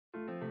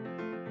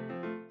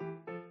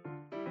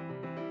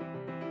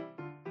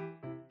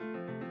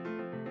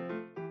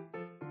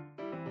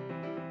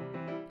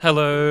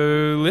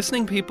Hello,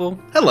 listening people.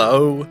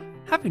 Hello.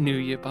 Happy New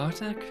Year,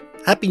 Bartek.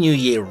 Happy New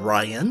Year,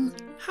 Ryan.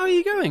 How are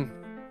you going?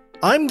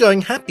 I'm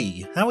going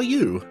happy. How are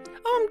you?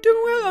 I'm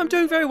doing well. I'm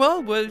doing very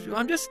well.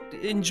 I'm just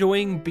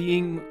enjoying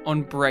being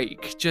on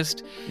break.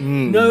 Just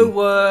no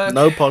work.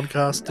 No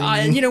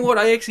podcasting. You know what?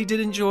 I actually did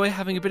enjoy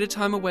having a bit of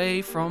time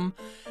away from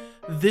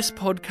this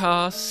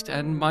podcast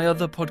and my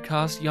other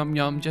podcast, Yum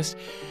Yum. Just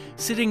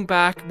sitting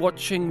back,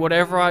 watching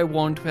whatever I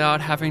want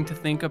without having to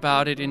think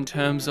about it in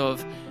terms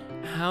of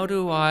how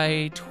do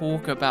I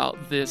talk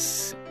about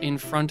this in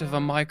front of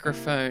a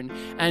microphone,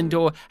 and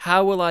or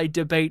how will I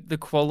debate the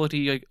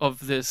quality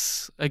of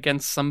this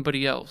against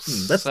somebody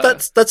else?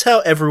 That's how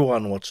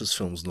everyone watches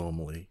films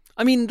normally.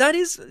 I mean, did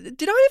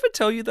I ever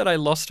tell you that I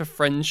lost a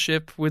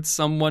friendship with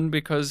someone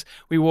because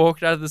we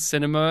walked out of the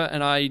cinema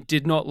and I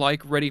did not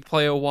like Ready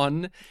Player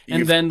One? And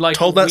You've then, like,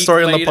 told that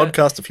story on the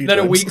podcast a few times.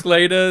 Then a week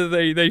later,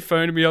 they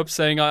phoned me up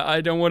saying,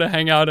 I don't want to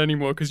hang out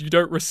anymore because you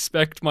don't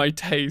respect my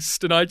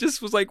taste. And I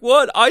just was like,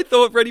 what? I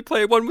thought Ready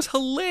Player One was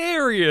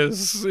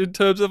hilarious in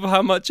terms of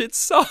how much it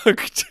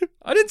sucked.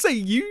 I didn't say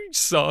you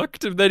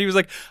sucked. And then he was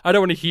like, I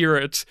don't want to hear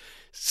it.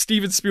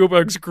 Steven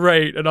Spielberg's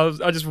great, and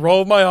I just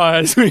rolled my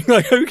eyes, being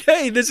like,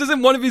 okay, this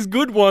isn't one of his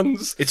good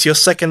ones. It's your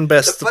second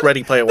best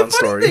Ready Player One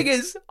story. The funny thing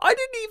is, I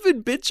didn't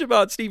even bitch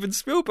about Steven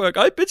Spielberg.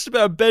 I bitched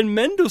about Ben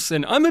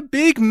Mendelsohn. I'm a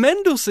big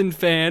Mendelsohn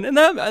fan,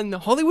 and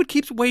Hollywood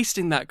keeps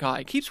wasting that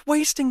guy. Keeps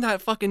wasting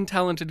that fucking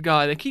talented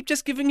guy. They keep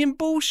just giving him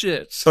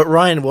bullshit. But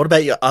Ryan, what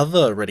about your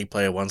other Ready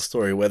Player One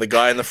story, where the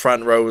guy in the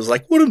front row was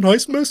like, what a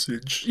nice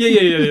message.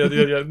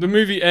 Yeah. The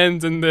movie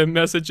ends, and the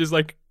message is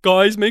like,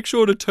 guys, make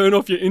sure to turn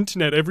off your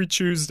internet every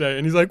Tuesday.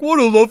 And he's like, what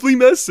a lovely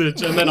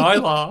message. And then I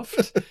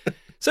laughed.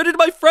 So did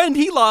my friend.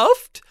 He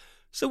laughed.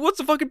 So what's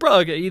the fucking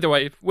problem? Okay, either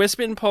way, we're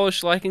spitting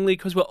Polish likingly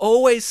because we're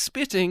always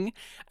spitting,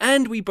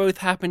 and we both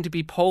happen to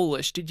be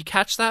Polish. Did you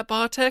catch that,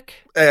 Bartek?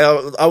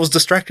 I was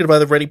distracted by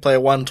the Ready Player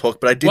One talk,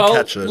 but I did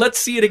catch it. Let's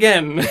see it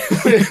again.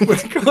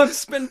 We're going to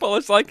spin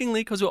Polish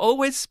likingly because we're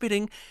always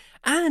spitting,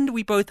 and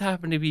we both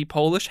happen to be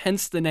Polish,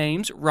 hence the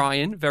names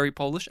Ryan, very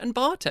Polish, and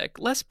Bartek,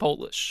 less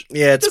Polish.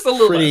 Yeah, it's just a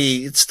little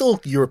pretty. less. It's still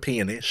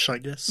European-ish, I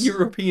guess.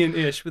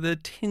 European-ish with a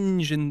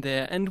tinge in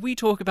there. And we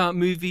talk about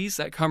movies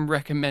that come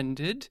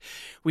recommended.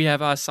 We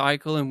have our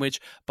cycle in which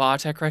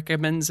Bartek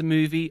recommends a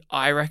movie,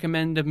 I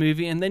recommend a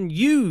movie, and then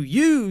you,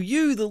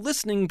 the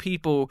listening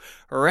people,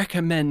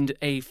 recommend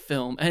a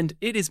film. And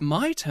it is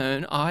my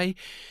turn. I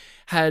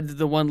had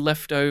the one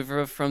left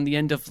over from the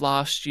end of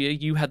last year.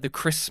 You had the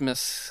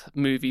Christmas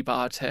movie,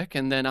 Bartek,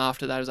 and then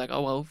after that I was like,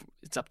 oh well,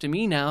 it's up to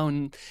me now,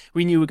 and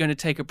we knew we were going to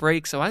take a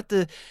break, so I had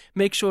to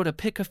make sure to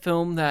pick a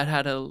film that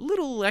had a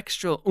little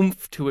extra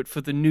oomph to it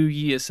for the new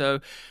year. So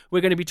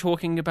we're going to be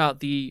talking about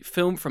the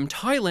film from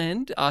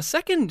Thailand, our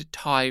second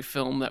Thai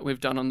film that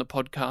we've done on the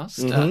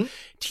podcast,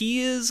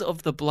 Tears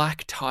of the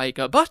Black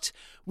Tiger. But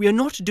we are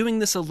not doing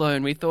this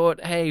alone. We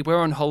thought, hey,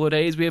 we're on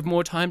holidays, we have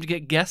more time to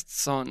get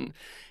guests on.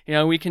 You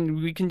know, we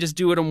can just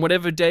do it on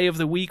whatever day of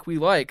the week we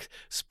like.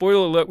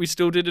 Spoiler alert, we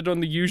still did it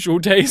on the usual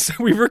day, so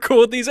we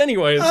record these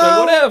anyway, so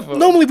whatever.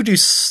 Normally we do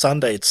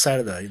Sunday, it's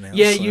Saturday now.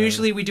 Yeah, so.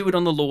 Usually we do it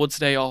on the Lord's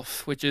Day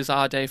off, which is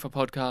our day for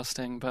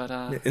podcasting, but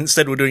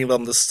instead we're doing it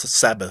on the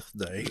Sabbath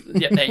day.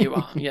 Yeah, there you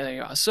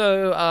are.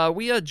 So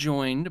we are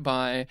joined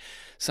by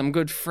some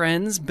good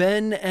friends,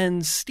 Ben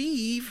and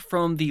Steve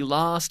from the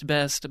Last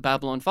Best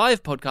Babylon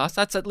 5 podcast.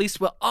 That's at least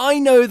where I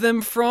know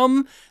them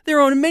from. They're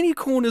on many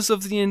corners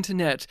of the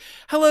internet.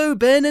 Hello,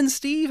 Ben and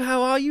Steve.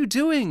 How are you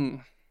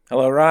doing?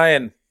 Hello,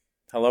 Ryan.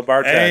 Hello,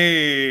 Bartek.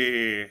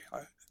 Hey.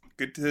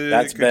 Good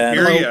to Ben.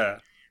 hear you.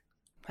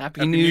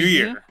 Happy New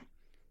Year.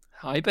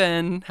 Hi,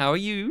 Ben. How are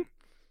you?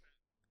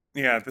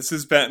 Yeah, this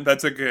is Ben.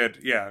 That's a good,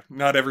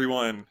 not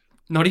everyone.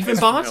 Not even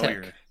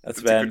Bartek.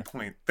 That's Ben. a good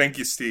point. Thank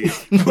you,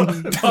 Steve.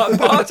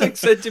 Bartek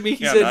said to me,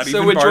 he said,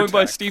 so we're joined by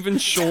Bartek. Steve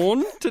and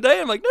Sean today?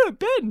 I'm like, no,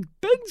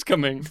 Ben's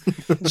coming.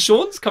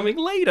 Sean's coming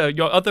later.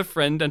 Your other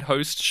friend and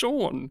host,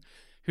 Sean,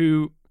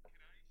 who...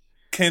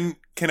 Can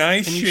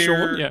I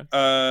share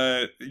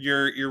Sean?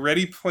 your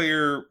Ready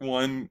Player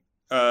One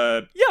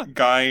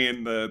guy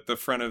in the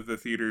front of the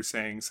theater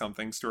saying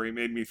something story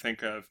made me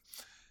think of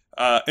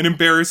an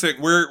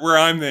embarrassing where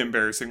I'm the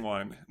embarrassing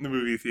one in the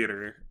movie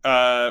theater,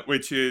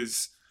 which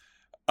is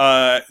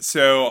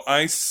so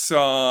I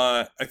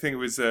saw, I think it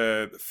was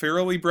the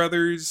Farrelly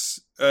brothers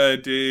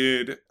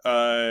did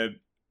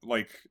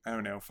like, I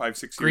don't know,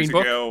 5-6 Green years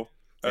Book? ago.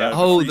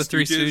 The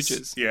Three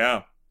Stooges.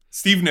 Yeah,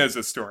 Steve knows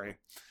the story.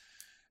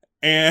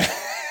 And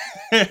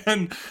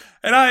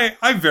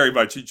I very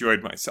much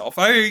enjoyed myself.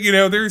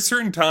 There are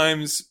certain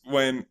times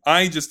when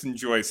I just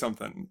enjoy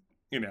something,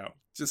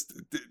 just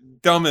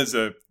dumb as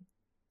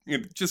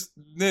just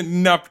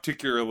not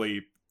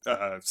particularly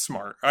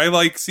smart. I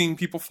like seeing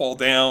people fall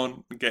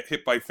down and get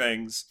hit by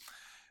things.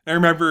 And I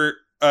remember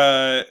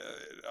I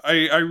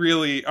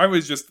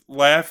was just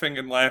laughing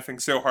and laughing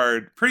so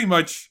hard, pretty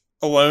much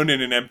alone in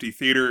an empty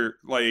theater,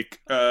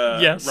 like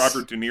yes.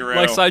 Robert De Niro,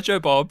 like Sideshow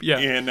Bob, yeah,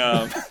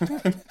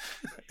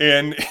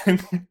 in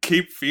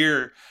Cape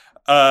Fear,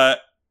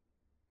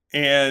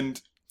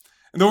 and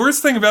And the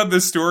worst thing about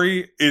this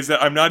story is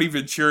that I'm not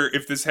even sure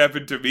if this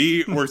happened to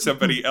me or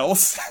somebody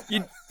else.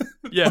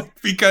 Yeah.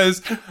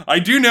 Because I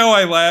do know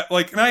I laugh,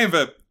 like, and I have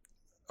a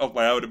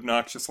loud,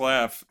 obnoxious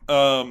laugh.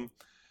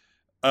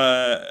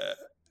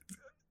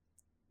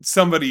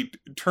 Somebody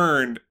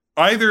turned,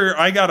 either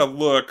I got a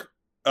look,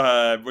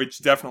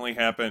 which definitely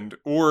happened,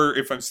 or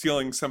if I'm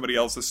stealing somebody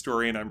else's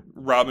story and I'm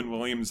Robin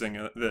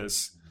Williamsing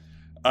this,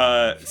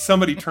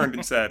 somebody turned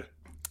and said,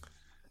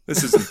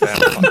 "This isn't that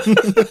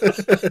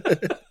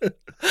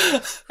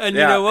fun." And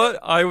you know what?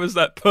 I was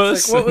that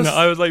person.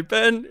 I was like,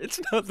 Ben, it's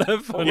not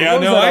that funny. Yeah,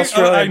 What was no, that I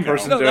Australian know.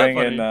 person Not that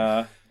doing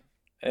funny.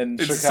 in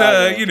It's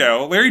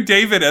Chicago? Larry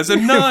David as a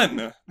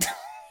nun.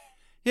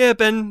 Yeah,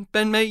 Ben,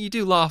 mate, you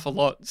do laugh a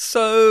lot.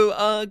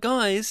 So,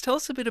 guys, tell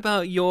us a bit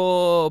about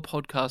your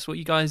podcast, what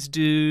you guys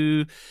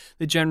do,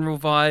 the general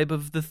vibe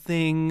of the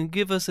thing.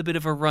 Give us a bit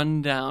of a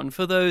rundown.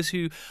 For those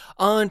who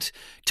aren't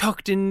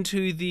tucked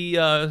into the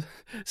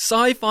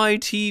sci-fi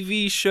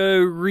TV show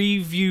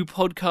review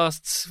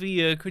podcast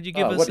sphere, could you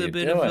give Oh, us what are a you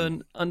bit of doing?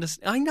 an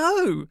understanding? I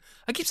know.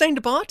 I keep saying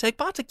to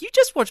Bartek, you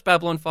just watched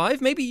Babylon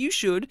 5. Maybe you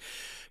should.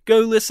 Go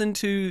listen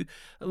to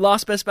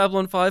Last Best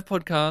Babylon 5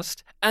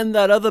 podcast and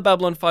that other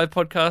Babylon 5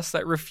 podcast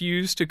that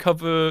refused to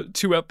cover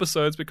 2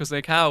 episodes because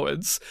they're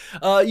cowards.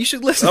 You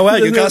should listen Oh wow, to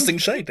you're them. casting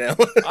shade now.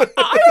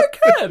 I don't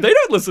care. They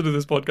don't listen to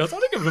this podcast. I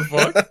don't give a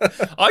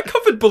fuck. I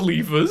covered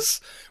Believers.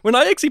 When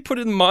I actually put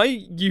in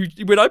my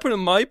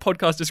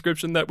podcast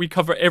description that we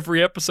cover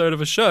every episode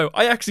of a show,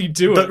 I actually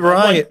do But it.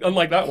 Ryan-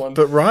 Unlike that one.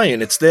 But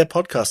Ryan, it's their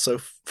podcast, so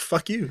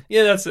fuck you.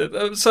 Yeah, that's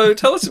it. So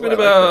tell us a bit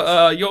Well, I like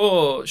about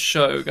your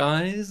show,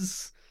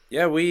 guys.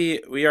 Yeah, we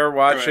are Go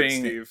ahead, watching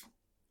Steve.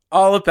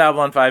 all of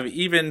Babylon 5,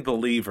 even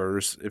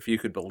Believers, if you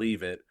could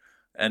believe it.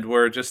 And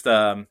we're just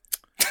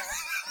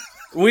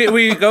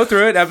we go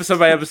through it episode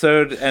by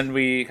episode, and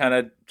we kind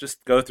of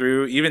just go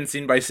through even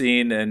scene by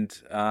scene, and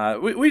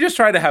we just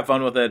try to have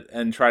fun with it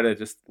and try to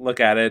just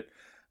look at it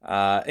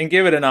and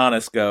give it an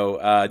honest go.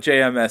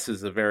 JMS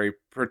is a very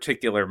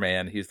particular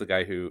man. He's the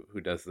guy who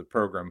does the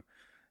program,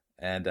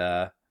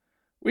 and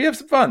we have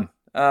some fun.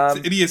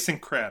 It's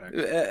idiosyncratic.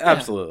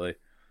 Absolutely.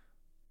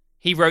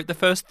 He wrote the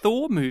first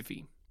Thor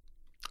movie,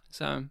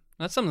 so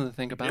that's something to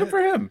think about. Good for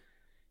him.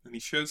 And he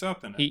shows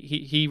up in it.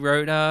 He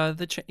wrote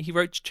he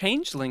wrote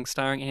Changeling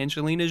starring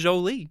Angelina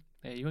Jolie.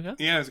 There you go.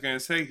 Yeah, I was going to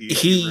say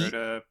He-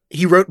 wrote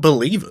He wrote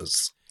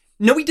Believers.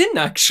 No, he didn't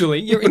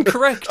actually. You're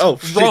incorrect. Oh,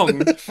 shit.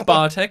 Wrong,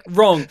 Bartek.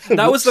 Wrong.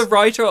 That was the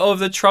writer of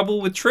The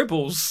Trouble with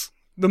Tribbles.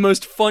 The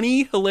most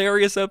funny,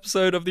 hilarious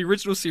episode of the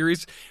original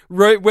series.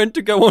 Went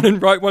to go on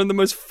and write one of the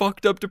most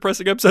fucked up,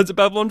 depressing episodes of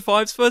Babylon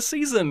 5's first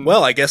season.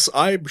 Well, I guess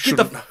I get the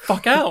shouldn't.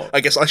 fuck out.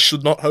 I guess I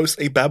should not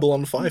host a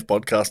Babylon 5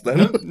 podcast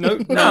then. No.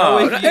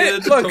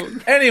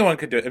 Look, anyone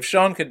could do it. If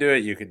Sean could do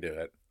it, you could do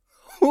it.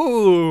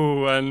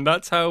 Ooh, and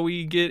that's how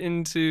we get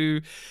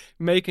into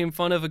making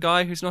fun of a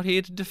guy who's not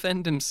here to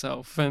defend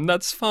himself, and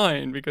that's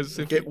fine because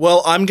if Okay,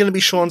 well, I'm going to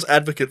be Sean's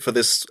advocate for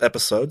this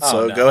episode,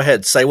 so no. go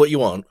ahead, say what you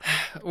want.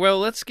 Well,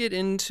 let's get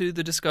into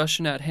the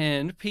discussion at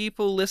hand.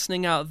 People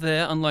listening out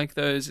there, unlike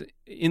those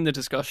in the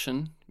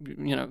discussion,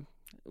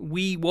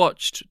 we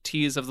watched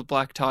Tears of the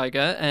Black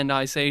Tiger, and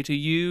I say to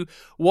you,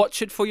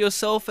 watch it for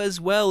yourself as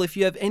well. If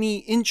you have any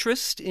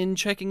interest in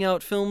checking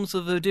out films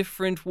of a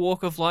different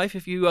walk of life,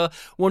 if you are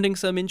wanting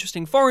some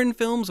interesting foreign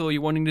films, or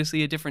you're wanting to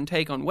see a different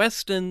take on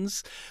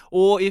westerns,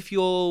 or if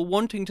you're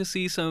wanting to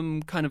see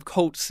some kind of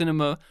cult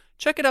cinema,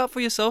 check it out for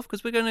yourself,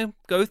 because we're going to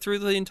go through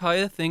the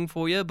entire thing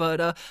for you.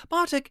 But,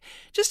 Bartek,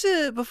 just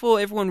before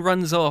everyone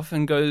runs off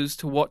and goes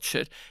to watch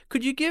it,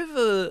 could you give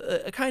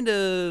a kind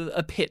of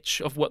a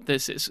pitch of what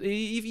this is?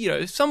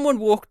 If someone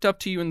walked up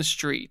to you in the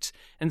street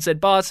and said,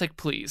 Bartek,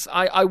 please,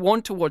 I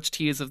want to watch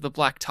Tears of the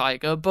Black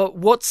Tiger, but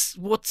what's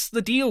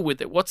the deal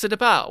with it? What's it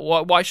about?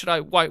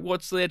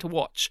 What's there to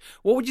watch?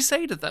 What would you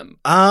say to them?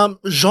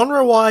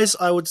 Genre-wise,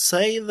 I would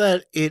say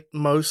that it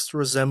most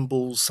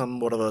resembles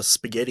somewhat of a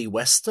spaghetti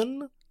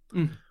western.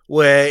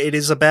 Where it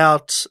is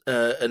about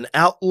an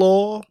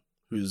outlaw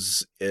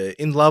who's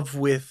in love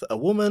with a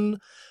woman,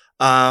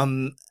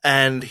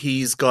 and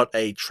he's got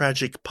a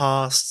tragic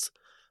past.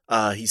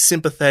 He's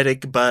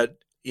sympathetic, but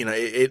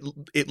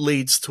it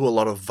leads to a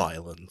lot of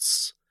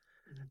violence,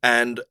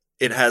 and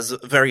it has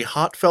very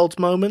heartfelt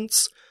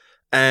moments,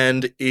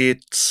 and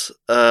it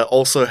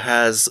also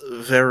has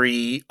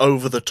very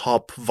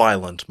over-the-top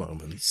violent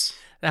moments.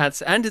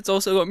 And it's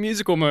also got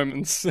musical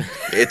moments.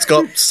 It's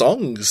got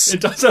songs.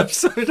 It does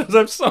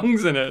have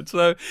songs in it.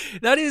 So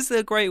that is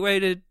a great way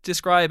to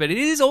describe it. It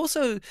is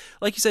also,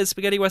 like you said,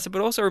 spaghetti western,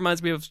 but also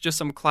reminds me of just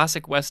some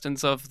classic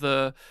westerns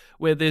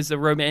where there's a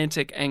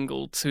romantic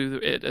angle to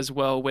it as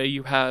well, where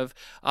you have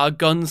a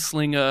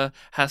gunslinger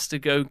has to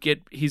go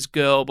get his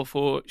girl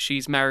before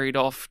she's married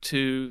off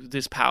to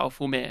this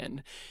powerful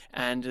man.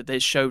 And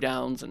there's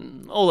showdowns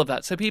and all of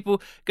that. So people,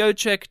 go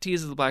check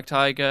Tears of the Black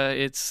Tiger.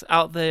 It's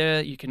out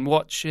there. You can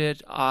watch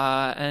it.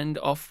 And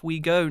off we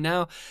go.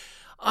 Now,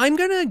 I'm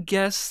going to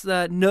guess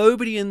that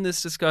nobody in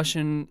this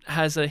discussion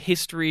has a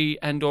history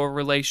and or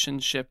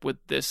relationship with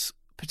this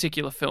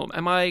particular film.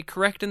 Am I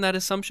correct in that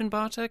assumption,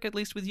 Bartek, at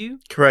least with you?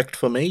 Correct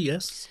for me,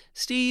 yes.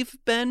 Steve,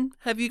 Ben,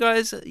 have you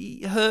guys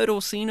heard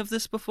or seen of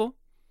this before?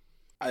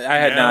 I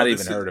had not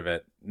even heard of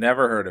it.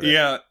 Never heard of it.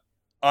 Yeah,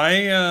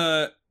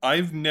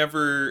 I've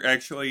never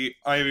actually.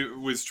 I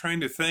was trying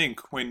to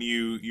think when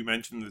you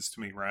mentioned this to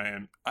me,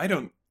 Ryan. I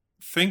don't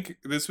think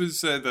this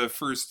was the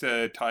first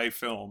Thai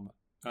film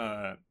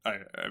I've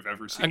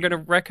ever seen. I'm going to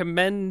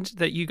recommend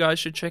that you guys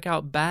should check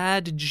out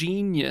Bad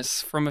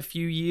Genius from a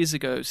few years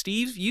ago.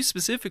 Steve, you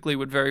specifically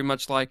would very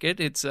much like it.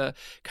 It's a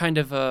kind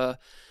of a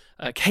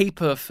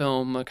caper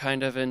film,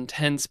 kind of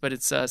intense, but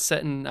it's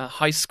set in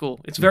high school.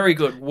 It's very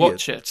good.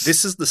 Watch it.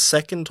 This is the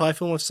second Thai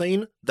film I've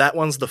seen. That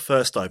one's the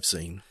first I've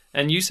seen.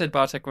 And you said,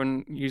 Bartek,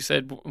 when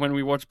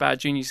we watched Bad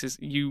Geniuses,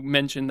 you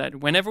mentioned that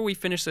whenever we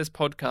finish this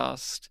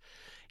podcast,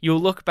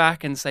 you'll look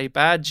back and say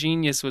Bad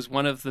Genius was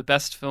one of the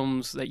best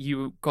films that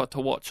you got to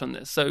watch on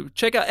this. So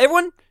check out,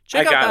 everyone,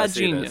 check out Bad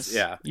Genius. This.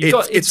 Yeah,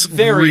 it's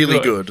very really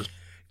good.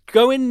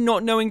 Go in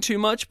not knowing too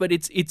much, but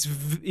it's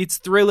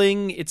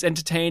thrilling, it's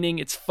entertaining,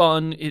 it's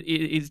fun,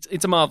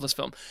 it's a marvelous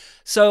film.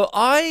 So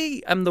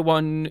I am the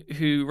one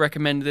who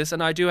recommended this,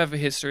 and I do have a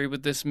history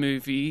with this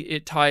movie.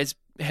 It ties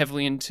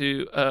heavily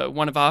into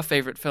one of our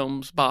favorite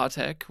films,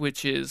 Bartek,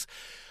 which is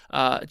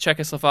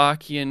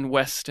Czechoslovakian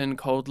Western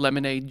called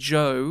Lemonade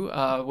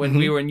Joe. When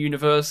we were in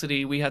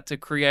university, we had to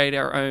create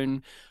our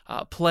own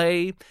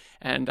play,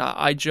 and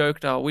I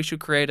joked, we should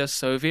create a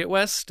Soviet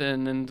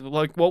Western, and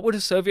like, what would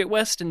a Soviet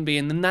Western be?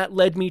 And then that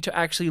led me to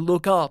actually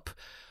look up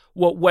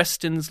what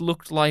Westerns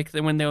looked like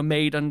when they were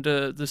made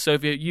under the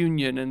Soviet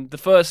Union, and the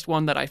first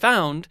one that I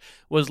found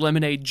was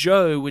Lemonade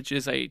Joe, which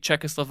is a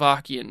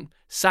Czechoslovakian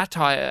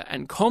satire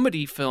and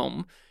comedy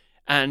film.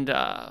 And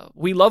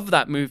we love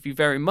that movie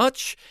very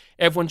much.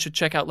 Everyone should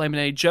check out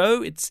Lemonade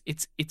Joe. It's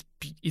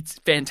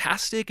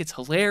fantastic. It's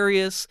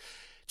hilarious.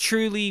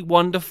 Truly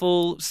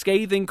wonderful,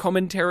 scathing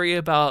commentary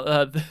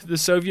about the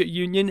Soviet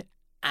Union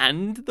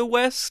and the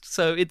West.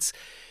 So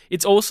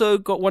it's also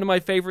got one of my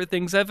favorite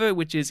things ever,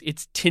 which is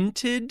it's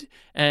tinted,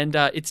 and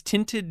it's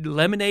tinted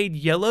lemonade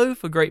yellow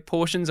for great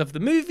portions of the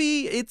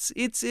movie.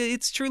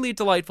 It's truly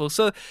delightful.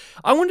 So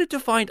I wanted to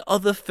find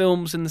other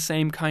films in the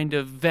same kind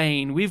of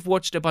vein. We've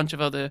watched a bunch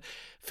of other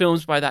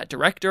films by that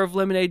director of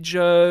Lemonade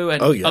Joe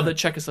and other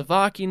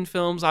Czechoslovakian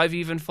films. I've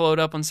even followed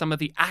up on some of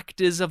the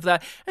actors of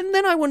that. And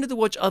then I wanted to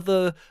watch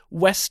other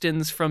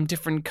Westerns from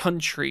different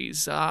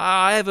countries.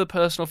 I have a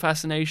personal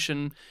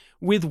fascination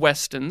with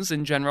Westerns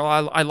in general.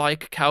 I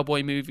like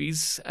cowboy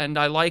movies, and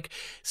I like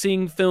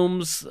seeing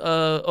films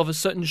of a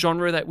certain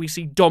genre that we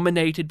see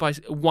dominated by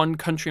one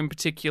country in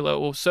particular,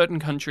 or certain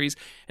countries,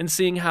 and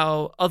seeing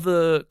how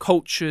other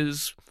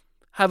cultures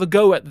have a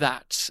go at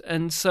that.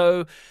 And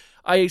so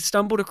I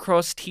stumbled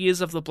across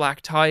Tears of the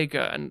Black Tiger,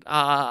 and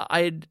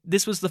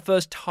this was the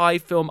first Thai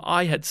film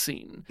I had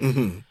seen.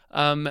 Mm-hmm.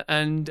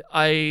 And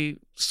I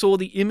saw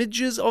the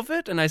images of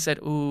it, and I said,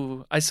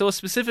 ooh, I saw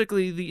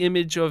specifically the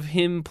image of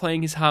him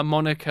playing his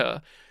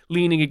harmonica,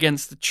 leaning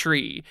against the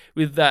tree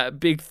with that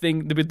big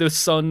thing, with the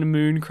sun,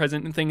 moon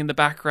crescent thing in the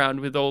background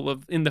with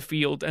in the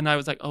field. And I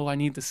was like, oh, I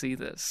need to see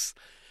this.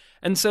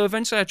 And so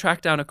eventually I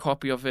tracked down a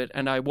copy of it,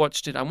 and I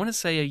watched it, I want to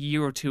say a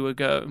year or two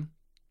ago.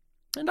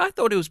 And I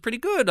thought it was pretty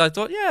good. I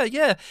thought,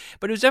 yeah.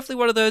 But it was definitely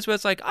one of those where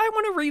it's like, I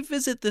want to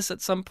revisit this at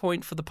some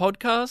point for the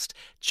podcast,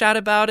 chat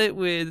about it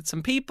with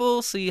some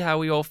people, see how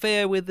we all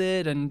fare with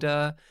it. And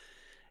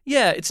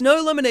it's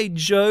no Lemonade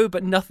Joe,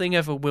 but nothing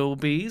ever will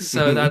be.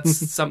 So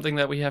that's something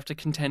that we have to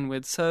contend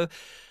with. So,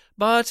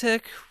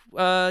 Bartek,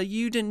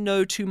 you didn't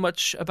know too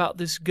much about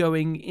this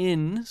going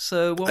in.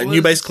 So I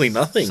knew basically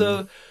nothing.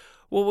 So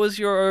what was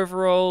your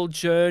overall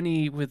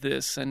journey with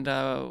this, and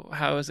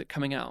how is it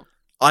coming out?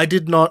 I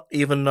did not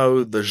even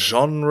know the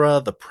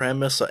genre, the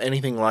premise, or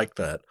anything like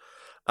that.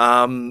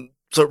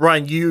 So,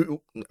 Ryan,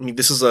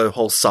 this is a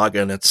whole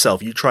saga in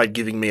itself. You tried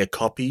giving me a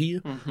copy,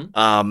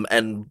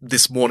 and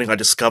this morning I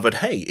discovered,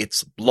 hey,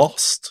 it's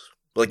lost.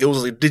 Like, it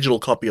was a digital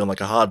copy on, like,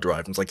 a hard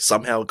drive, and it's like,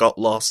 somehow it got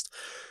lost.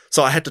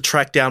 So I had to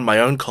track down my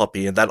own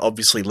copy, and that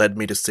obviously led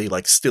me to see,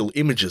 like, still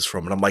images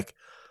from it. I'm like,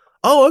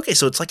 oh, okay,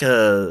 so it's like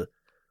a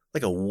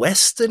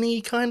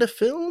Western-y kind of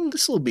film?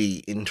 This will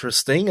be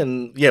interesting.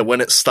 And yeah, when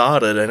it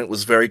started, and it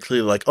was very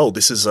clear like, oh,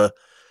 this is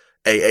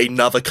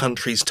another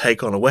country's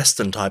take on a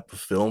Western type of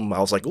film, I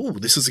was like, oh,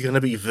 this is going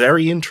to be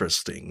very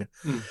interesting.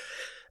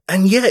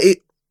 And yeah,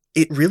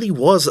 it really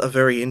was a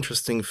very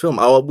interesting film.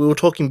 We were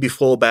talking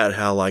before about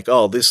how like,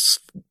 oh, this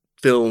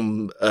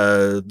film,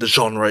 the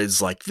genre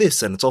is like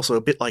this, and it's also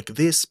a bit like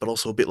this, but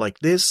also a bit like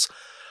this.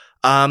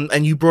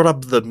 And you brought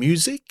up the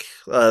music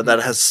that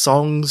has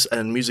songs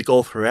and music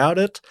all throughout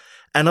it.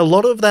 And a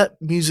lot of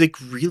that music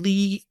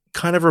really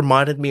kind of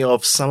reminded me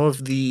of some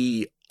of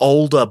the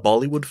older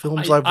Bollywood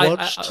films I've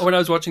watched. When I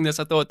was watching this,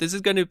 I thought this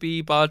is going to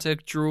be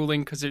Bartek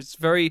drooling because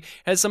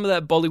has some of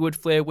that Bollywood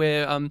flair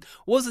where, what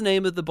was the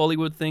name of the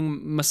Bollywood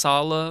thing?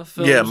 Masala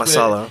films? Yeah,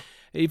 Masala.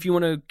 If you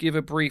want to give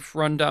a brief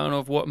rundown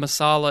of what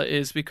Masala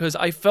is, because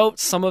I felt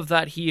some of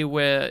that here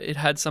where it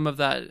had some of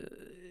that.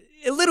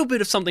 a little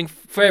bit of something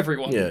for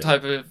everyone Yeah.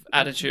 type of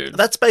attitude.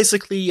 That's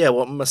basically,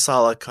 what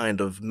masala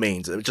kind of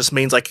means. It just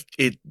means like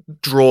it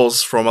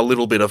draws from a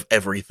little bit of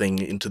everything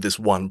into this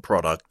one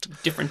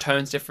product. Different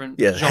tones, different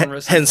Yeah,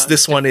 genres. hence sometimes.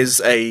 this one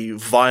is a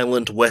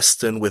violent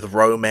western with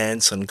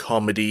romance and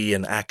comedy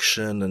and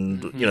action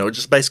and,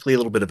 just basically a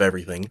little bit of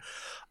everything.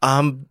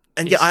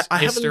 And yeah, I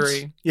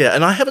history.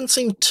 I haven't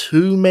seen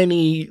too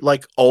many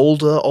like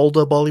older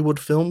Bollywood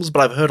films,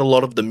 but I've heard a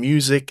lot of the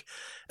music,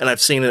 and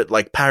I've seen it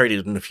like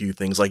parodied in a few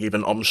things, like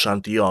even Om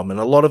Shanti Om, and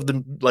a lot of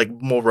the like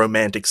more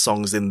romantic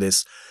songs in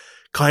this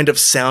kind of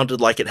sounded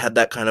like it had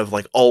that kind of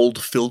like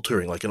old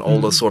filtering, like an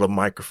older sort of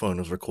microphone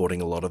was recording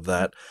a lot of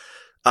that.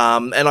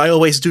 And I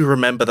always do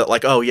remember that,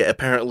 like, oh yeah,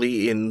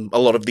 apparently in a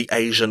lot of the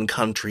Asian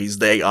countries,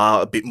 they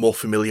are a bit more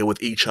familiar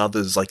with each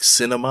other's like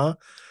cinema.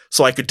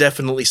 So I could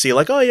definitely see,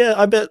 like, oh yeah,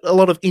 I bet a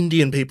lot of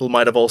Indian people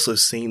might have also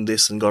seen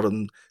this and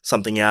gotten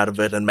something out of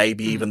it, and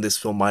maybe even this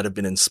film might have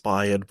been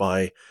inspired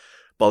by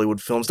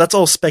Bollywood films. That's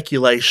all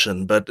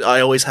speculation, but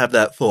I always have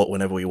that thought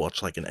whenever we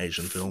watch, like, an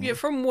Asian film. Yeah,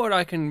 from what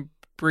I can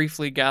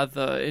briefly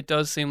gather, it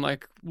does seem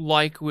like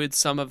with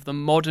some of the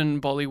modern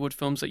Bollywood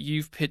films that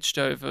you've pitched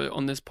over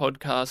on this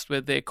podcast,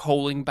 where they're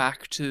calling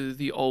back to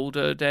the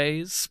older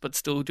days, but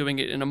still doing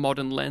it in a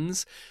modern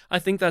lens. I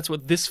think that's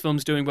what this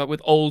film's doing, but with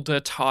older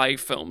Thai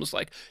films,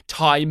 like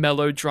Thai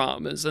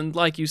melodramas. And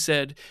like you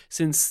said,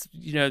 since,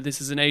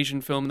 this is an Asian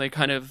film, they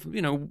kind of,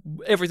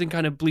 everything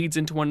kind of bleeds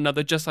into one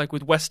another, just like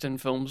with Western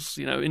films,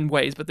 in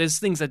ways, but there's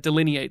things that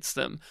delineates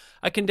them.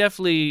 I can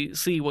definitely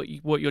see what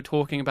you're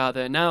talking about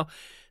there. Now,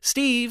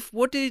 Steve,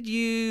 what did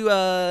you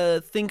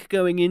think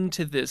going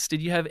into this?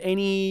 Did you have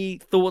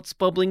any thoughts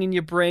bubbling in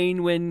your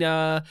brain when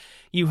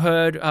you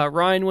heard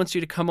Ryan wants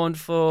you to come on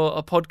for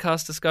a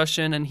podcast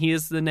discussion, and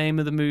here's the name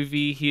of the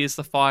movie, here's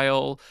the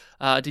file?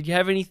 Did you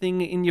have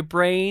anything in your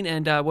brain,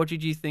 and what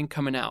did you think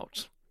coming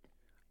out?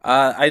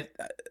 I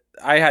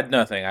had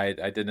nothing.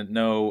 I didn't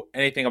know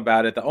anything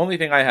about it. The only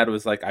thing I had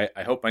was like,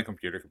 I hope my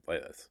computer can play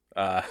this.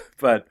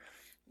 But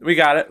we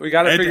got it. We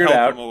got it figured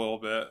out. Him a little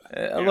bit.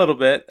 A little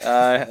bit.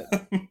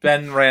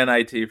 Ben ran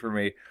IT for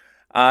me.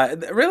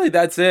 Really,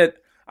 that's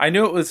it. I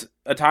knew it was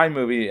a Thai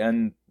movie,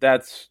 and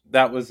that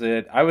was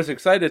it. I was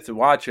excited to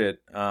watch it.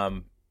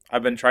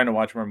 I've been trying to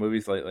watch more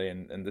movies lately,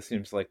 and this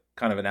seems like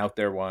kind of an out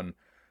there one,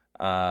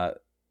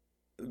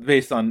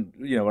 based on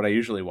what I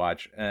usually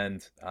watch.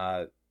 And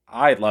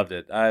I loved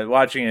it.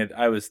 Watching it,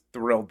 I was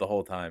thrilled the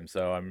whole time.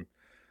 So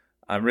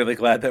I'm really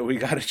glad that we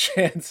got a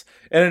chance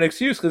and an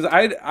excuse, because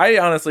I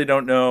honestly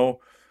don't know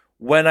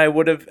when I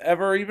would have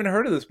ever even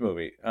heard of this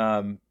movie.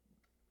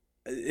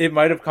 It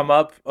might have come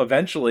up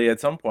eventually at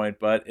some point,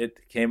 but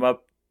it came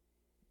up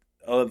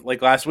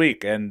like last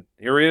week, and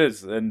here it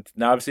is, and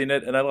now I've seen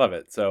it and I love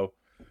it. So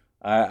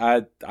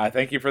I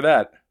thank you for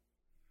that.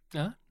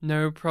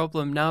 No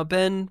problem. Now,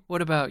 Ben,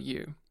 what about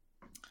you?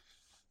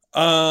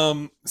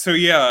 So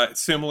yeah,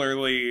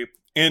 similarly,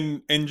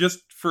 and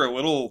just for a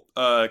little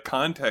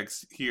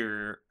context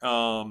here,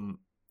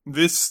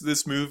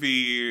 this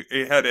movie,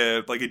 it had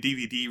a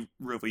DVD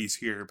release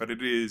here, but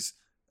it is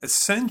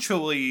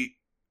essentially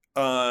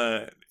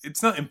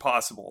it's not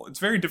impossible. It's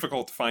very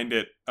difficult to find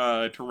it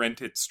to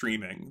rent it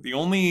streaming. The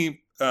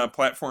only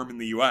platform in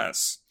the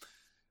US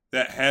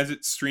that has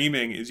it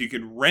streaming is you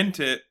can rent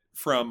it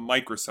from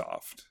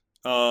Microsoft.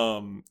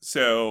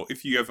 So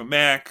if you have a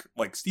Mac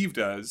like Steve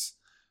does,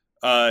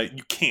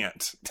 you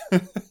can't.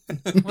 Well,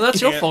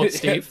 that's your fault,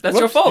 Steve. That's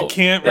your fault. You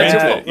can't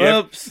rent it.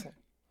 Whoops.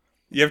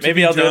 You have to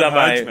Maybe be I'll do it John on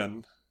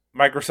Hodgman.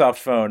 my Microsoft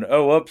phone.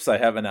 Oh, whoops! I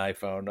have an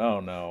iPhone. Oh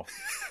no.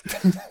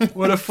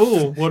 What a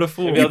fool! What a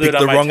fool! Maybe I'll do it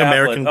picked on the my wrong tablet.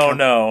 American Oh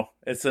no,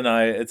 it's an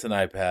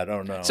iPad.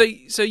 Oh no.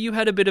 So you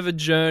had a bit of a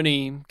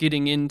journey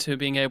getting into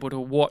being able to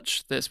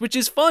watch this, which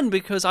is fun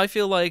because I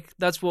feel like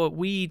that's what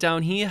we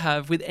down here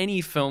have with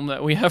any film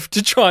that we have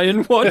to try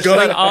and watch.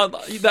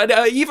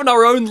 Even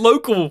our own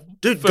local.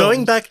 Dude, films.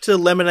 going back to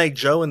Lemonade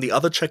Joe and the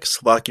other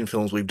Czechoslovakian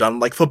films we've done,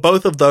 like for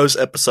both of those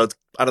episodes,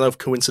 I don't know if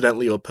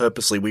coincidentally or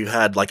purposely, we've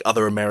had like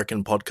other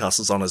American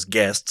podcasters on as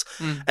guests,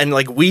 and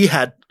like we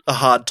had a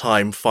hard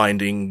time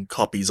finding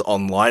copies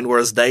online,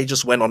 whereas they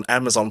just went on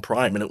Amazon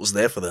Prime and it was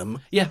there for them.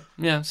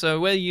 Yeah. So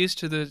we're used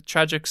to the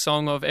tragic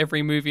song of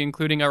every movie,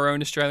 including our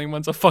own Australian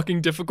ones, are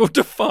fucking difficult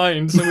to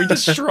find. So we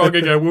just shrug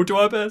and go, we'll do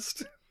our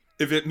best.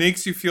 If it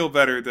makes you feel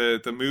better,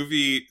 the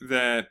movie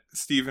that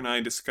Steve and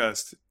I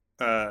discussed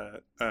to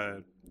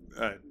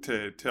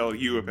tell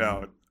you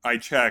about, I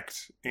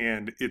checked,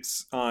 and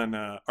it's on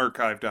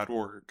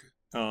archive.org.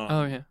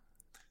 Oh yeah.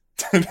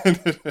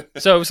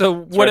 So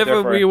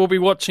whatever we will be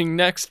watching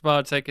next,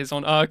 Bartek, is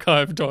on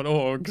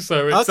archive.org.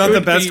 So it's not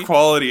the best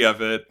quality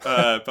of it,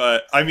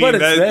 but I mean,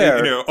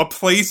 that, a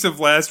place of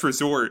last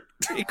resort.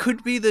 It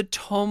could be the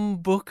Tom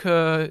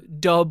Booker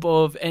dub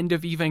of End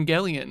of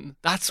Evangelion.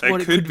 That's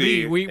what it could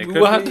be.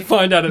 We'll have to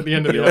find out at the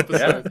end of the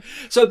episode. Yeah.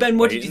 So Ben,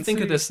 what did you think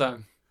of this though?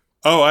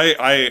 Oh,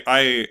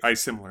 I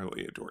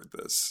similarly adored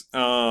this.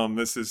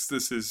 This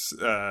is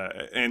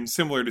and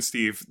similar to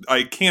Steve,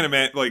 I can't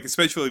imagine, like,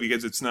 especially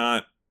because it's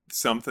not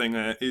something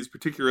that is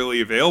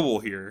particularly available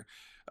here.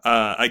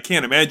 I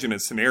can't imagine a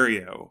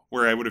scenario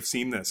where I would have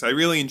seen this. I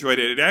really enjoyed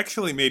it. It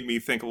actually made me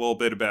think a little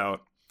bit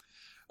about,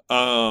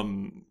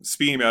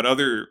 speaking about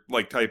other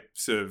like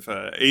types of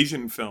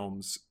Asian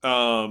films,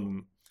 a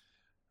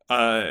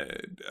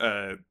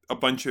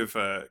bunch of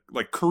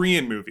like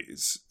Korean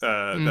movies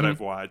that I've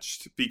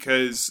watched,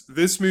 because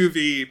this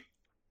movie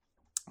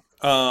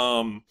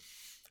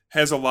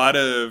has a lot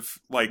of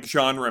like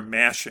genre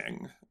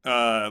mashing.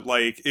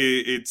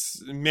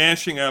 It's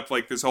mashing up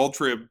like this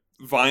ultra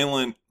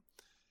violent,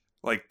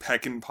 like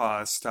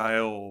Peckinpah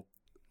style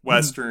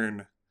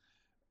Western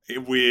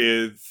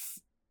with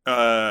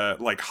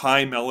like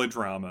high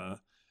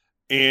melodrama.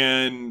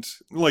 And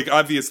like,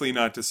 obviously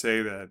not to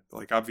say that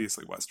like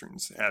obviously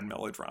Westerns had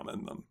melodrama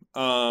in them.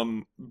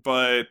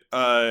 But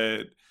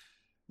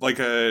like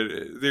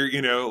there,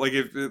 you know, like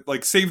if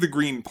like Save the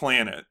Green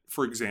Planet,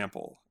 for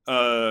example,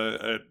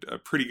 a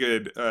pretty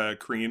good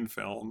Korean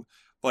film.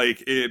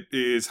 Like, it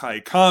is high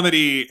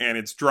comedy and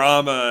it's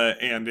drama,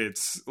 and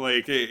it's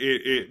like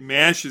it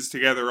mashes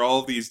together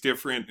all these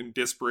different and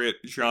disparate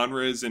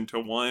genres into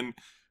one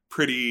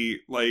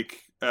pretty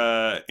like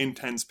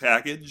intense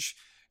package.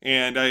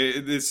 And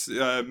this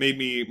made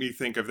me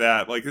think of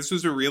that. Like, this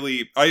was a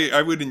really,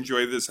 I would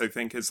enjoy this, I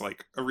think, as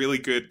like a really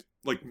good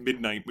like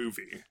midnight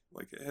movie.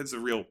 Like, it has a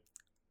real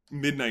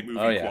midnight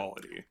movie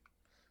quality.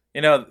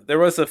 You know, there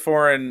was a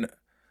foreign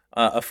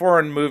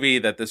movie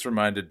that this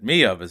reminded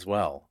me of as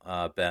well,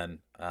 Ben.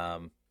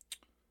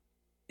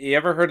 You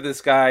ever heard of this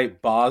guy,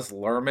 Baz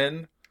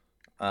Luhrmann?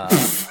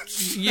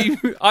 Sorry,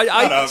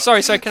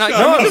 can I?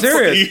 No, I'm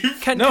serious.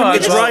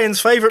 It's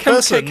Ryan's favorite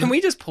person. Can we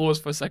just pause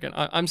for a second?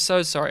 I'm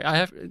so sorry.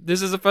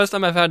 This is the first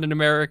time I've had an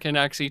American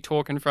actually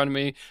talk in front of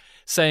me,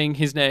 saying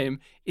his name.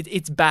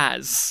 It's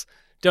Baz.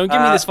 Don't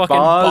give me this fucking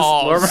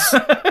Baz.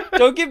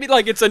 Don't give me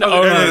like it's an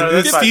O.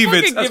 No, Steve,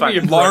 it's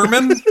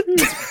Luhrmann.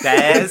 It's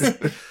Baz.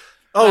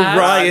 Oh,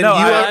 Ryan,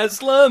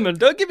 Baz Luhrmann.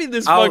 Don't give me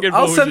this fucking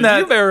I'll bullshit. send that.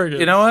 You American.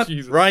 You know what?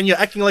 Jesus. Ryan, you're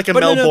acting like a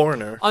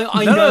Melbourner.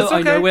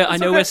 I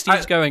know where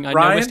Steve's going. I know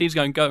where Steve's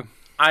going. Go.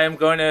 I am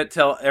going to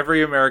tell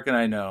every American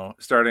I know,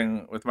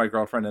 starting with my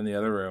girlfriend in the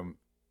other room,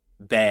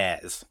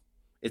 Baz.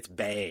 It's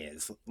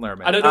Baz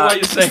Luhrmann. I don't know why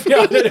you're saying.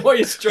 I don't know why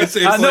you're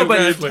stressing.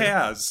 It's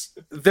Taz.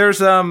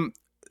 There's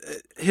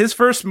his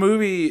first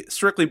movie,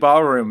 Strictly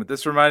Ballroom.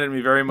 This reminded me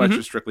very much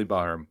of Strictly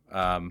Ballroom.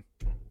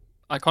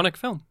 Iconic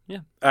film. Yeah.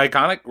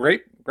 Iconic.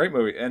 Great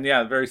movie. And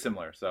yeah, very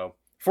similar. So,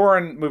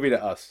 foreign movie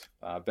to us,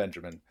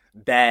 Benjamin.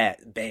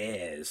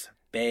 Baz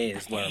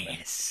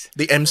Luhrmann.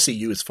 The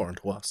MCU is foreign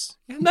to us.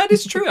 Yeah, that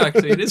is true,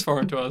 actually. It is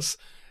foreign to us.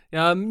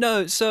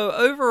 No, so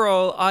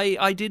overall,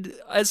 I did,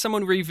 as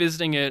someone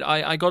revisiting it,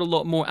 I got a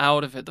lot more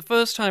out of it. The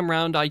first time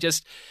round, I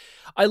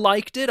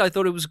liked it. I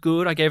thought it was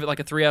good. I gave it like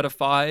a 3 out of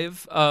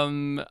 5.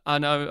 And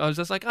I was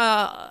just like,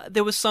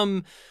 there was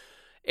some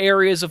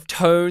areas of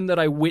tone that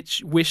I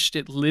wished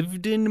it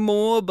lived in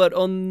more, but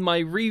on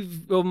my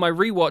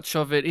rewatch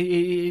of it,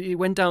 it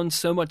went down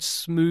so much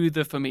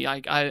smoother for me.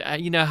 I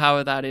you know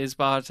how that is,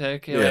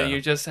 Bartek. You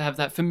just have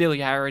that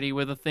familiarity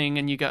with a thing,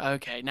 and you go,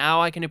 okay,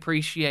 now I can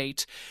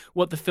appreciate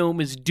what the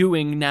film is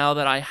doing now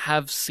that I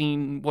have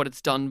seen what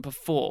it's done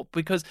before.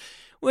 Because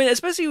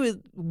especially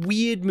with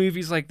weird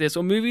movies like this,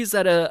 or movies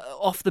that are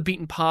off the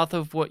beaten path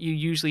of what you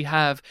usually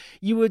have,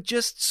 you are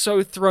just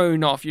so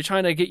thrown off. You're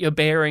trying to get your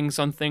bearings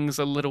on things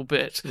a little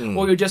bit,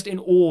 or you're just in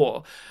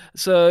awe.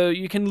 So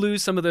you can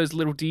lose some of those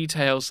little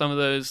details, some of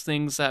those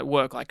things that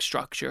work, like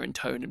structure and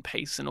tone and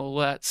pace and all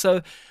that.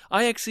 So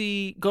I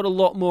actually got a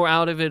lot more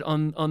out of it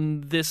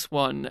on this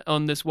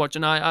watch,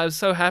 and I was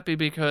so happy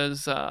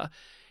because I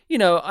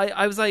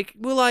was like,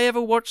 will I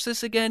ever watch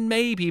this again?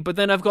 Maybe. But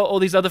then I've got all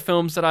these other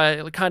films that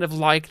I kind of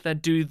like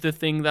that do the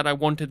thing that I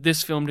wanted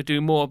this film to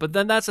do more. But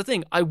then that's the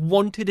thing. I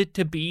wanted it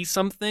to be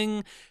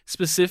something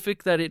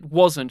specific that it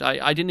wasn't.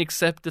 I didn't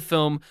accept the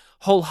film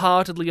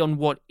wholeheartedly on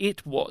what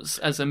it was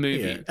as a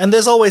movie. Yeah. And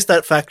there's always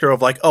that factor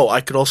of like, oh,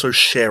 I could also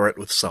share it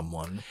with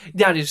someone.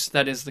 That is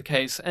the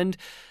case. And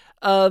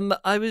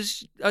I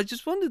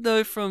just wanted to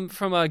know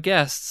from our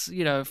guests,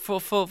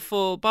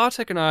 for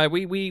Bartek and I,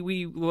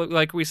 we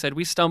like we said,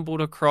 we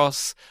stumbled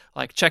across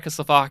like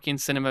Czechoslovakian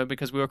cinema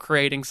because we were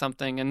creating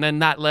something, and then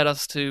that led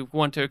us to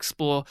want to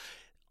explore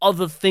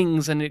other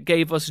things, and it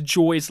gave us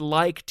joys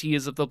like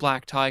Tears of the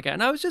Black Tiger.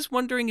 And I was just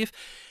wondering if,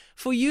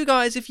 for you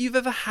guys, if you've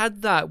ever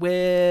had that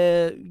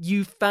where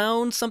you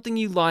found something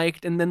you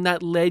liked and then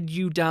that led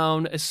you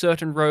down a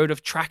certain road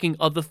of tracking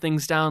other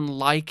things down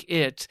like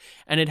it,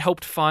 and it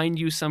helped find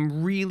you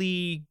some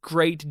really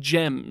great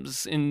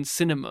gems in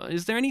cinema.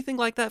 Is there anything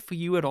like that for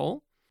you at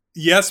all?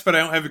 Yes, but I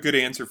don't have a good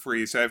answer for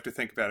you, so I have to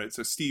think about it.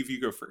 So Steve, you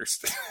go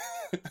first.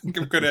 I'm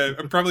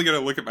probably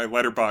gonna look at my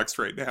letterbox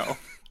right now.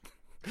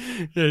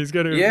 Yeah, he's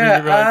going to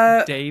read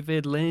about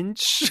David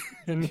Lynch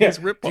and his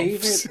ripoffs.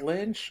 David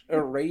Lynch,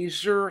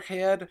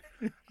 Eraserhead.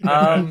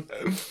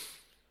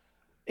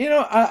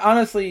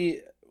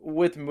 Honestly,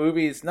 with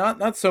movies,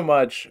 not so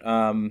much.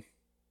 A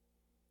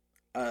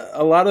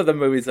lot of the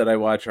movies that I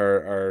watch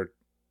are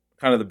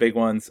kind of the big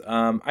ones.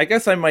 I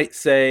guess I might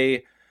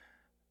say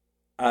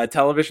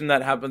television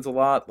that happens a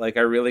lot. Like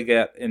I really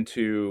get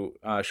into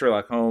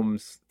Sherlock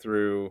Holmes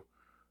through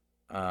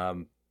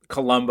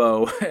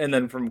Columbo, and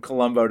then from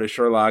Columbo to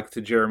Sherlock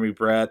to Jeremy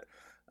Brett.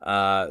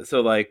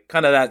 So like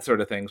kind of that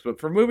sort of things. But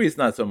for movies,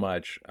 not so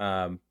much.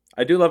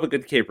 I do love a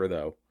good caper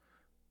though.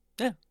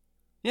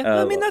 Yeah,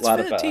 I mean that's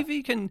fair.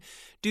 TV can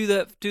do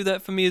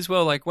that for me as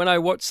well. Like when I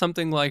watch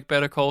something like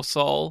Better Call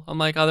Saul, I'm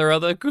like, are there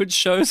other good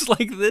shows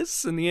like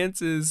this? And the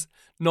answer is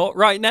not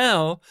right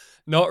now.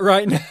 Not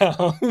right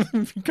now.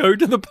 Go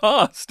to the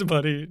past,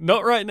 buddy.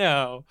 Not right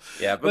now.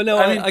 Yeah, but no,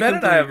 I mean, Ben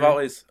and I have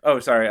always. Oh,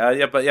 sorry.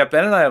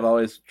 Ben and I have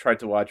always tried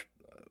to watch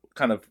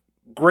kind of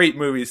great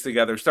movies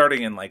together.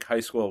 Starting in like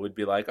high school, we'd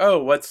be like,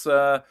 oh,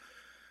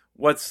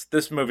 what's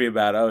this movie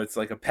about? Oh, it's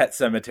like a Pet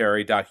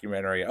Sematary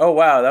documentary. Oh,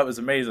 wow, that was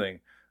amazing.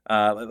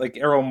 Like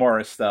Errol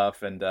Morris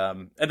stuff, and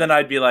then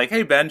I'd be like,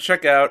 hey Ben,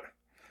 check out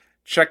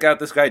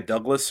this guy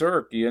Douglas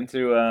Sirk. You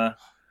into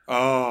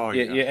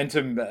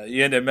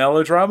you into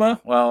melodrama?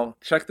 Well,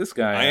 check this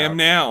guy out. I am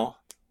now.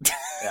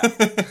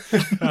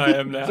 I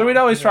am now. So we'd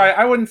always try.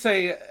 I wouldn't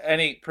say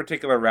any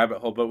particular rabbit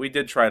hole, but we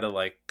did try to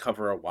like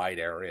cover a wide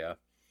area.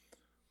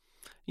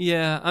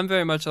 Yeah, I'm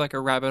very much like a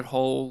rabbit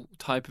hole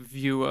type of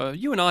viewer.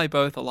 You and I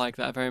both are like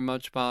that very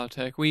much,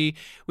 Bartek. We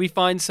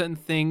find certain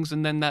things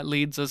and then that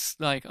leads us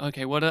like,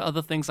 okay, what are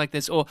other things like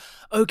this? Or,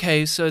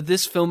 okay, so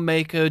this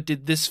filmmaker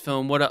did this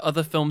film. What are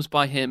other films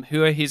by him?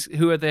 Who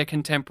are their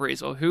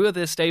contemporaries? Or who are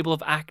their stable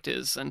of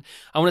actors? And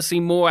I want to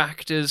see more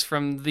actors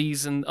from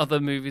these and other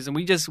movies. And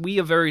we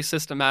are very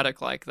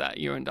systematic like that,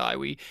 you and I.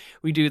 We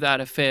do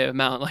that a fair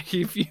amount. Like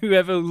if you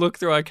ever look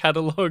through our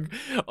catalog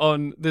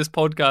on this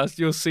podcast,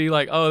 you'll see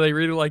like, oh, they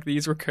really like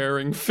these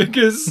recurring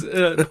figures.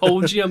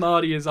 Paul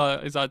Giamatti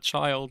is our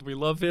child. We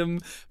love him,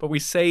 but we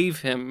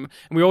save him,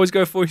 and we always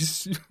go for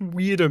his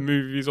weirder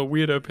movies or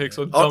weirder picks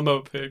or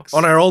dumber picks.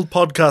 On our old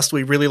podcast,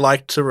 we really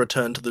like to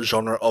return to the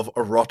genre of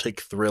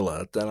erotic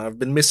thriller, and I've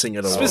been missing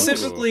it a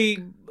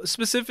lot.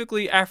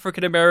 Specifically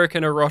African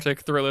American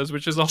erotic thrillers,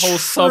 which is a whole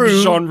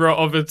subgenre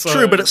of its own.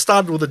 True, but it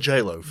started with a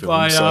J-Lo film.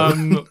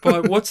 By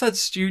what's that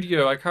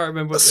studio? I can't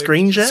remember.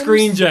 Screen Gems?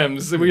 Screen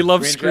Gems. We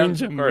love Screen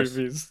Gem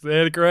movies.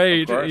 They're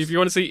great. If you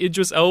want to see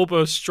Idris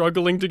Elba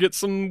struggling to get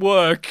some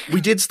work. We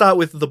did start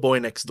with The Boy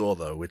Next Door,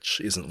 though, which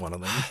isn't one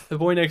of them. The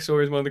Boy Next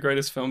Door is one of the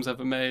greatest films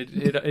ever made.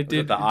 It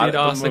did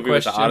ask the question.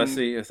 With the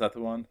Odyssey, is that the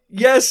one?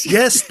 Yes.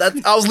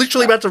 I was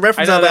literally about to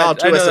reference how they are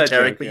too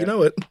esoteric, but you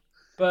know it.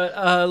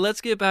 But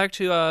let's get back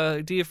to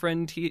our dear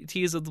friend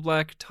Tears of the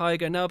Black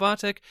Tiger. Now,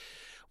 Bartek,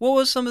 what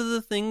were some of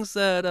the things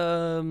that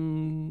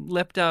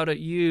leapt out at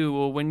you,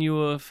 or when you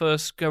were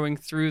first going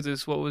through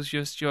this, what was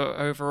just your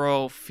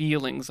overall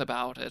feelings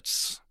about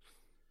it?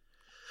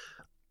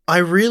 I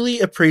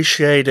really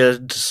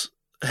appreciated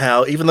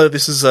how, even though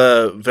this is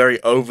a very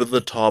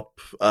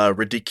over-the-top,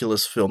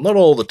 ridiculous film, not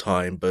all the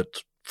time,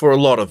 but for a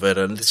lot of it,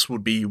 and this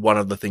would be one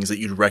of the things that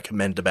you'd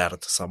recommend about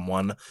it to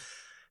someone,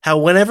 how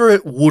whenever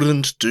it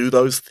wouldn't do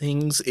those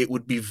things, it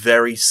would be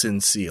very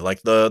sincere.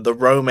 Like the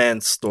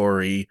romance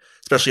story,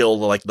 especially all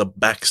the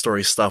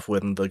backstory stuff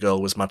when the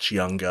girl was much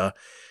younger,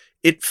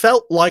 it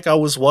felt like I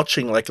was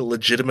watching like a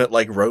legitimate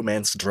like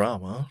romance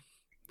drama.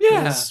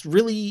 Yeah. It was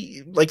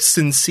really like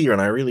sincere,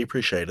 and I really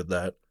appreciated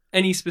that.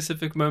 Any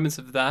specific moments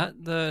of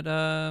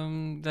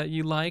that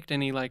you liked?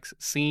 Any like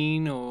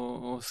scene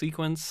or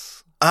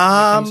sequence? When it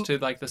comes to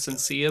like the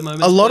sincere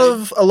moments. A lot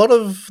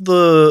of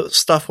the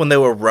stuff when they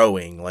were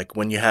rowing, like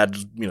when you had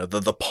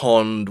the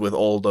pond with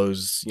all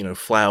those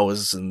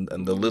flowers and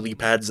the lily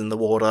pads in the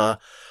water,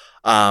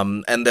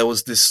 and there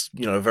was this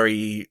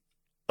very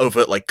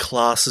overt like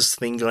classist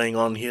thing going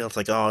on here. It's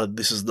like, oh,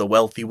 this is the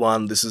wealthy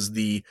one. This is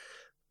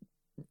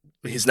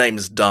his name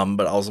is Dumb,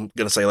 but I was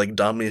gonna say like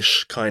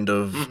dumbish kind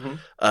of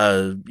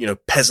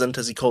peasant,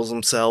 as he calls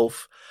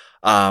himself.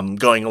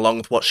 Going along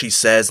with what she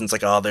says, and it's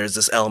like, oh, there's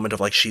this element of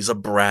like she's a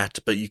brat,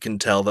 but you can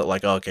tell that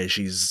like, okay,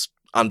 she's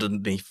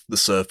underneath the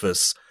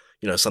surface,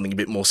 something a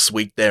bit more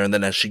sweet there, and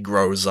then as she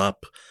grows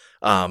up,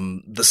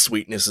 the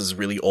sweetness is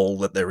really all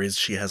that there is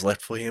she has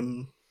left for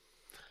him.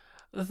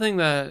 The thing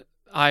that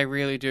I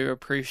really do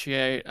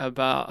appreciate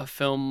about a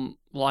film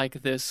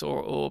like this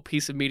or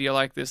piece of media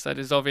like this that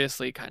is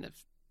obviously kind of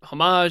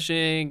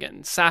homaging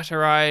and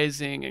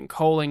satirizing and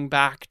calling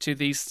back to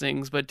these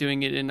things, but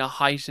doing it in a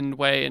heightened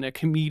way, in a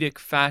comedic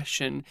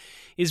fashion,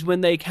 is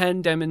when they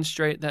can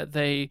demonstrate that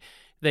they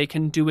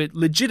can do it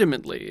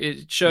legitimately.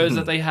 It shows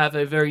that they have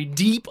a very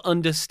deep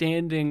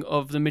understanding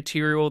of the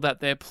material that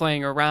they're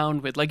playing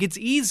around with. Like, it's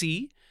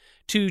easy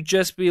to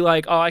just be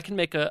like, oh, I can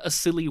make a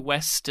silly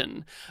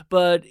Western,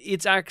 but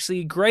it's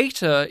actually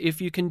greater if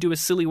you can do a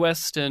silly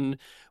Western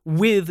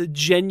with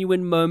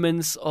genuine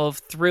moments of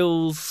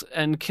thrills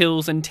and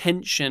kills and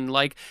tension.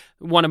 Like,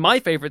 one of my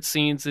favorite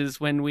scenes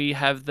is when we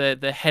have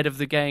the head of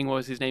the gang, what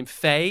was his name?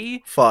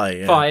 Faye,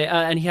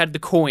 and he had the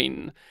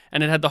coin,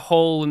 and it had the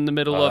hole in the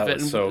middle of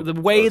it. And the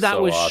way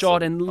that was awesome.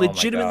 Shot, and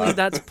legitimately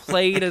that's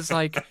played as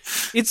like,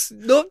 it's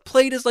not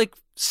played as like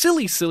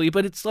silly,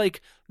 but it's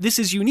like, this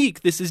is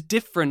unique, this is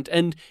different,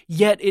 and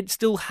yet it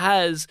still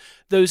has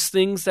those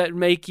things that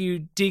make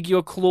you dig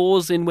your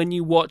claws in when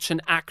you watch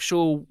an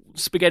actual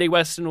spaghetti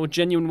western or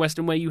genuine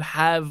western where you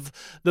have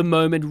the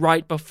moment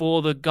right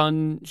before the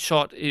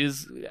gunshot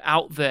is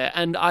out there.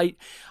 And I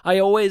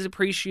always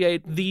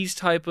appreciate these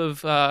type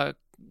of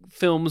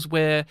films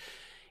where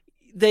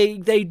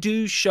they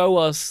do show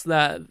us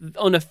that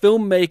on a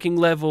filmmaking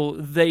level,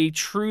 they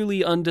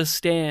truly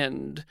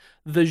understand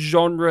the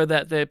genre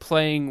that they're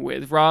playing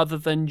with, rather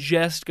than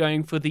just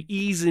going for the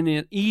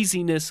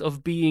easiness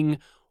of being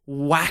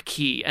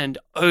wacky and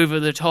over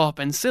the top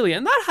and silly.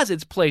 And that has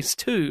its place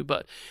too,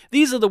 but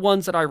these are the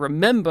ones that I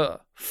remember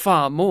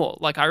far more.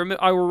 Like I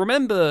will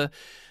remember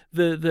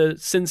the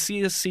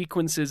sincere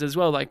sequences as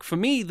well. Like for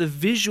me, the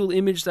visual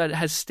image that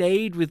has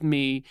stayed with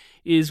me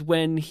is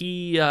when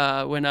he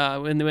when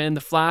they're in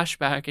the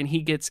flashback and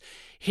he gets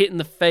hit in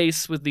the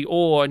face with the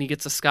oar and he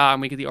gets a scar,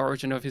 and we get the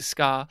origin of his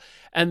scar,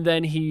 and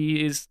then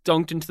he is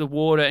dunked into the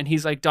water and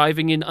he's like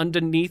diving in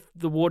underneath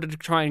the water to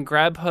try and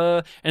grab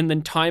her, and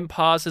then time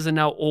passes and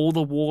now all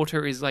the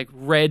water is like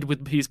red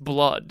with his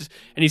blood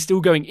and he's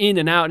still going in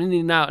and out,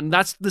 and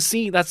that's the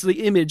scene, that's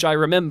the image I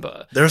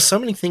remember. There are so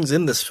many things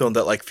in this film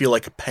that like feel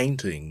like a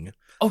painting.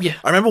 Oh yeah,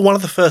 I remember one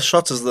of the first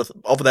shots is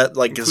of that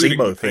like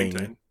gazebo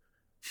thing.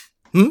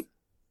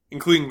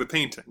 Including the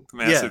painting, the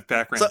massive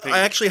background so painting. I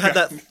actually had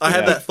that. I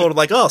had that thought of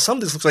like, oh, some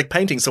of this looks like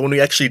painting. So when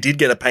we actually did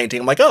get a painting,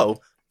 I'm like, oh,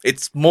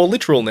 it's more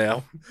literal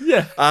now.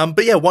 Yeah.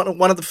 But yeah, one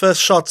of the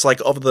first shots, like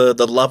of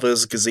the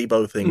lovers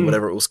gazebo thing,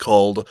 whatever it was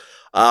called.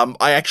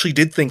 I actually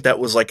did think that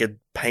was like a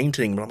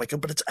painting, but I'm like, oh,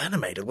 but it's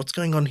animated. What's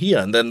going on here?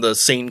 And then the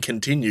scene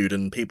continued,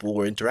 and people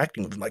were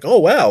interacting with it. I'm like, oh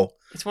wow.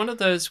 It's one of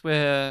those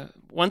where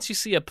once you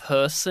see a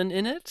person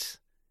in it,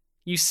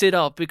 you sit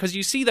up because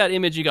you see that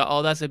image, you go,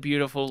 oh, that's a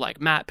beautiful like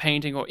matte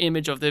painting or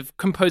image of the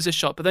composer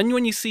shot. But then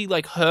when you see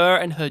like her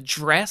and her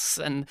dress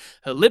and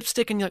her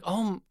lipstick, and you're like,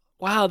 oh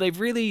wow, they've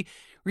really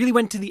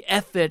went to the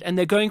effort, and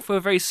they're going for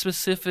a very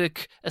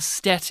specific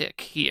aesthetic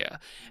here.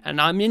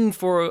 And I'm in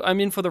for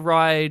the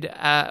ride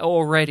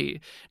already.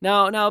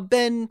 Now,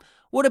 Ben,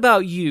 what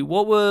about you?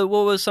 What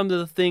were some of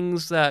the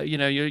things that, you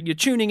know, you're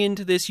tuning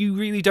into this, you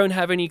really don't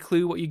have any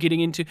clue what you're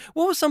getting into?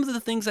 What were some of the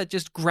things that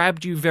just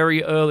grabbed you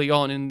very early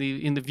on in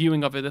the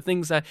viewing of it? The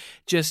things that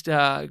just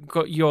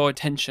got your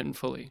attention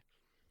fully?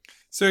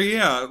 So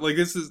yeah, like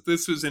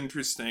this was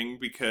interesting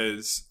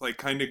because like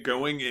kind of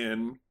going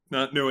in,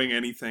 not knowing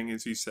anything,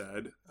 as you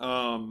said,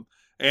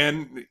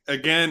 and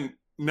again,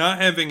 not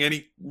having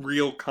any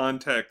real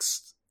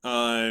context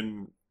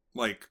on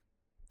like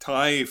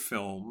Thai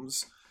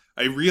films.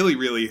 I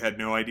really had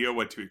no idea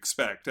what to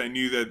expect. I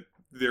knew that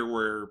there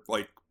were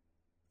like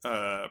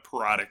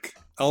parodic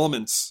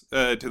elements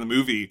to the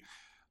movie,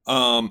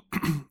 and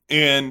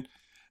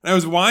I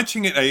was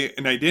watching it,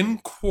 and I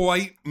didn't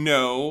quite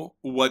know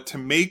what to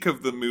make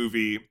of the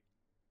movie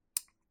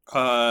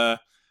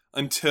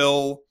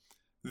until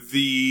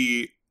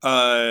the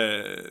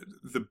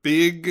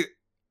big,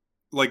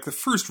 like the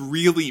first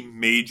really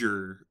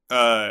major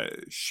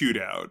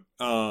shootout,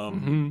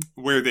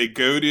 where they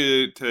go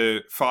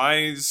to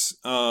Phai's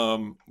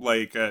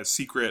like a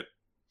secret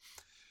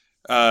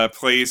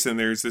place, and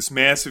there's this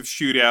massive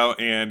shootout,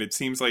 and it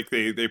seems like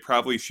they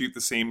probably shoot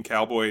the same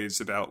cowboys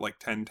about like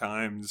 10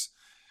 times,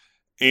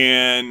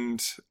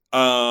 and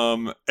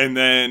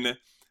then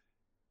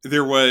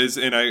there was,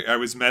 and I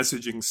was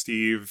messaging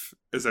Steve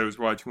as I was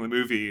watching the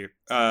movie,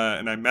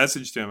 and I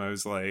messaged him. I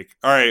was like,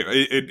 "All right,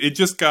 it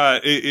just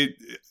got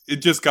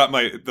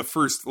the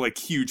first like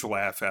huge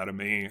laugh out of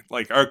me.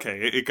 Like,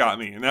 okay, it got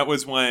me." And that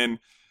was when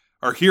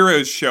our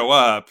heroes show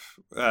up,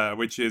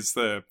 which is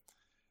the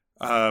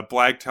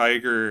Black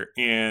Tiger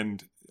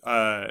and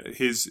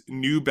his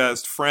new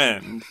best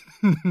friend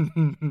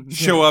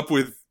show up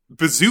with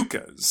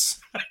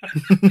bazookas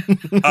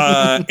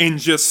and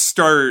just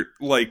start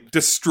like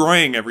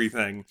destroying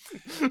everything,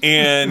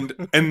 and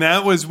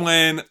that was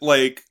when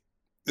like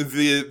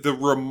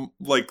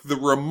the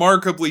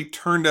remarkably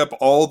turned up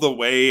all the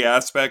way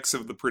aspects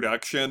of the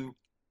production,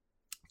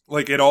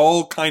 like it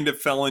all kind of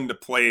fell into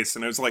place,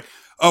 and I was like,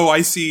 oh,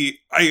 I see.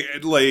 I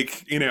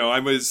like, you know,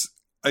 I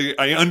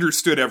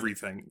understood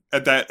everything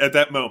at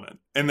that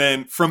moment, and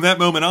then from that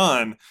moment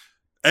on,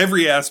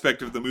 every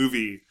aspect of the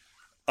movie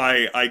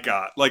I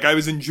got. Like I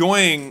was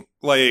enjoying,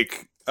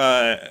 like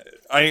I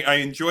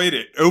enjoyed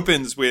it.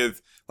 Opens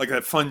with like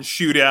that fun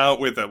shootout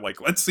with a like,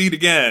 let's see it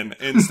again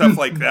and stuff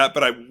like that,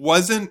 but I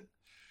wasn't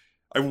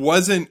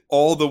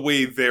all the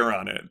way there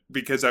on it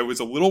because I was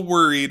a little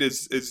worried,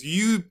 as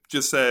you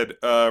just said,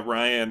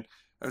 Ryan.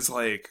 I was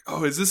like,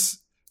 oh, is this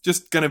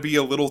just gonna be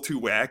a little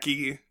too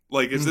wacky?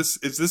 Like, is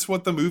this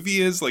what the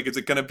movie is? Like, is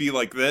it gonna be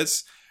like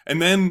this?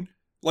 And then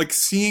like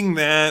seeing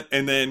that,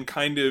 and then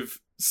kind of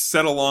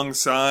set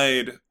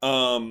alongside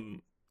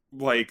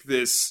like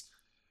this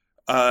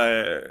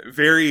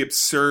very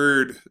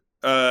absurd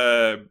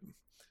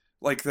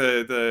like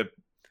the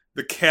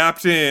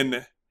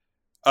captain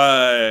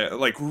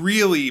like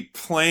really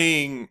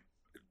playing,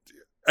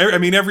 I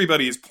mean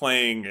everybody's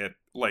playing it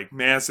like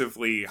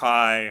massively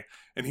high,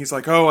 and he's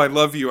like, "Oh, I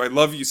love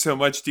you so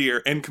much,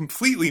 dear," and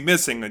completely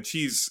missing that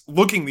she's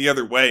looking the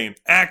other way and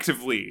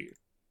actively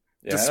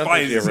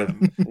despises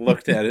him.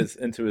 Looked at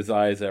into his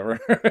eyes ever.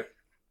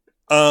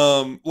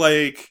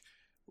 Like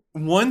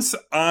once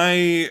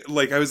I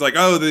was like,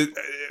 oh,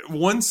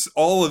 once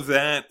all of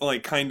that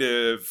like kind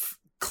of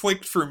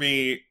clicked for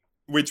me,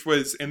 which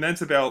was, and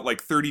that's about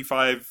like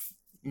 35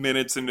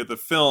 minutes into the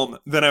film,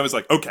 then I was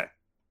like, okay,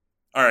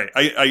 all right,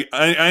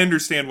 I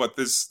understand what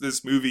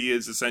this movie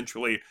is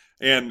essentially,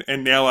 and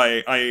now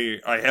I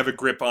have a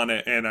grip on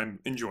it, and I'm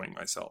enjoying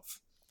myself.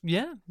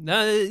 Yeah,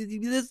 no,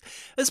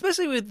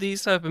 especially with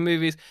these type of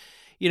movies,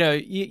 you know,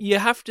 you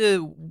have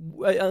to,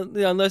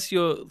 unless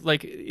you're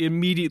like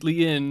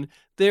immediately in.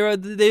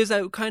 There's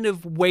that kind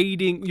of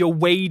wading. You're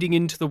wading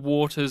into the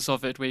waters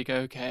of it, where you go,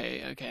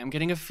 okay, I'm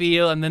getting a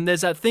feel, and then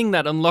there's that thing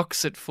that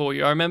unlocks it for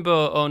you. I remember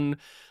on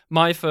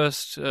my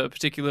first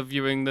particular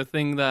viewing, the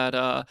thing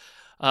that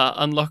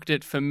unlocked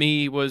it for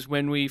me was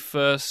when we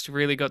first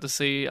really got to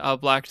see our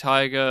Black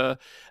Tiger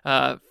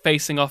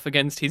facing off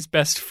against his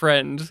best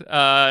friend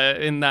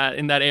in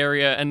that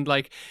area, and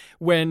like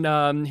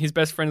when his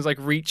best friend is like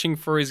reaching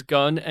for his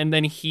gun, and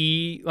then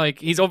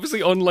he's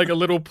obviously on like a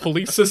little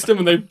police system,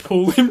 and they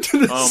pull him to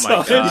the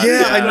side. God.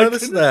 Yeah, I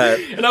noticed that,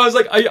 and I was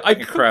like, I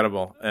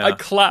incredible. Yeah. I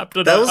clapped,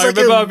 and that was I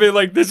remember being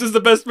like, "This is the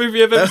best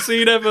movie I've ever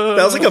seen ever."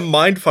 That was like a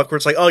mindfuck where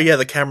it's like, oh yeah,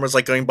 the camera's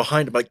like going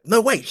behind him. Like,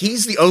 no, wait,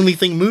 he's the only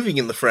thing moving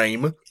in the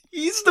frame.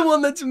 He's the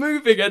one that's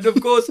moving, and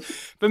of course,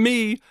 for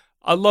me,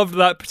 I loved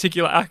that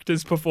particular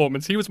actor's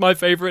performance. He was my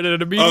favorite,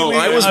 and immediately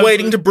I was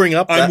waiting to bring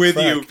up. I'm that with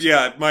fact. you.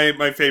 Yeah,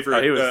 my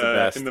favorite he was the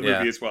best, in the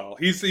movie as well.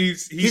 He's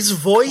his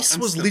voice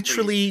was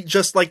literally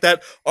just like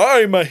that.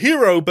 I'm a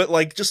hero, but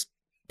like just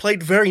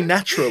played very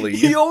naturally.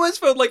 He almost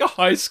felt like a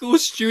high school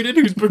student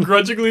who's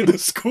begrudgingly in the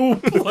school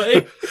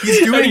play. He's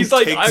doing takes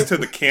like, to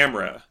the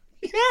camera.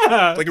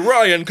 Yeah, like,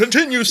 Ryan,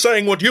 continue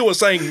saying what you were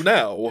saying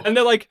now. And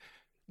they're like,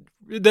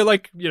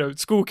 you know,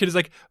 school kid is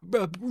like,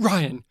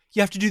 Ryan,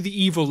 you have to do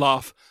the evil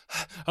laugh.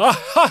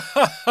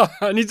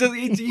 And he's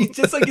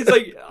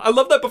like, I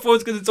love that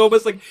performance because it's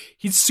almost like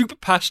he's super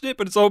passionate,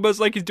 but it's almost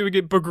like he's doing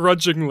it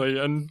begrudgingly,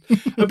 and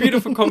a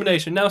beautiful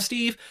combination. Now,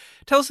 Steve,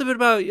 tell us a bit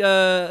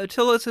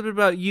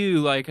about you.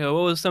 Like, what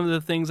were some of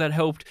the things that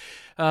helped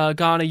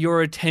garner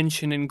your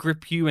attention and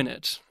grip you in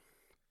it?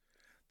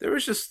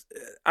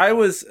 I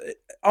was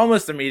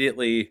almost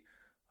immediately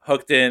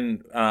hooked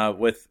in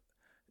with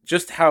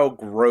just how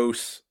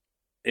gross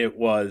it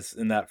was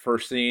in that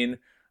first scene.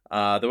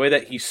 The way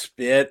that he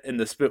spit, and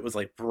the spit was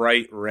like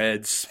bright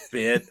red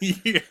spit.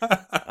 Yeah.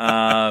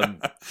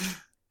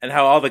 And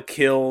how all the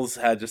kills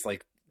had just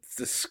like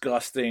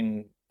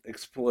disgusting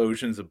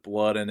explosions of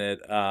blood in it.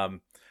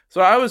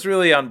 So I was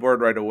really on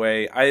board right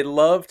away. I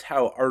loved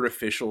how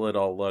artificial it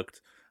all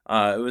looked.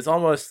 It was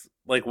almost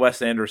like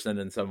Wes Anderson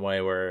in some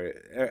way,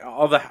 where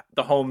all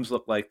the homes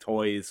looked like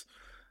toys.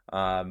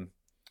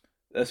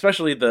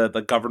 Especially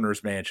the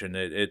governor's mansion.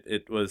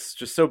 It was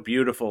just so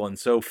beautiful and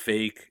so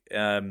fake.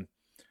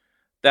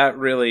 That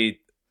really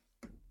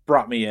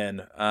brought me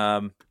in.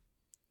 I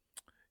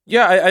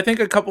think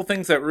a couple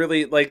things that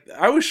really, like,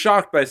 I was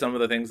shocked by some of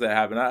the things that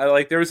happened.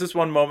 There was this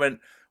one moment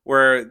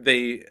where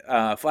they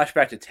flash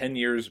back to 10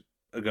 years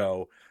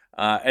ago,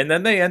 and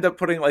then they end up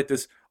putting like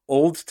this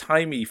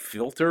old-timey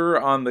filter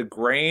on the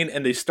grain,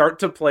 and they start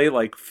to play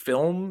like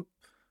film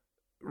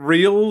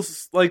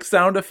reels, like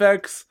sound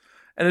effects.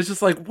 And it's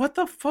just like, what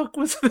the fuck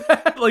was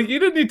that? Like, you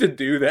didn't need to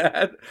do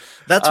that.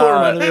 That's what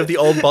reminded me of the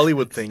old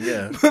Bollywood thing,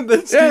 yeah. And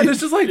it's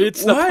just like,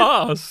 it's what? the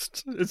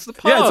past. It's the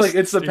past. Yeah,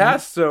 it's the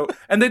past. So,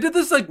 and they did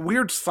this like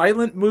weird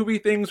silent movie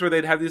things where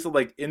they'd have these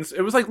like,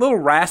 it was like Little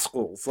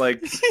Rascals,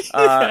 like,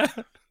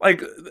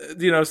 like,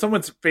 you know,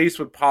 someone's face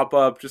would pop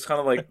up, just kind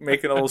of like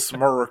making a little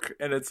smirk,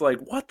 and it's like,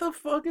 what the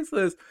fuck is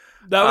this?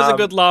 That was a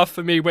good laugh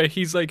for me, where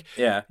he's like,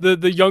 yeah,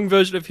 the young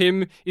version of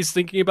him is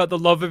thinking about the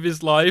love of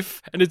his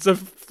life, and it's a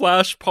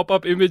flash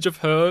pop-up image of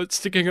her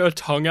sticking her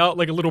tongue out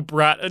like a little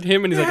brat at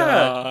him, and he's like,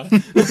 ah.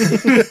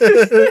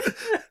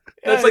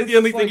 That's like the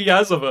only thing he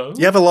has of her.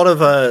 You have a lot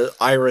of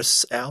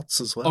iris outs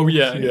as well. Oh,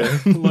 yeah.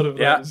 A lot of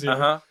those, yeah.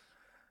 Uh-huh.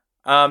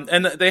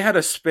 And they had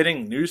a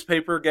spitting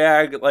newspaper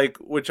gag, like,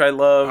 which I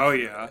love. Oh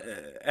yeah,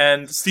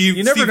 and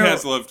Steve know.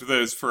 has loved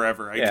those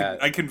forever.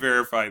 I can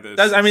verify this.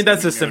 That's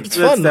a Simpsons.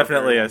 That's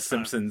definitely a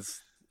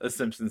Simpsons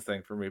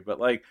thing for me. But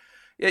like,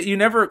 you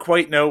never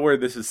quite know where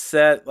this is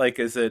set. Like,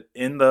 is it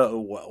in the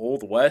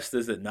Old West?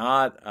 Is it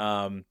not?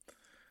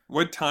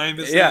 What time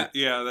is it?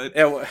 Yeah,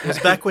 it was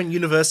back when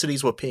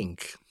universities were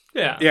pink.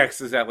 Yeah. Yes,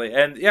 exactly.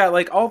 And yeah,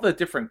 like all the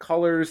different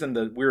colors and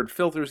the weird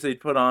filters they'd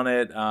put on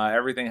it.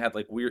 Everything had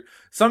like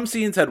some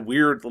scenes had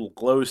weird little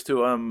glows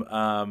to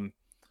them.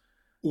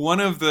 One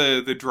of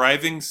the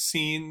driving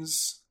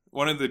scenes.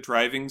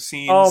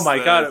 Oh my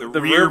god! The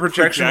rear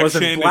projection was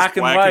in black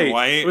and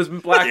white. It was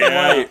black and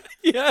white.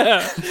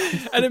 Yeah,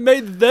 and it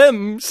made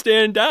them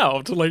stand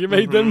out. Like it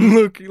made them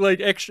look like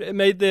extra. It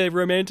made the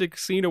romantic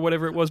scene or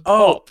whatever it was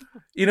pop. Oh,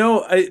 you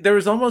know, there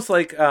was almost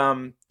like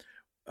there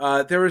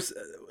was.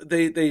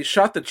 They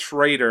shot the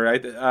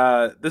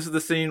traitor. This is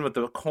the scene with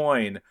the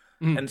coin.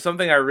 And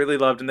something I really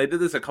loved, and they did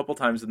this a couple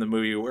times in the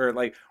movie, where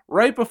like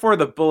right before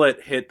the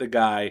bullet hit the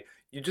guy,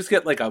 you just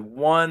get like a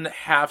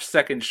 1/2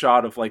 second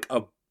shot of like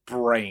a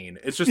brain.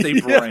 It's just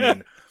a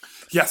brain.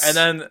 Yes. And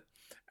then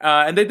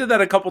and they did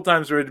that a couple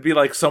times where it'd be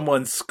like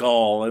someone's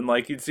skull, and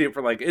like you'd see it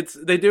for like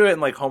they do it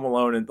in like Home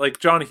Alone, and like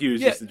John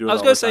Hughes used to do it. I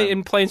was all gonna the say time.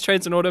 in Planes,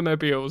 Trains, and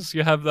Automobiles,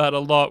 you have that a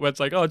lot, where it's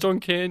like, oh, John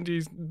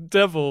Candy's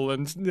devil,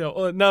 and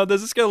now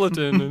there's a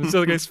skeleton, and it's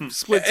like a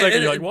split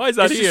second. You're like, why is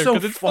that it's here?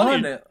 just so it's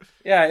fun. funny.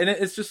 Yeah, and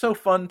it's just so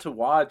fun to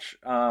watch.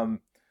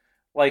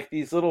 Like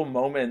these little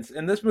moments,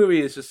 and this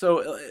movie is just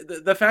so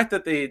the fact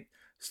that they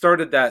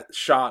started that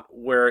shot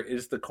where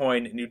is the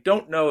coin and you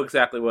don't know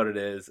exactly what it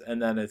is,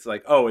 and then it's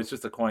like, oh, it's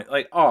just a coin.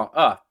 Like,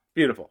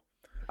 beautiful.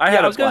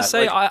 I was going to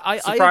say,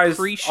 like, I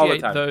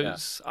appreciate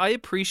those. Yeah. I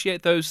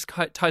appreciate those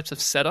types of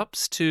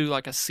setups to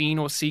like a scene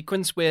or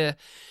sequence where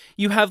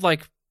you have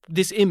like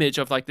this image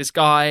of like this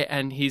guy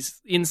and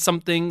he's in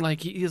something,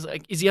 like he's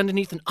like, is he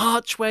underneath an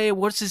archway?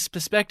 What's his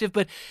perspective?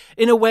 But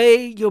in a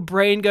way, your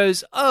brain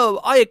goes,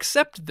 oh, I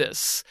accept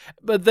this.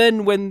 But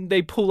then when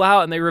they pull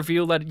out and they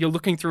reveal that you're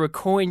looking through a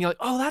coin, you're like,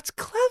 oh, that's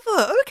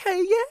clever.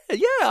 Okay,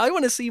 yeah, I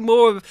want to see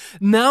more of.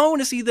 Now I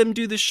want to see them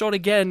do this shot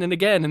again and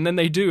again, and then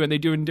they do, and they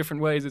do it in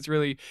different ways. It's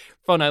really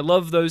fun. I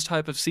love those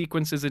type of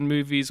sequences in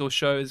movies or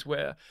shows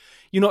where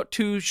you're not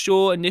too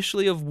sure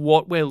initially of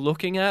what we're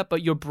looking at,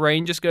 but your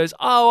brain just goes,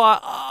 oh,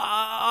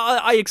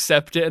 I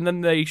accept it. And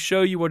then they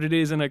show you what it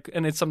is, and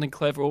it's something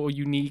clever or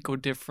unique or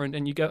different.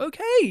 And you go,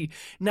 okay,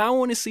 now I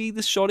want to see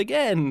this shot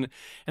again.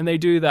 And they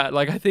do that.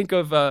 Like, I think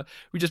of,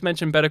 we just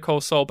mentioned Better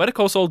Call Saul. Better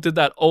Call Saul did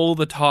that all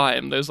the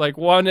time. There's like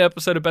one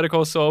episode of Better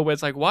Call Saul where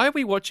it's like, why are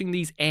we watching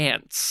these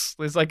ants?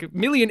 There's like a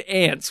million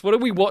ants. What are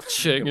we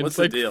watching? And it's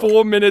like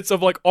 4 minutes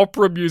of like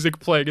opera music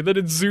playing. And then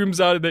it zooms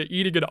out and they're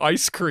eating an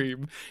ice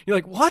cream. You're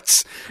like, what?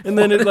 And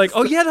then it's like,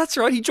 oh yeah, that's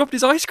right, he dropped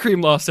his ice cream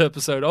last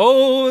episode.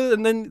 Oh,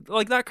 and then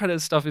like that kind of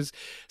stuff is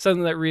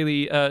something that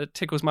really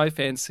tickles my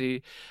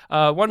fancy.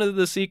 One of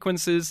the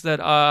sequences that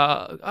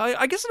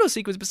I guess not a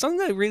sequence, but something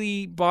that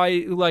really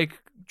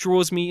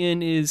draws me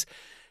in is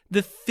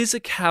the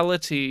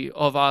physicality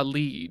of our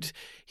lead.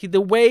 The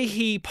way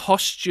he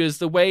postures,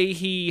 the way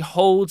he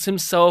holds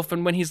himself,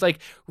 and when he's like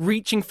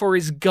reaching for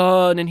his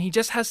gun, and he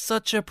just has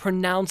such a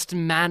pronounced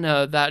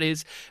manner that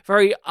is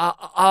very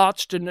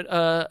arched and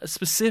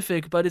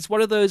specific, but it's one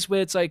of those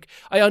where it's like,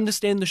 I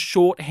understand the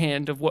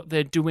shorthand of what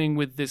they're doing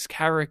with this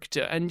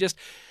character, and just,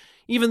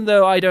 even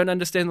though I don't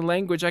understand the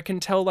language, I can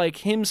tell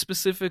like him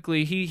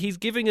specifically, he's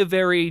giving a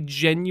very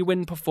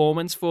genuine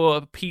performance for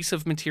a piece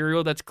of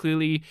material that's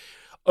clearly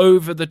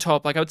over the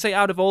top. Like, I would say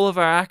out of all of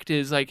our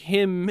actors, like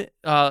him,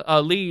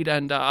 our lead,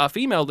 and our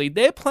female lead,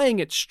 they're playing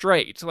it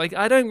straight. Like,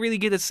 I don't really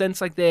get a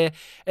sense like they're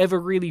ever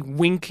really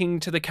winking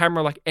to the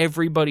camera like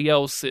everybody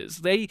else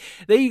is. They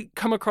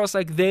come across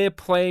like they're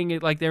playing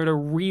it like they're in a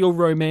real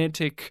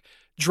romantic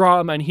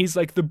drama, and he's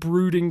like the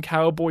brooding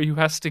cowboy who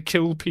has to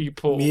kill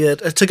people. Yeah,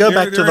 to go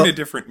back to in a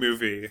different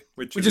movie,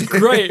 which is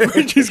great,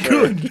 which is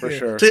good for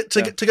sure.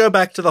 To go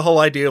back to the whole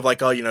idea of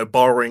like,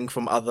 borrowing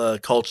from other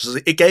cultures,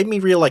 it gave me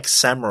real like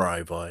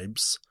samurai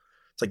vibes.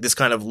 It's like this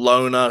kind of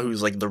loner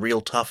who's like the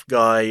real tough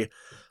guy.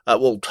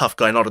 Tough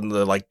guy not in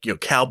the like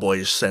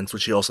cowboyish sense,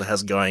 which he also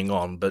has going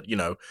on, but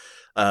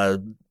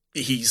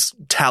he's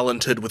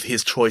talented with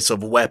his choice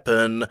of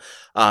weapon.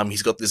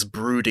 He's got this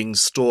brooding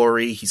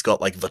story. He's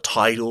got like the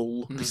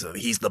title.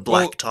 He's the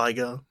Black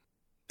Tiger.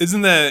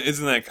 Isn't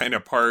that kind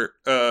of part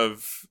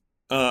of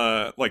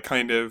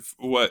kind of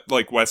what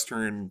like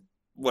Western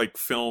like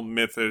film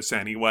mythos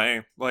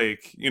anyway?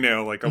 Like,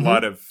 like a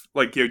lot of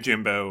like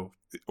Yojimbo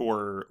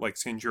or like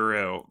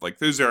Sanjuro, like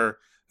those are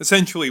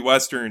essentially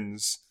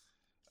Westerns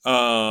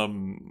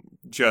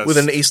just with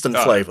an Eastern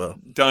flavor,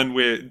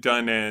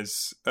 done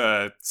as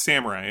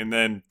samurai, and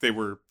then they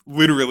were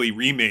literally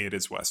remade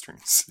as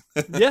Westerns.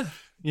 No,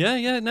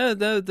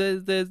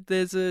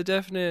 there's a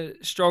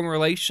definite strong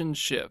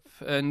relationship,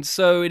 and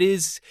so it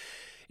is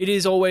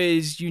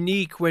always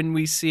unique when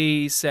we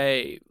see,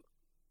 say,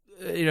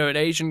 an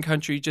Asian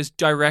country just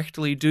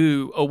directly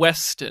do a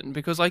Western,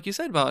 because like you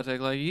said, Bartek,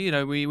 like, you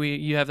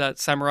have that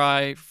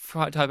samurai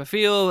type of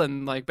feel,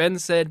 and like Ben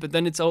said, but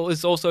then it's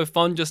also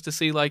fun just to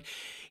see like,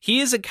 he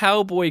is a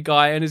cowboy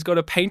guy and he's got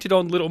a painted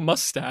on little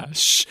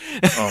mustache.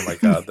 Oh my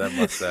god, that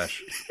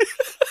mustache.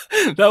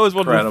 That was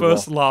one of the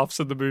first laughs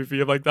in the movie.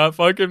 I'm like, that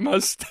fucking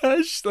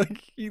mustache,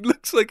 like, he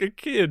looks like a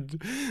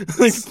kid.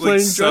 Like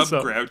playing dress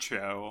up.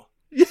 Groucho.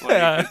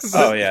 Yeah. That's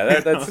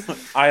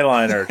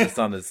eyeliner just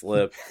on his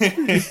lip.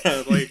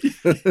 Yeah,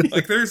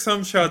 like there's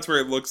some shots where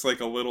it looks like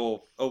a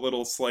little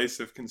slice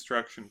of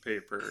construction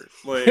paper.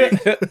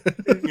 Like,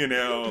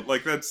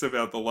 like that's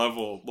about the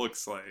level it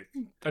looks like.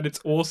 And it's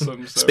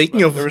awesome. So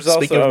speaking of,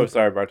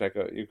 sorry, Bartek,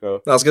 you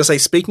go. I was gonna say,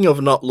 speaking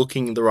of not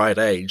looking the right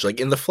age,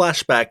 like in the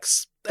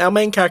flashbacks, our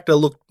main character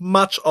looked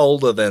much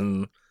older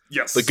than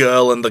the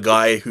girl and the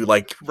guy who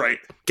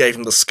gave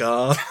him the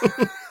scar.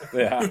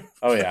 Yeah.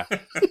 Oh yeah.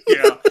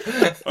 Yeah.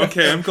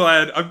 Okay, I'm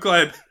glad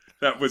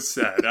that was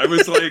said. I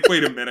was like,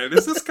 wait a minute,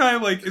 is this guy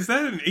is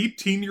that an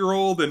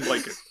 18-year-old and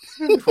like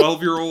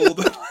 12-year-old.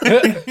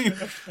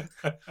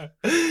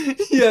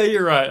 Yeah,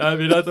 you're right. I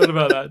mean, I thought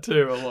about that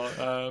too a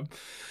lot.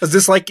 Is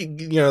this like,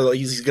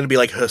 he's going to be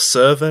like her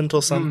servant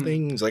or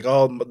something? He's like,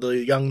 oh,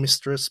 the young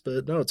mistress,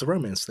 but no, it's a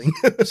romance thing.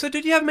 So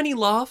did you have many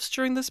laughs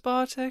during this,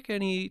 Bartek?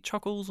 Any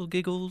chuckles or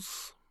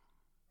giggles?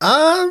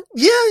 I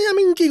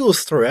mean,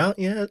 giggles throughout,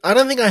 yeah. I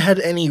don't think I had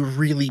any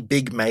really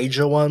big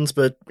major ones,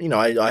 but,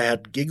 I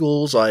had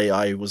giggles.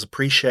 I was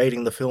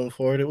appreciating the film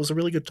for it. It was a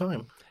really good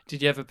time.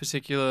 Did you have a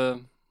particular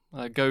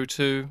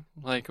go-to?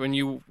 Like, when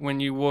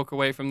you walk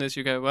away from this,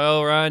 you go,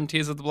 well, Ryan,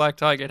 Tears of the Black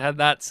Tiger, it had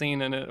that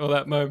scene in it, or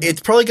that moment.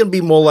 It's probably going to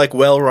be more like,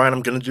 well, Ryan,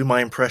 I'm going to do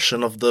my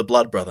impression of the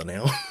Blood Brother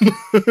now.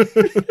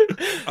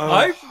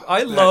 I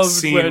loved that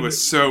scene when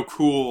was so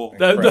cool.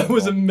 That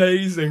was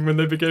amazing when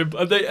they became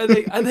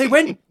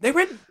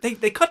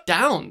they cut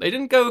down. They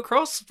didn't go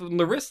across from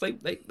the wrist.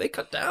 They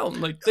cut down.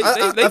 Like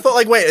I thought,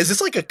 like, wait, is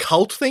this like a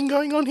cult thing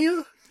going on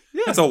here?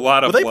 Yeah, it's a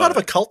lot of. Were they blood. part of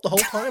a cult the whole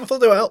time? I thought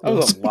they were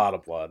outlaws. That was a lot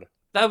of blood.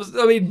 that was,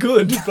 I mean,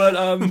 good, but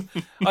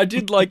I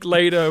did like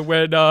later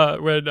when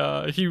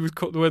he was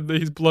when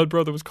his blood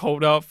brother was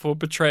called out for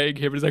betraying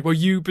him. He's like, well,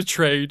 you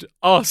betrayed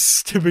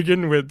us to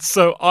begin with,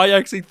 so I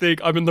actually think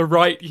I'm in the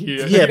right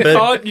here.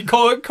 Yeah, you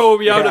can't call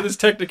me out of this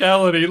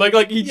technicality. Like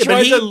he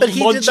tried to but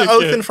he did the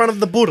oath in front of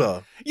the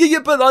Buddha. Yeah,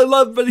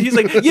 but he's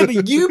like, yeah,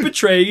 but you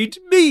betrayed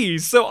me,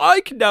 so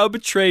I can now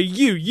betray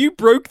you. You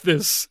broke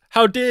this.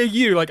 How dare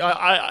you? Like,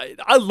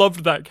 I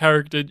loved that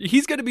character.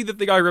 He's going to be the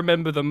thing I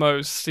remember the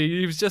most.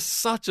 He was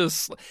just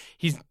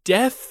his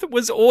death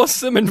was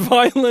awesome and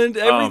violent.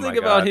 Everything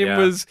about him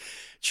was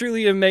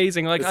truly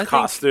amazing. Like, his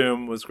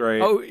costume was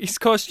great. Oh, his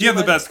costume. He had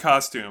the best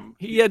costume.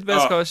 He had the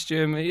best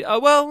costume.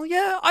 Well,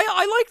 yeah,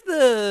 I like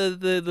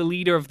the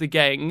leader of the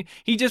gang.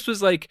 He just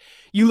was like,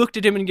 you looked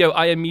at him and go,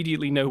 I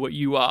immediately know what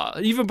you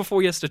are. Even before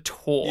he has to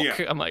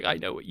talk, I'm like, I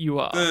know what you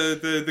are.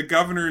 The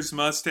governor's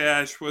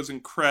mustache was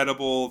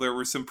incredible. There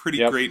were some pretty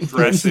great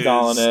dresses.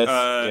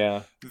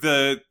 Stalinist,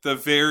 The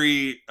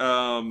very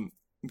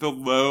the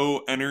low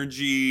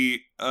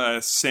energy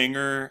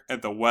singer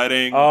at the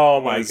wedding.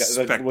 Oh my god!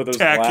 Spectacular. With those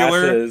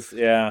glasses,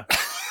 yeah.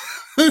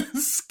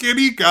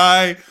 Skinny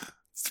guy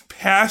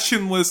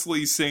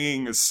passionlessly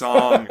singing a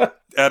song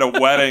at a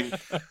wedding,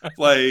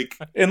 like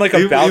in like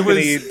a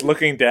balcony,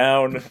 looking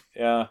down.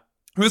 Yeah,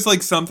 it was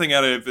like something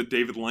out of a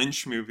David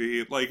Lynch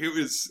movie. Like it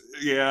was,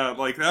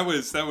 like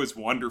that was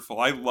wonderful.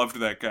 I loved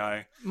that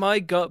guy. My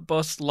gut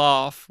bust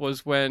laugh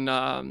was when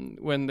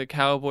the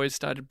cowboys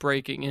started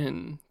breaking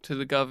in to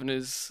the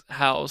governor's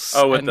house.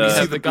 Oh, with and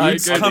the guy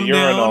boots goes, come the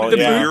urinal, down, the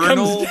yeah. boot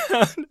comes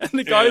down, and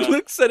the guy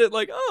looks at it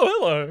like, oh,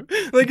 hello.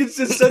 Like, it's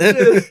just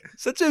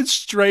such a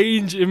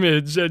strange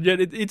image, and yet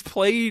it's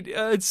played.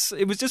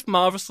 It was just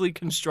marvelously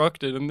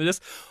constructed, and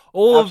just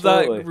all of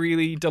that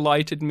really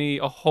delighted me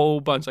a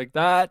whole bunch. Like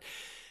that.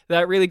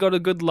 That really got a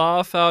good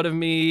laugh out of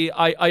me.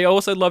 I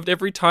also loved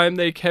every time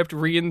they kept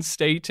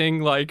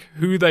reinstating, like,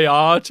 who they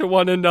are to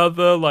one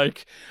another.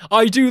 Like,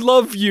 I do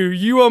love you.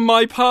 You are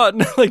my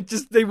partner. Like,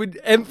 just they would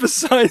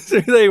emphasize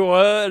who they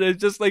were. And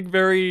it's just, like,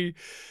 very,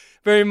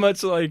 very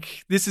much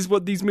like, this is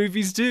what these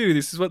movies do.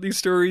 This is what these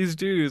stories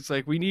do. It's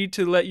like, we need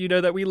to let you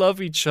know that we love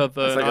each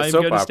other. It's like and a I'm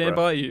soap going to opera. stand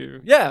by you.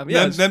 Yeah.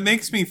 That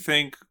makes me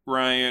think,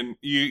 Ryan,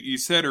 you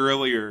said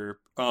earlier,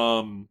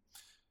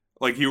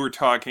 like you were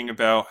talking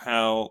about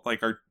how,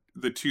 like,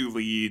 the two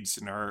leads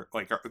and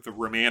the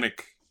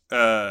romantic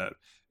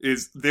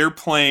is they're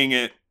playing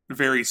it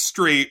very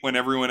straight when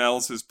everyone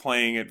else is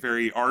playing it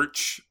very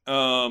arch,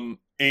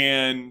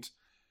 and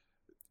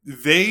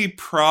they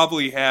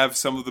probably have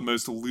some of the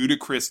most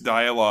ludicrous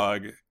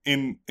dialogue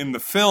in the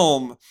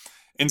film,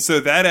 and so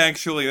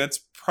that's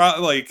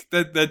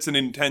an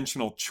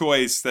intentional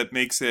choice that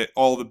makes it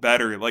all the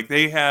better. Like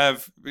they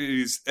have,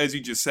 as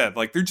you just said,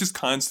 like they're just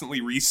constantly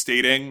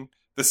restating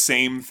the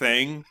same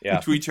thing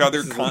to each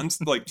other,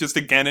 like just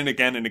again and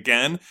again and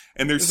again,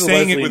 and they're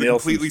saying it with a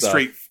completely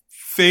straight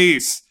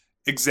face.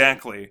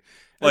 Exactly,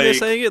 and they're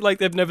saying it like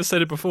they've never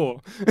said it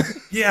before.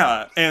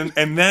 Yeah,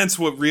 and that's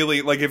what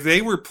really, like, if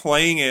they were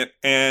playing it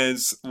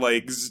as,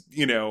 like,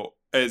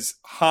 as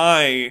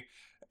high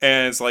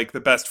as, like, the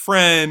best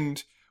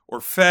friend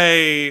or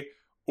Faye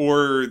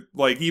or,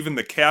 like, even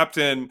the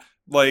captain,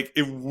 like,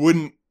 it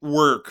wouldn't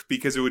work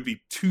because it would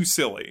be too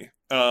silly.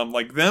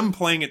 Like them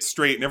playing it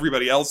straight and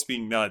everybody else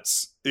being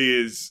nuts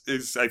is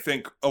I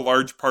think a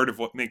large part of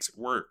what makes it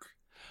work.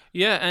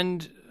 Yeah,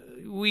 and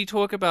we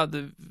talk about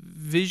the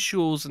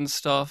visuals and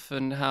stuff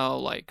and how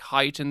like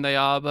heightened they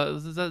are,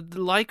 but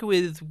like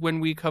with when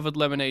we covered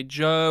Lemonade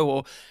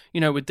Joe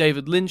or with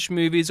David Lynch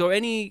movies or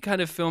any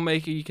kind of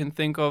filmmaker you can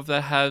think of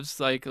that has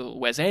like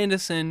Wes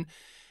Anderson.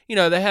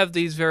 They have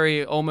these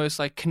very almost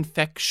like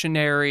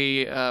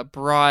confectionery,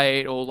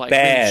 bright or like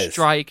really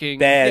striking.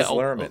 Baz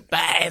Luhrmann.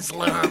 Baz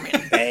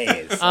Luhrmann.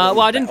 Baz.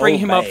 Well, I didn't bring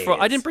him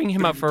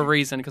up for a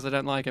reason because I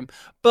don't like him.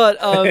 But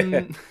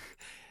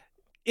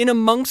in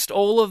amongst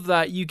all of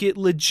that, you get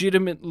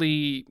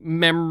legitimately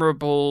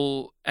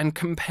memorable and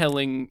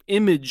compelling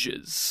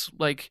images.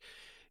 Like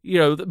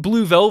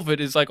Blue Velvet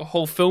is like a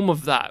whole film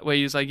of that, where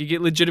he's like, you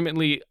get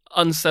legitimately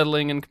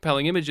unsettling and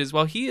compelling images.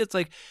 While here, it's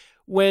like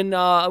when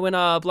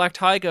Black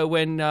Tiger,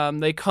 when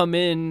they come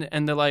in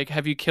and they're like,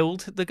 have you killed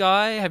the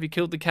guy? Have you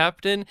killed the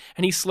captain?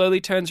 And he slowly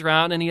turns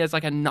around and he has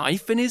like a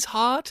knife in his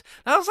heart.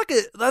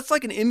 That's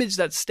like an image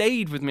that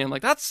stayed with me. I'm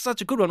like, that's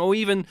such a good one. Or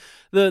even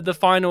the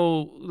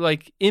final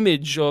like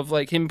image of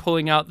like him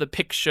pulling out the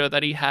picture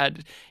that he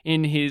had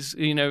in his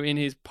in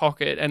his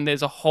pocket, and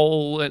there's a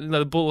hole, and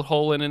the bullet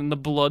hole in it, and the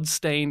blood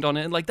stained on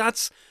it. And like,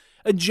 that's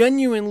a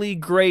genuinely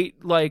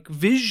great like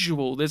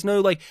visual. There's no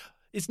like,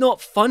 it's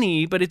not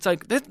funny, but it's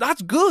like,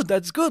 that's good.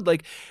 That's good.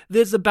 Like,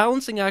 there's the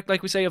balancing act,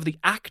 like we say, of the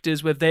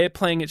actors where they're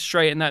playing it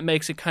straight, and that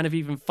makes it kind of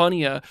even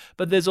funnier.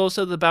 But there's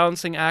also the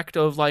balancing act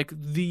of like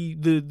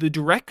the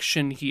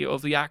direction here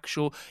of the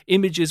actual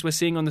images we're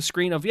seeing on the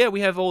screen of, we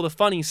have all the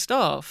funny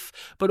stuff,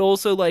 but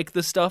also like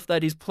the stuff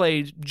that is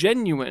played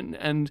genuine.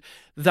 And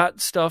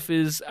that stuff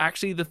is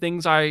actually the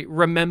things I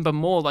remember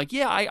more. Like,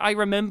 I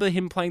remember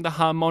him playing the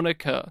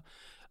harmonica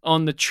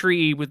on the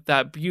tree with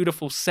that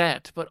beautiful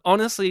set, but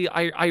honestly,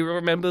 I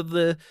remember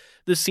the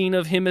scene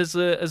of him as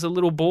a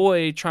little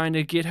boy trying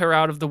to get her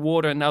out of the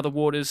water, and now the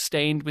water's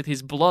stained with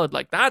his blood.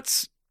 Like,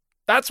 that's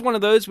one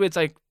of those where it's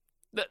like,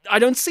 I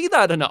don't see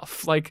that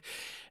enough. Like,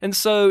 and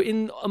so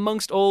in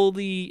amongst all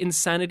the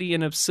insanity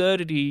and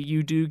absurdity,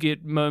 you do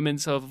get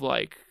moments of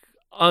like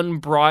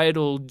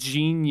unbridled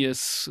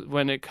genius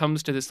when it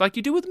comes to this, like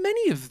you do with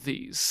many of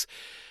these.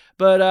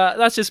 But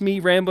that's just me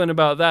rambling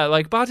about that.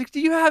 Like, Bartek, do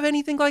you have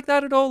anything like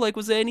that at all? Like,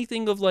 was there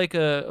anything of like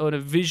on a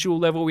visual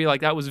level where like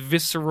that was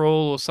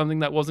visceral, or something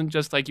that wasn't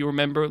just like you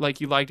remember,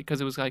 like you liked it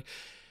because it was like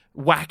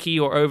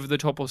wacky or over the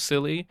top or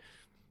silly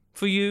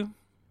for you?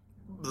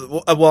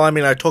 Well, I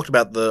mean, I talked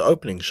about the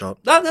opening shot.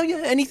 No,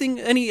 yeah.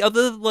 Any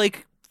other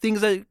like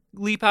things that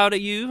leap out at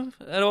you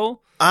at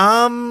all?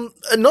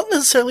 Not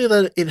necessarily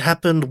that it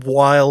happened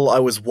while I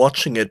was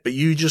watching it, but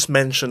you just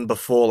mentioned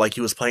before, like,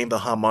 he was playing the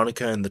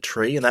harmonica in the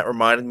tree, and that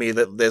reminded me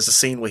that there's a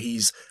scene where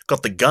he's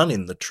got the gun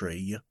in the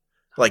tree.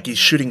 Like, he's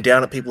shooting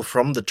down at people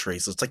from the tree,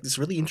 so it's like this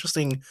really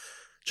interesting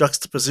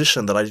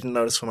juxtaposition that I didn't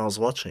notice when I was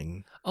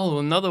watching. Oh,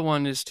 another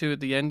one is too at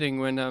the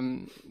ending when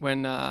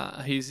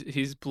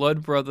his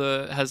blood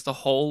brother has the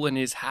hole in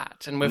his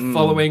hat, and we're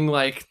following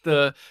like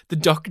the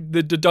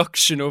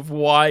deduction of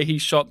why he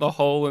shot the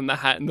hole in the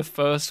hat in the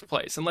first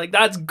place, and like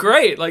that's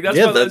great. Like that's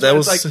that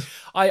was like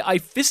I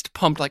fist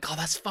pumped like, oh,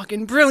 that's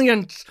fucking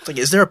brilliant. It's like,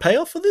 is there a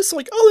payoff for this?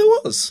 Like, oh, there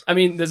was. I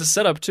mean, there's a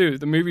setup too.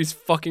 The movie's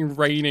fucking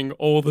raining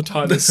all the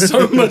time. There's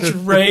so much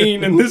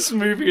rain in this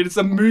movie, and it's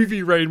a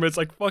movie rain where it's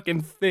like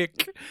fucking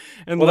thick.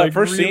 And well, like, that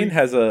first scene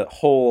has a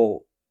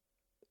hole.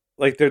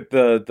 Like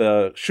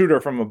the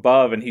shooter from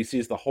above, and he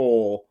sees the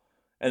hole,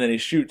 and then he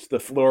shoots the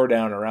floor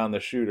down around the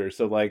shooter.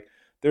 So like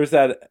there's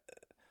that,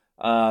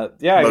 I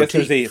guess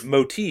there's a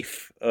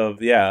motif of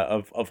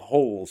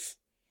holes.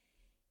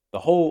 The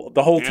whole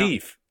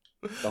teeth.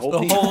 The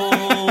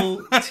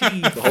whole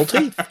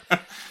teeth.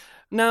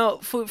 Now,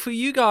 for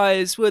you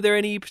guys, were there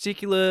any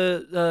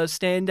particular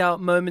standout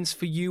moments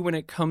for you when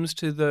it comes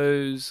to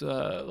those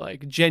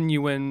like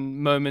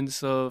genuine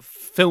moments of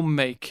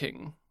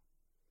filmmaking?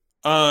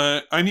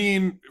 I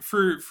mean,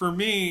 for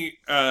me,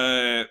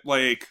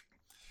 like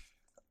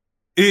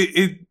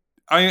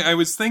I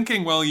was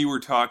thinking while you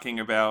were talking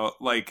about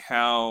like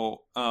how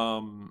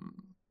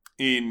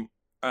inventive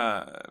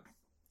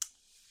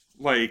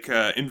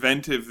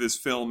this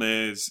film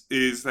is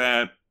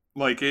that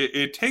like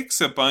it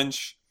takes a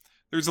bunch.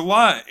 There's a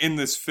lot in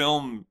this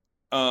film,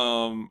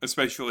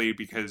 especially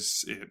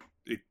because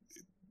it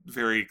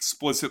very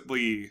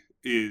explicitly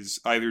is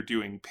either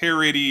doing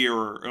parody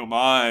or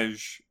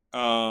homage.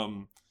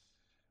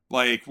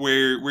 Like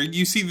where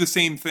you see the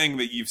same thing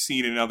that you've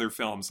seen in other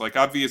films. Like,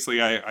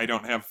 obviously I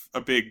don't have a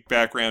big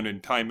background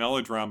in Thai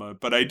melodrama,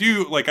 but I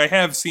do, like, I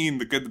have seen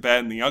The Good, the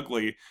Bad, and the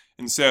Ugly.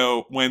 And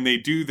so when they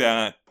do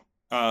that,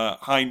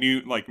 high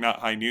noon, like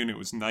not high noon, it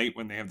was night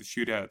when they have the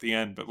shootout at the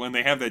end. But when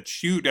they have that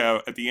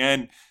shootout at the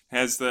end,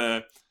 has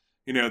the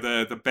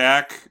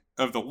back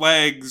of the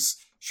legs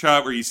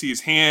shot where you see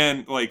his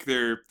hand, like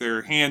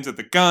their hands at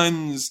the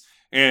guns,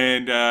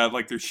 and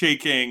like they're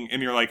shaking,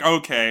 and you're like,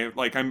 okay,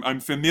 like I'm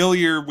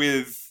familiar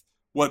with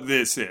what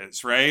this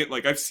is, right?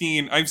 Like I've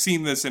seen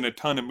this in a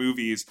ton of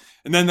movies,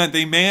 and then that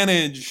they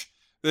manage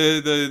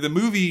the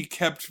movie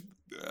kept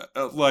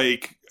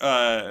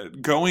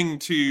going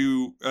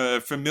to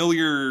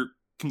familiar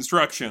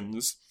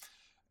constructions,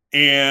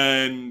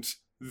 and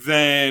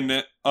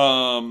then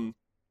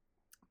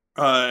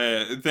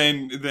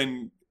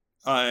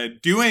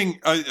doing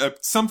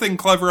something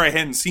clever I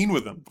hadn't seen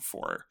with them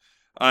before.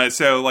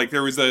 So like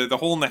there was the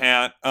hole in the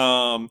hat.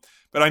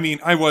 But I mean,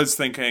 I was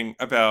thinking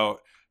about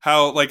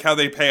how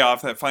they pay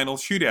off that final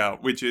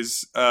shootout, which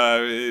is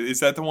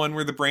that the one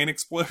where the brain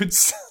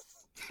explodes?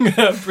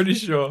 Yeah, pretty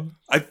sure.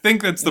 I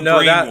think that's the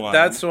brain one.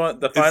 That's the one.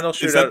 The final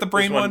shootout. Is that the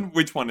brain one?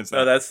 Which one is that?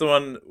 No, that's the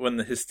one when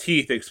his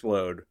teeth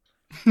explode.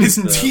 His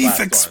teeth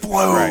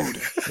explode. Right.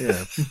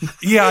 Yeah.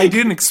 Yeah, I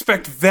didn't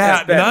expect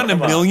that. Not in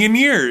a million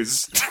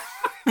years.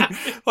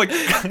 Like,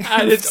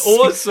 and it's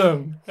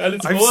awesome. And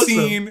it's I've awesome.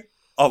 seen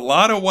a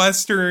lot of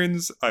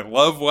westerns. I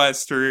love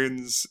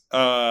westerns.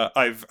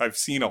 I've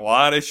seen a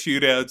lot of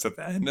shootouts at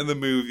the end of the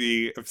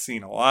movie. I've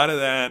seen a lot of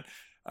that.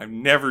 I've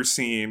never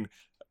seen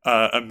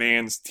a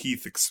man's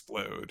teeth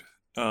explode.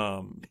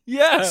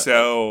 Yeah.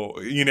 So,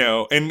 you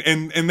know,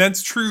 and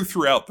that's true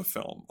throughout the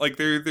film. Like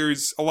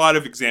there's a lot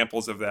of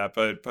examples of that,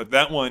 but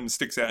that one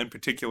sticks out in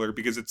particular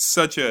because it's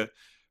such a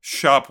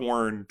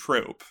shop-worn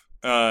trope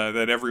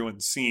that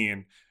everyone's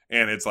seen,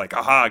 and it's like,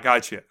 aha,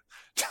 gotcha.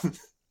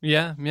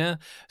 Yeah.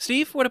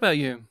 Steve, what about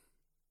you?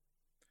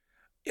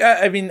 Yeah,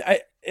 I mean,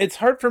 it's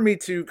hard for me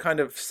to kind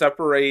of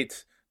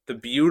separate the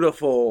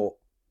beautiful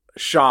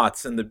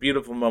shots and the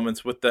beautiful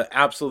moments with the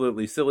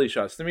absolutely silly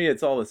shots. To me,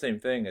 it's all the same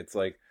thing. It's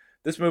like,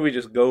 this movie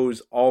just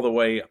goes all the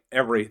way,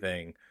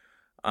 everything.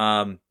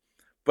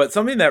 But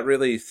something that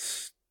really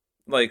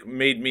like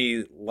made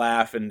me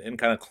laugh and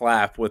kind of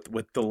clap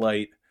with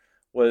delight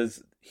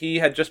was he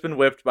had just been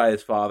whipped by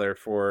his father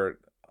for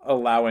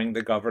allowing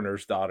the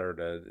governor's daughter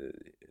to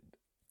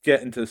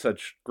get into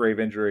such grave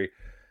injury.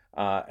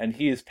 And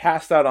he is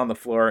passed out on the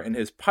floor, and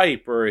his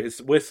pipe or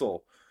his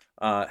whistle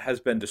has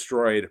been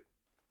destroyed.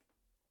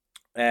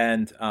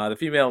 And the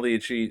female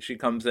lead, she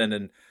comes in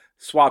and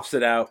swaps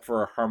it out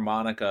for a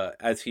harmonica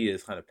as he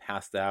is kind of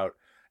passed out.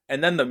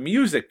 And then the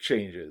music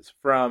changes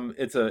from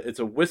it's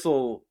a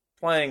whistle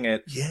playing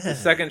it. Yeah. The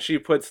second she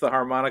puts the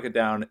harmonica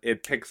down,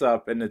 it picks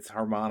up and it's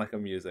harmonica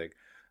music.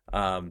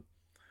 So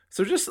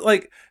just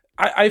like,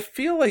 I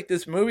feel like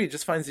this movie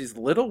just finds these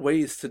little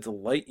ways to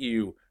delight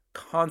you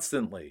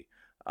constantly.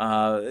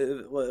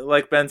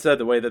 Like Ben said,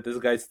 the way that this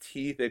guy's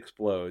teeth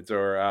explodes,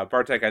 or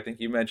Bartek, I think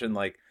you mentioned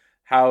like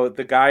how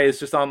the guy is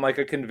just on like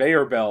a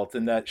conveyor belt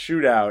in that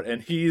shootout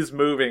and he's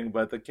moving,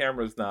 but the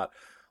camera's not.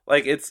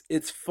 Like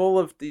it's full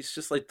of these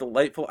just like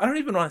delightful, I don't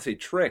even want to say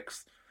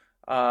tricks.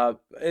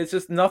 It's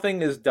just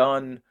nothing is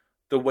done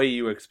the way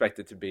you expect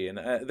it to be.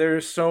 And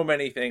there's so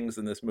many things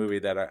in this movie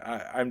that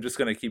I'm just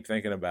going to keep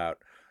thinking about.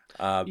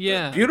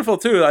 Yeah. Beautiful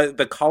too.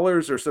 The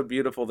colors are so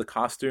beautiful. The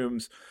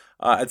costumes.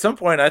 At some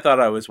point I thought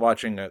I was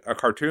watching a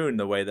cartoon,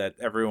 the way that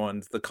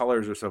the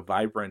colors are so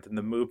vibrant and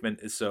the movement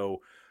is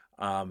so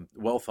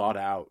well thought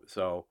out.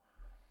 So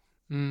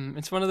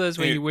it's one of those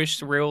where you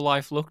wish real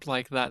life looked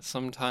like that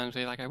sometimes.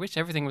 Where you're like, I wish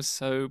everything was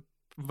so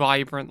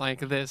vibrant like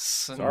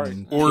this. And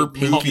Sorry. Or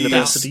Pink movies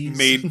universities.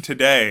 made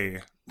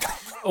today.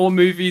 or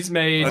movies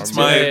made That's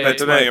today.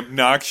 my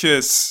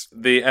obnoxious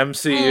the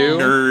MCU.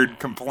 nerd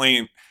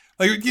complaint.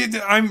 Like,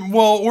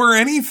 or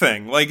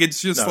anything. Like,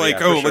 it's just No, yeah,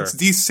 for sure. let's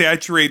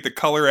desaturate the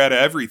color out of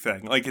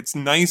everything. Like, it's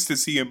nice to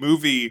see a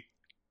movie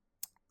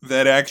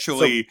that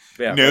actually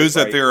knows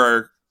that there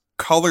are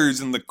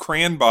colors in the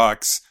crayon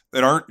box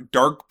that aren't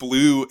dark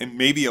blue and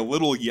maybe a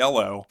little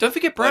yellow. Don't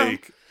forget brown.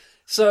 Like,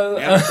 So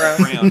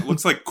brown. It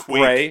looks like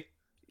Quake. Gray.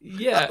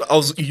 yeah,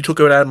 You took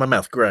it out of my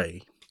mouth.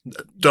 Grey.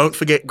 Don't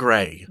forget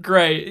grey.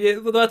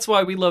 great. Well, that's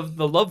why we love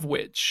The Love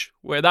Witch,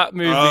 where that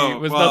movie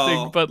was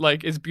nothing but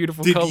like its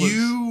beautiful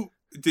colors.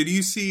 Did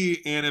you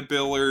see Anna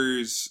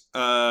Biller's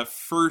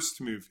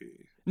first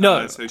movie?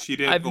 No, so she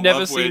did. I've The never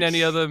Love seen Witch.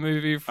 any other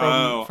movie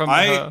from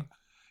her.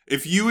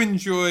 If you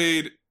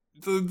enjoyed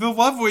the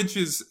Love Witch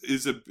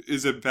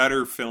is a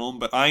better film,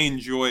 but I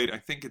enjoyed. I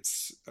think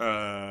it's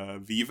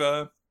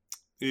Viva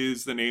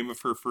is the name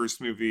of her first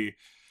movie,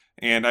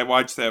 and I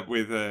watched that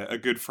with a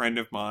good friend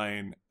of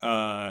mine,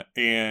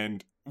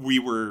 and we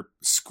were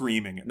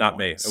screaming at Not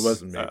points. me. It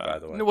wasn't me, by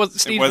the way.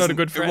 Steve's not a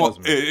good friend,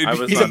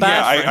 He's a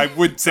bad friend. I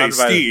would say Not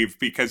invited. Steve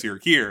because you're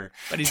here.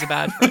 but he's a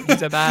bad friend.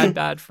 He's a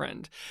bad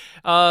friend.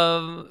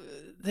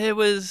 There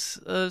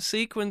was a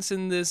sequence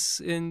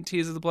in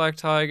Tears of the Black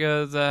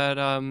Tiger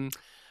that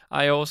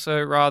I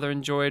also rather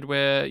enjoyed,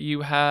 where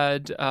you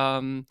had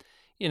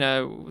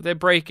they're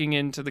breaking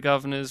into the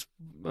governor's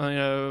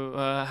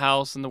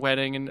house and the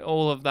wedding, and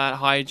all of that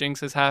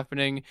hijinks is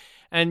happening,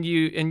 and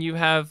you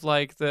have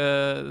like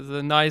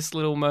the nice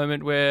little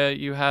moment where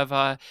you have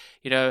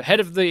head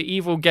of the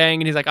evil gang,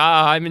 and he's like,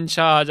 I'm in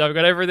charge, I've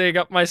got everything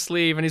up my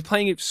sleeve, and he's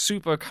playing it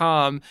super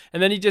calm,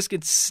 and then he just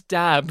gets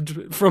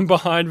stabbed from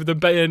behind with a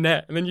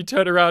bayonet, and then you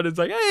turn around and it's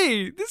like,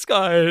 hey, this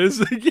guy is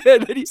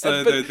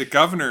The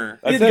governor.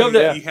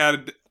 He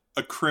had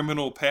a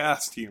criminal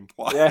past, he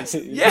implies.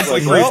 Yeah, He's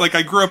like,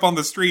 I grew up on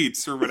the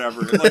streets or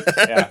whatever. Like,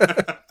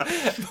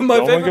 My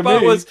Don't look favorite at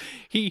part me. was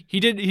he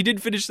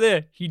did finish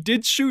there. He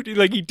did shoot.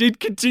 Like, he did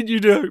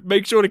continue to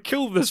make sure to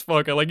kill this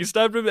fucker. Like, he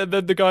stabbed him, and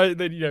then the guy,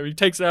 then he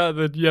takes it out. And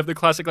then you have the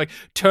classic like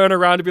turn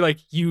around and be like,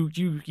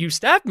 you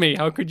stabbed me.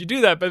 How could you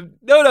do that? But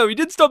no, he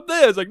didn't stop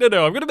there. It's like,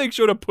 no, I'm gonna make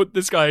sure to put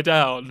this guy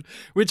down,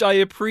 which I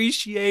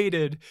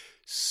appreciated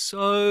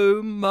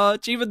so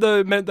much, even though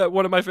it meant that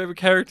one of my favorite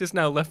characters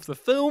now left the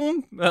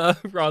film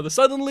rather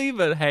suddenly.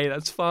 But hey,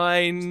 that's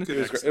fine.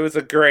 It was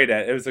a great.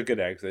 It was a good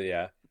exit.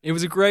 Yeah. It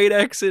was a great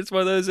exit. It's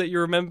one of those that you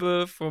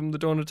remember from the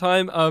dawn of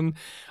time.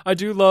 I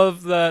do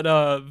love that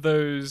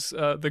those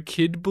the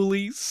kid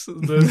bullies.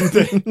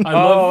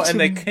 And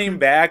they came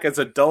back as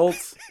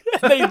adults,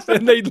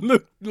 and they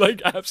looked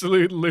like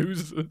absolute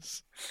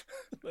losers.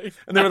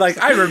 And they were like,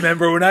 "I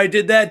remember when I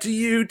did that to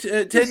you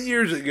 10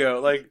 years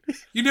ago." Like,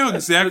 you know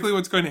exactly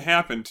what's going to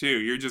happen too.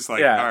 You're just like,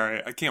 Yeah. all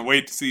right, I can't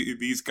wait to see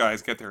these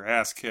guys get their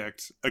ass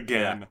kicked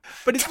again. Yeah.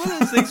 But it's one of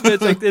those things where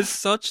it's like there's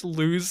such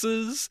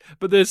losers,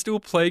 but they're still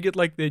playing it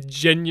like they're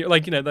genuine,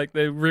 like, you know, like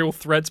they're real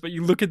threats. But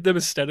you look at them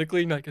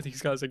aesthetically, and like,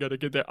 these guys are gonna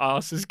get their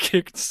asses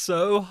kicked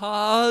so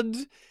hard.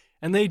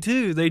 And they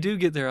do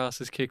get their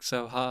asses kicked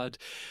so hard.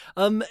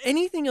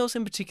 Anything else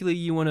in particular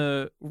you want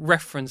to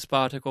reference,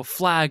 Bartek, or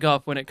flag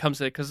up when it comes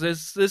to it? Because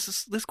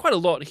there's quite a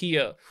lot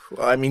here.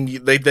 I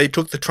mean, they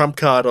took the trump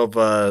card of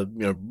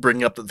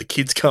bringing up that the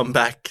kids come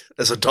back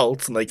as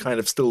adults, and they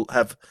kind of still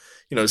have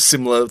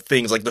similar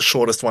things. Like the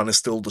shortest one is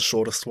still the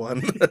shortest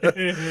one.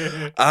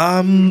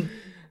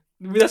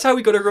 That's how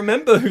we got to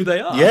remember who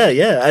they are.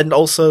 Yeah, and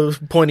also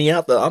pointing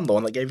out that I'm the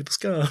one that gave you the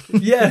scar.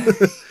 Yeah.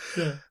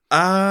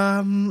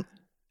 Yeah.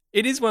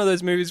 It is one of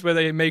those movies where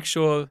they make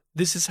sure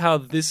this is how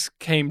this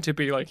came to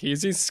be. Like,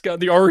 here's his scar,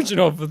 the origin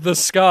of the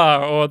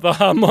scar or the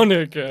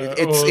harmonica.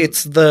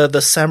 It's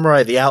the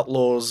samurai, the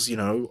outlaws,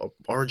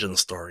 origin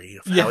story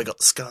of how he got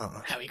the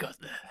scar. How he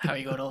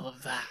got all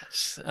of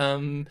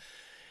that.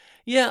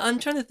 Yeah, I'm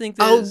trying to think.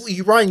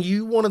 Ryan,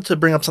 you wanted to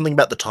bring up something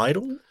about the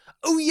title?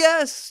 Oh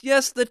yes,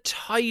 the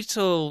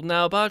title.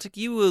 Now, Bartek,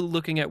 you were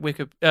looking at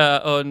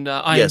on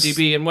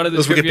IMDb, and one of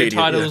the trivia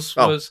titles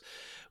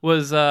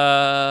was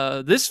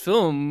this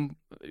film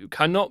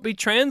cannot be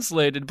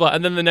translated,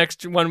 and then the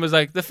next one was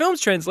like, the film's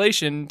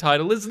translation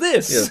title is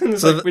this. Yeah.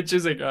 So which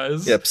is it,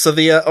 guys? Yep. So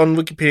the on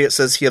Wikipedia it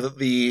says here that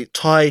the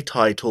Thai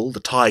title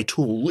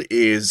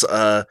is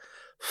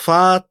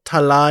Fa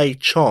Talai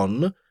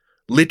Chon,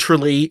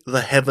 literally the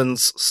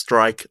heavens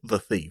strike the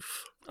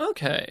thief.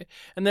 Okay.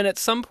 And then at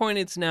some point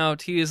it's now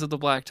Tears of the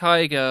Black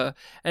Tiger.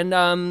 And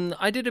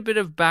I did a bit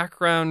of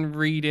background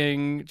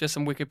reading, just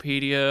some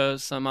Wikipedia,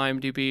 some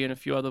IMDb, and a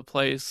few other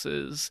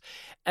places.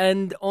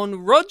 And on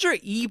Roger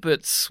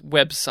Ebert's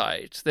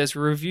website, there's a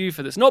review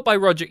for this. Not by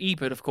Roger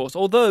Ebert, of course,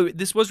 although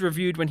this was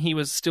reviewed when he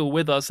was still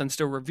with us and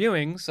still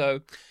reviewing, so...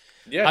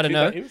 Yeah, I don't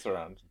know. He was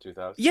around in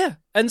 2000. Yeah,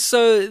 and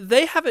so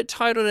they have it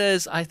titled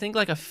as, I think,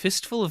 like A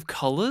Fistful of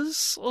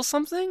Colors or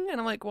something. And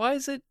I'm like, why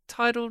is it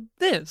titled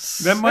this?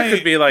 That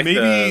could be like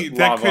maybe the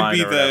that could logline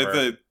be or whatever.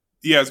 the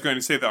yeah. I was going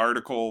to say the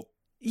article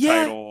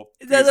title.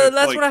 That's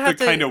It's what I had the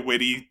to. kind of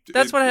witty.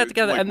 That's what I had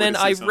together, like and then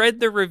I witticism. read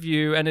the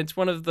review, and it's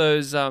one of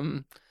those,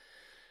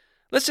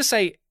 let's just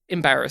say,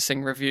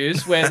 embarrassing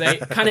reviews where they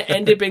kind of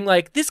ended being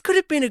like, this could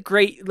have been a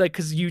great, like,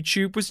 because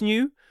YouTube was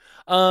new.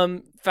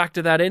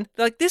 Factor that in.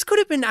 Like, this could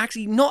have been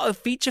actually not a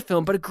feature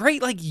film, but a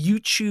great, like,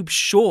 YouTube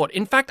short.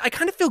 In fact, I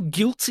kind of feel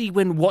guilty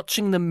when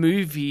watching the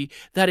movie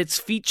that it's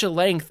feature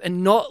length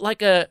and not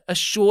like a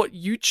short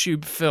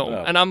YouTube film.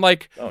 Oh. And I'm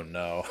like, Oh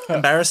no.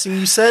 Embarrassing,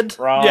 you said?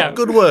 Wrong. Yeah.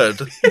 Good word.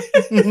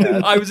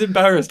 I was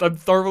embarrassed. I'm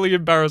thoroughly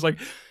embarrassed. Like,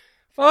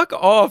 fuck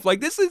off.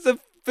 Like, this is a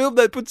film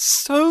that puts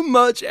so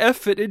much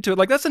effort into it.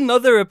 Like, that's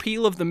another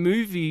appeal of the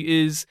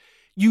movie is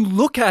you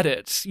look at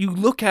it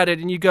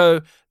and you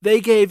go, they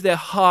gave their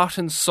heart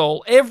and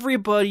soul.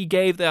 Everybody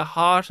gave their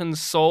heart and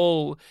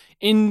soul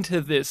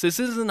into this. This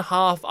isn't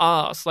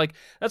half-assed. Like,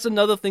 that's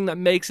another thing that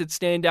makes it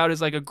stand out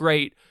as like a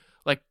great,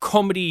 like,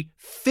 comedy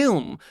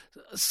film.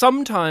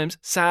 Sometimes,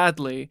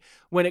 sadly,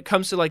 when it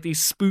comes to like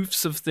these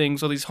spoofs of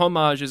things or these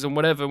homages and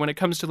whatever, when it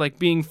comes to like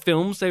being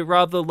films, they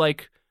rather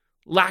like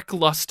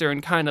lackluster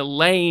and kind of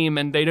lame,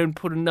 and they don't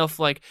put enough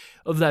like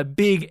of that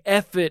big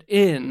effort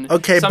in.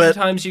 Okay,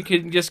 sometimes you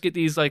can just get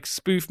these like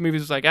spoof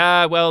movies like,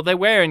 well, they're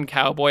wearing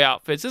cowboy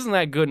outfits, isn't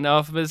that good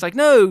enough? But it's like,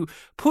 no,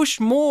 push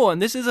more. And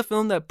this is a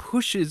film that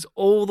pushes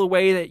all the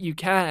way that you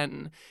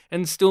can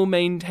and still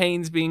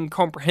maintains being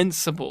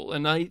comprehensible.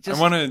 And I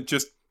want to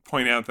just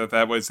point out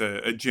that was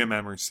a Jim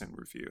Emerson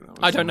review. That was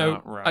I don't know.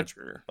 not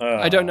Roger.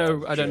 I don't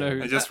know. I don't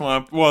know. I just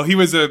want. Well, he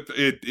was I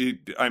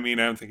mean,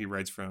 I don't think he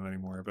writes for him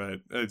anymore,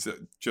 but it's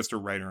just a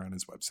writer on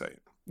his website.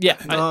 Yeah.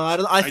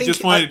 I think I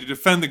just wanted to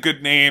defend the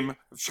good name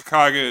of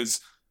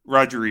Chicago's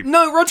Roger Ebert.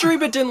 No, Roger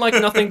Ebert didn't like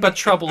Nothing But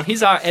Trouble.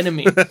 He's our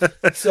enemy.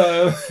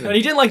 So, and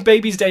he didn't like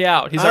Baby's Day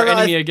Out. He's our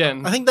enemy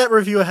again. I think that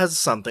reviewer has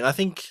something. I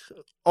think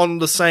on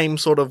the same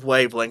sort of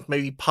wavelength,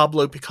 maybe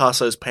Pablo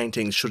Picasso's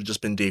paintings should have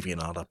just been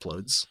DeviantArt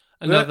uploads.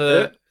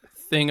 Another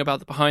thing about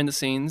the behind the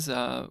scenes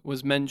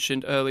was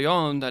mentioned early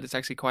on that it's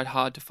actually quite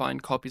hard to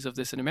find copies of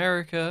this in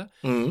America.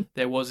 Mm-hmm.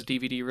 There was a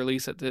DVD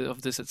release of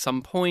this at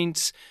some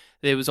point.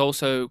 There was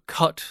also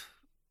cut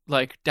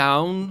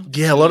down.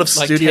 Yeah, a lot of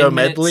like studio 10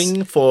 minutes.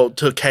 meddling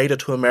to cater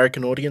to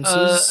American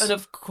audiences. And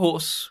of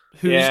course,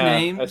 whose Yeah,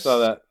 names? I saw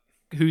that.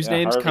 Whose Yeah,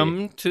 names Harvey.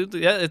 come to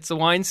it's the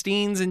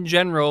Weinsteins in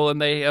general,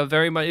 and they are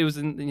very much. It was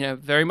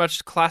very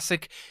much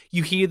classic.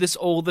 You hear this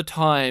all the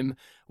time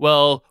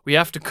well, we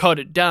have to cut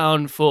it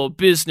down for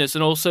business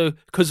and also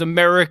because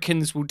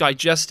Americans will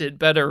digest it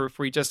better if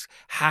we just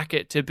hack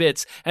it to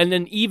bits. And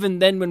then even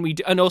then when we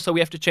do, and also we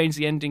have to change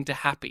the ending to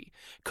happy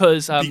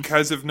because of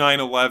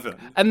 9/11.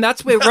 And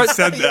that's where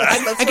said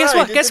that. And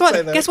guess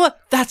what?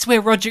 That's where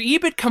Roger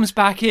Ebert comes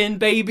back in,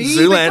 baby.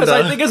 Zoolander. Because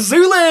I think of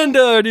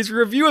Zoolander and his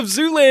review of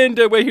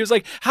Zoolander where he was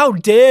like, how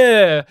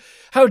dare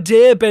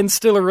Ben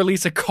Stiller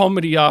release a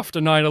comedy after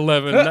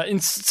 9/11 in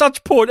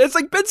such poor... It's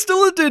like Ben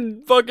Stiller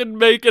didn't fucking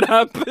make it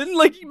happen.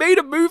 Like, he made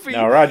a movie.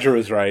 No, Roger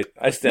was right.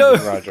 I stand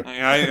with Roger.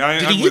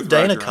 Did he give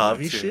Dana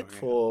Carvey shit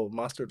for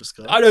Master of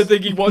Disguise? I don't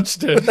think he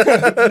watched it.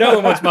 No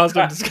one watched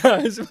Master of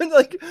Disguise. But,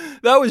 like,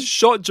 that was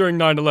shot during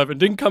 9/11.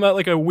 Didn't come out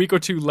like a week or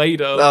two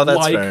later. Oh,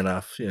 that's fair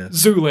enough, yeah.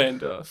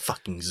 Zoolander.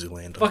 Fucking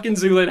Zoolander. Fucking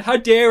Zoolander. How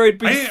dare it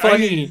be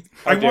funny?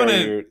 I want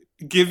to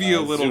give you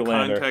a little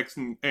Zoolander. context,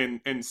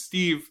 and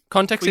Steve,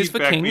 context please is for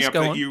back kings. me up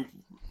Go that on. you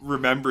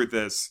remember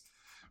this,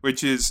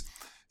 which is,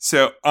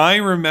 so I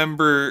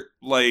remember,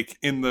 like,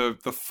 in the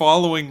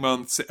following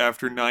months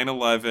after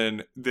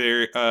 9/11,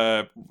 there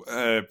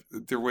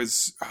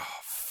was,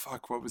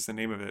 what was the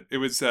name of it? It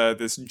was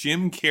this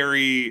Jim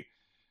Carrey,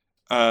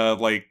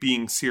 like,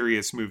 being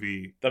serious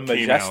movie. The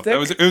came out. Majestic? That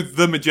was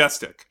The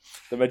Majestic.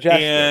 The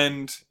Majestic.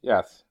 And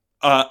yes.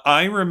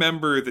 I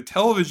remember the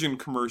television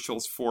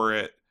commercials for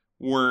it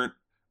weren't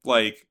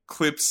like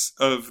clips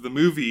of the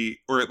movie,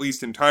 or at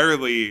least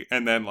entirely,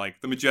 and then like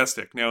The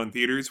Majestic now in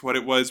theaters. What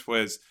it was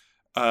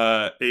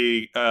a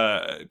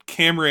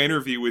camera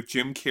interview with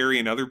Jim Carrey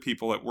and other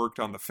people that worked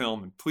on the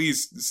film. And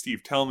please,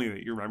 Steve, tell me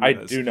that you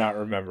remember this. I do not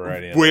remember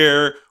any of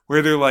where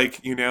they're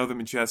like, The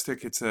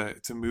Majestic, it's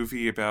a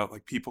movie about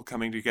like people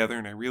coming together,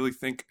 and I really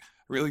think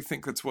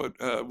that's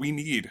what we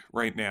need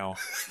right now.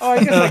 Oh,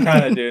 I guess I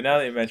kind of do now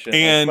that you mention it.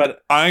 And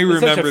but I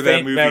remember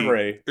that movie,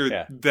 memory.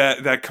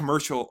 that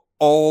commercial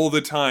all the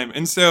time.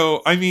 And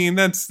so, I mean,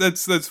 that's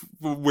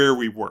where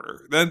we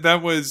were.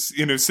 That was,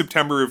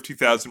 September of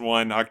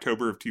 2001,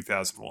 October of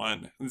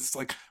 2001. It's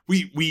like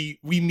we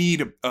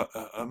need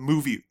a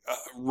movie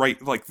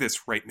right like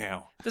this right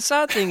now. The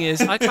sad thing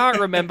is, I can't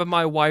remember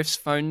my wife's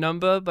phone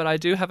number, but I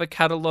do have a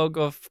catalog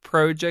of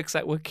projects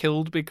that were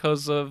killed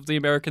because of the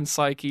American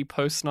psyche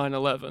post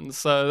 9/11.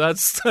 So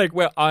that's like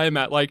where I'm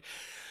at.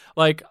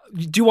 Like,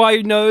 do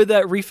I know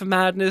that Reefer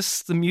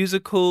Madness, the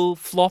musical,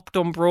 flopped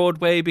on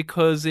Broadway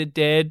because it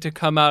dared to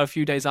come out a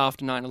few days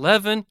after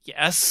 9/11?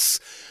 Yes.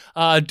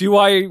 Do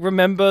I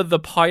remember the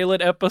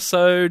pilot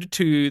episode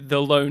to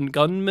The Lone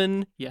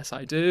Gunman? Yes,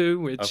 I do.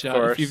 Which,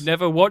 if you've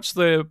never watched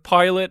the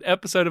pilot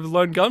episode of The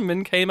Lone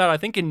Gunman, came out, I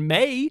think, in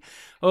May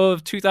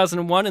of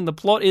 2001, and the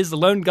plot is the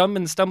lone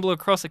gunmen stumble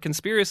across a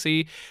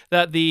conspiracy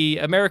that the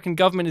American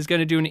government is going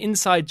to do an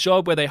inside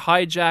job where they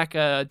hijack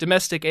a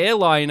domestic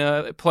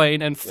airliner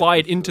plane and fly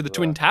it into the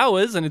Twin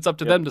Towers, and it's up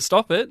to them to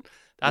stop it.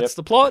 That's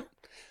the plot.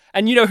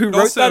 And you know who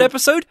wrote that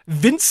episode?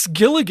 Vince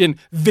Gilligan.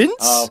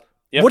 Vince?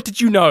 What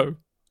did you know?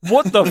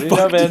 What the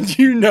fuck did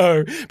you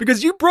know?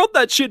 Because you brought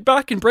that shit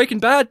back in Breaking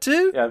Bad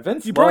too. Yeah,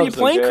 Vince. You brought your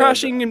plane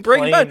crashing in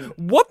Breaking Bad.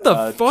 What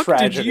the fuck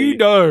tragedy. did you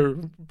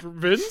know,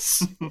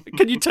 Vince?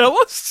 Can you tell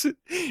us?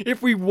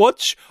 If we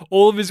watch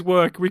all of his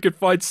work, we could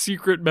find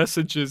secret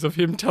messages of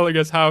him telling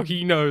us how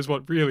he knows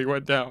what really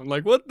went down.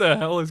 Like, what the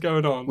hell is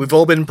going on? We've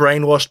all been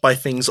brainwashed by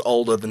things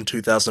older than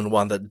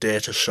 2001 that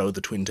dare to show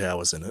the Twin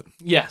Towers in it.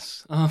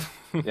 Yes.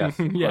 Yes.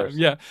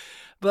 Yeah.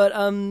 But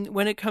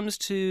when it comes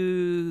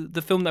to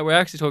the film that we're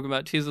actually talking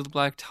about, Tears of the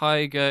Black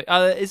Tiger,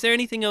 is there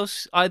anything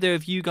else either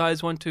of you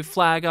guys want to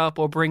flag up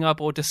or bring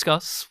up or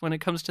discuss when it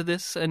comes to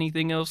this?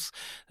 Anything else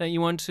that you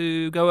want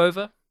to go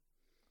over?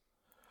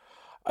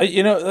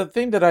 The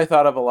thing that I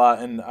thought of a lot,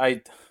 and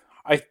I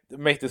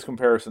make this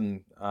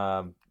comparison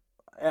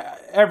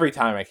every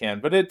time I can,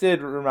 but it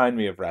did remind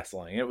me of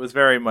wrestling. It was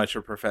very much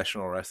a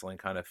professional wrestling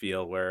kind of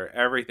feel where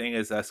everything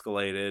is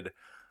escalated.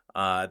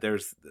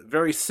 There's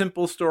very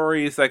simple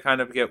stories that kind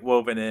of get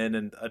woven in,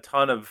 and a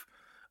ton of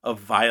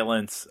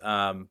violence.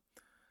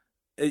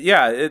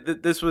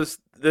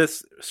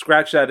 This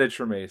scratched that itch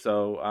for me.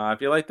 So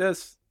if you like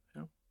this,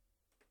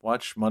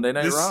 watch Monday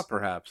Night Raw,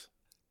 perhaps.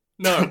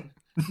 No, I'm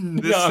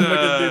not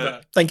gonna do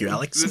that. Thank you,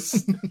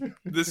 Alex.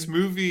 This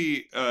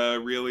movie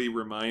really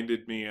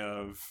reminded me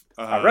of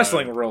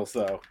wrestling rules,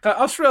 though.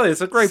 Australia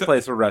is a great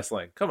place for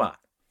wrestling. Come on,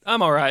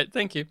 I'm all right.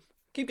 Thank you.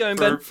 Keep going,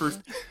 Ben.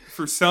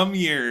 For some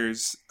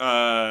years,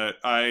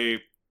 I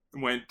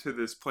went to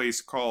this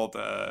place called,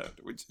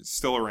 which is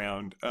still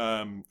around,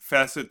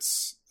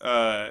 Facets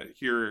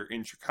here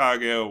in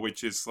Chicago,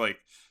 which is like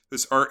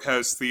this art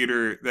house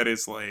theater that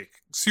is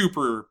like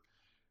super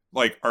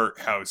like art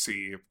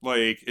housey.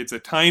 Like it's a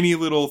tiny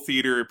little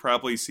theater. It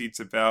probably seats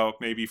about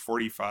maybe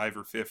 45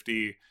 or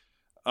 50.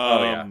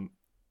 And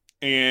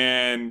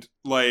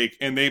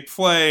they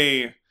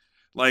play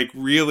like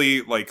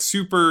really like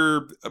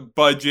super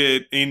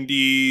budget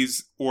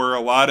indies or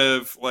a lot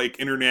of like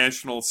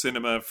international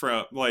cinema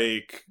from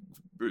like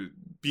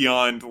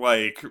beyond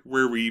like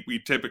where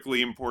we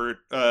typically import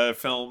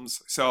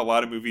films. Saw a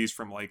lot of movies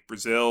from like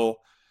Brazil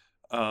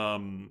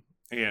and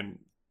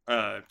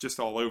just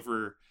all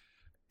over.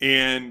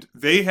 and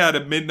they had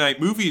a midnight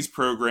movies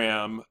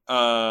program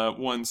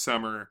one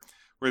summer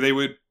where they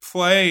would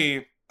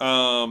play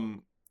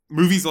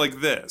movies like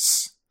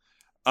this,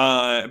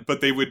 but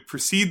they would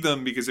precede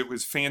them, because it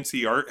was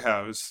fancy art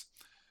house,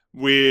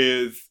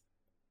 with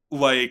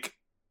like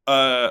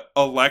a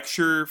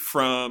lecture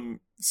from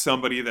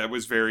somebody that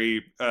was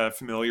very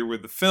familiar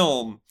with the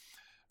film,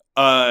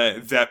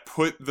 that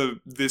put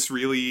this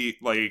really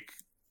like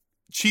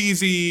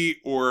cheesy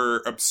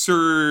or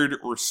absurd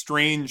or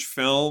strange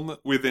film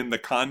within the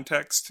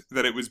context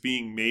that it was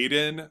being made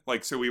in.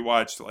 Like, so we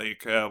watched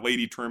like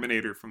Lady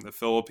Terminator from the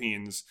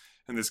Philippines,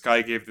 and this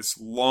guy gave this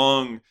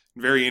long,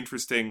 very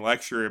interesting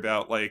lecture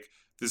about like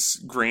this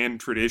grand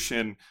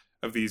tradition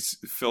of these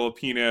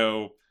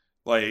Filipino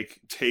like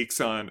takes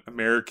on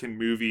American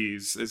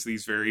movies as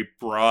these very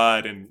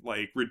broad and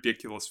like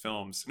ridiculous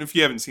films. And if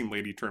you haven't seen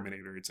Lady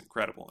Terminator, it's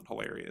incredible and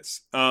hilarious.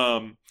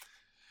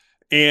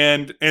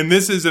 And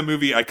this is a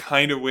movie I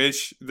kind of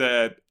wish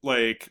that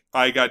like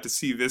I got to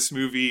see this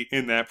movie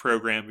in that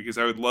program, because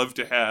I would love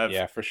to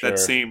have for sure. that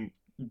same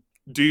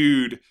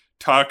dude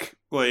talk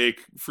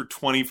like for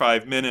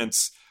 25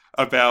 minutes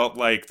about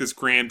like this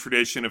grand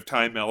tradition of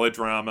Thai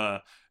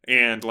melodrama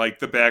and like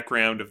the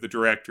background of the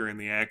director and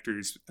the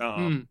actors,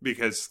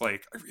 because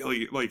like I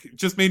really like it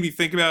just made me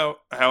think about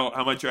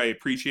how much I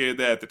appreciated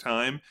that at the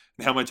time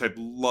and how much I'd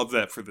love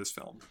that for this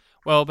film.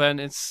 Well, Ben,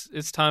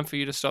 it's time for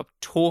you to stop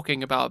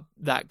talking about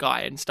that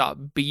guy and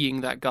start being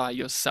that guy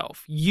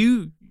yourself.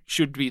 You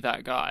should be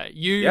that guy.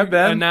 You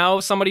are now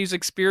somebody who's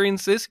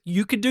experienced this.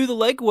 You could do the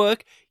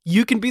legwork.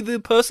 You can be the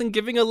person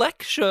giving a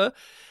lecture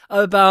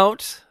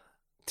about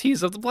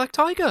Tears of the Black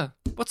Tiger.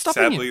 What's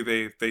stopping you?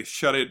 Sadly, they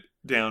shut it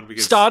down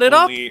because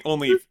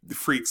only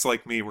freaks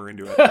like me were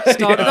into it.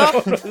 Start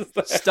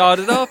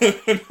it up.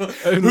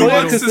 Who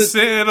wants to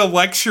sit at a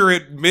lecture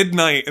at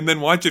midnight and then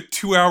watch a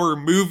 2-hour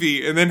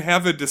movie and then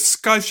have a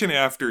discussion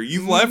after?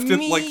 You left at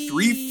like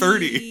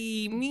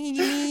 3:30. Me.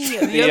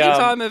 The only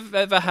time I've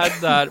ever had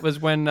that was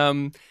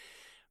when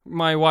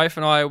my wife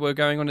and I were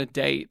going on a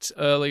date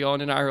early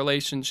on in our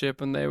relationship,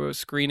 and they were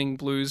screening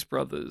Blues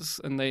Brothers,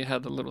 and they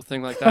had a little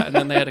thing like that, and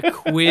then they had a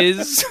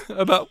quiz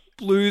about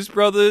Blues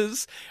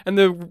Brothers, and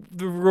the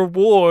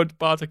reward,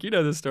 Bartek, you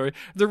know this story,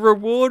 the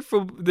reward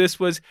for this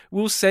was,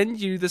 we'll send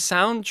you the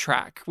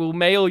soundtrack, we'll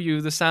mail you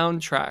the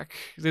soundtrack.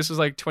 This was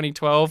like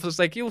 2012. It was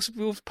like,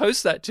 we'll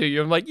post that to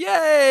you. I'm like,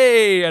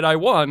 yay! And I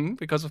won,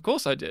 because of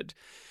course I did.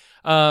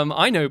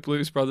 I know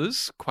Blues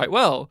Brothers quite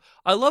well.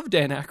 I love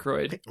Dan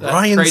Aykroyd.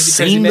 Ryan's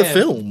seen the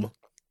film.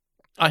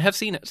 I have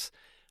seen it.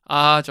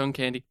 John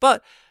Candy.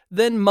 But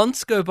then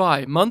months go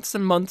by, months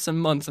and months and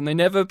months, and they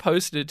never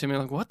posted it to me.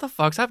 I'm like, what the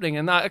fuck's happening?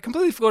 And I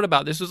completely forgot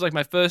about this. This was like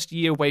my first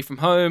year away from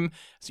home.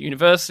 It's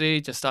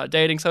university, just started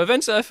dating. So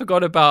eventually I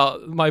forgot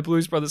about my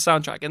Blues Brothers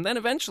soundtrack. And then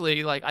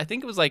eventually, like, I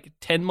think it was like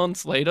 10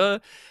 months later,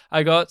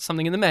 I got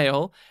something in the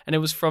mail, and it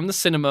was from the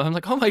cinema. I'm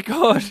like, oh my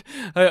God.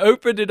 I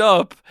opened it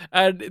up,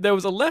 and there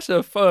was a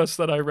letter first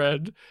that I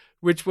read,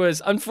 which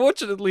was,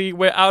 unfortunately,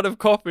 we're out of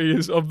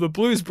copies of the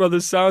Blues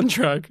Brothers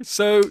soundtrack.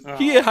 So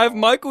here, have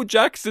Michael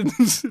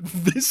Jackson's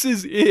This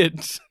Is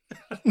It.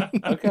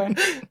 Okay.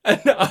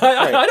 And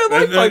I don't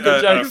like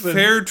Michael Jackson.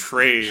 Fair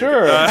trade.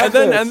 Sure. And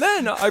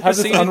then I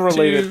proceeded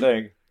unrelated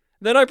thing.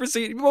 Then I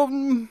proceeded, well,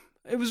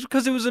 it was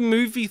because it was a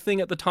movie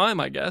thing at the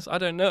time, I guess. I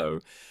don't know.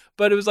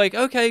 But it was like,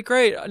 okay,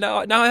 great.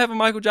 Now I have a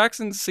Michael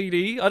Jackson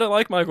CD. I don't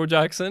like Michael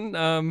Jackson.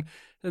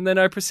 And then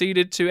I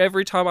proceeded to,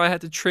 every time I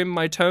had to trim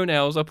my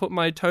toenails, I put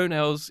my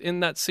toenails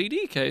in that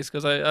CD case,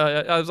 because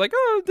I was like,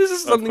 oh, this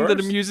is something that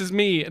amuses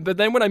me. But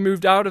then when I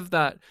moved out of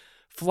that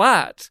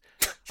flat,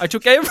 I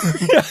took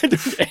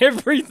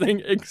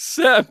everything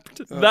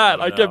except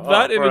that. I kept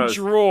that in a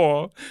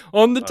drawer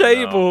on the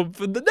table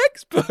for the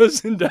next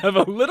person to have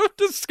a little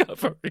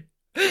discovery.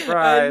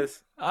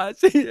 Surprise.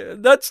 See,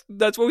 that's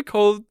what we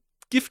call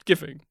gift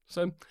giving.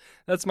 So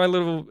that's my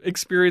little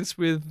experience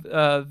with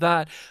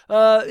that.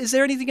 Is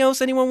there anything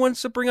else anyone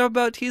wants to bring up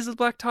about Tears of the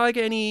Black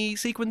Tiger? Any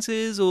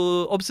sequences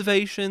or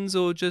observations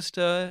or just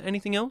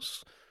anything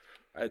else?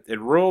 It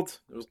ruled.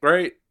 It was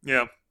great.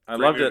 Yeah. I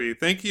loved movie. it.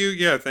 Thank you.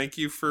 Yeah, thank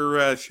you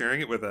for sharing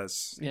it with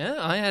us. Yeah,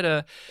 I had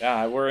a...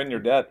 Yeah, we're in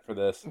your debt for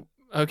this.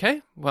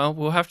 Okay, well,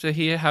 we'll have to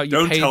hear how you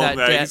Don't pay tell that him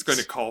that. debt. He's going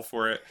to call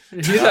for it.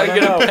 He's not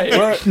going to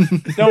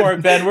pay. Don't worry,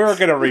 Ben. We're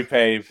going to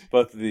repay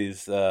both of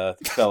these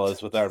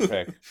fellas with our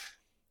pick.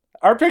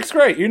 Our pick's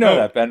great. You know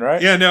that, Ben,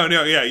 right? Yeah, no.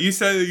 Yeah, you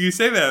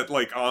say that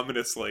like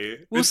ominously.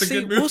 It's a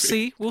good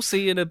movie. We'll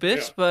see in a bit.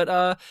 Yeah.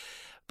 But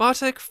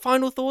Bartek,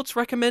 final thoughts?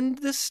 Recommend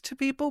this to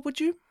people, would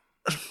you?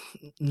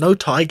 No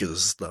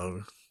tigers,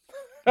 though.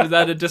 Was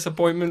that a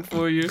disappointment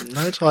for you?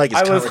 No tigers.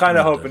 I was kind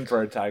of hoping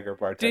for a tiger,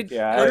 Bartek.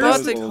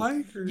 Bartek,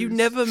 you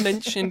never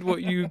mentioned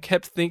what you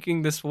kept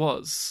thinking this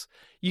was.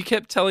 you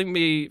kept telling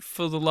me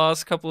for the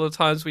last couple of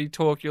times we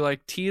talked, you're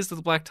like, Tears of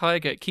the Black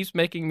Tiger. It keeps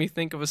making me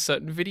think of a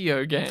certain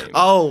video game.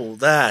 Oh,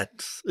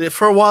 that.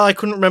 For a while, I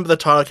couldn't remember the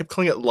title. I kept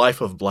calling it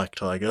Life of Black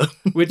Tiger.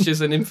 Which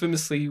is an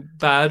infamously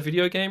bad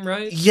video game,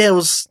 right? Yeah, it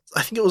was.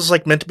 I think it was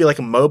like meant to be like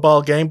a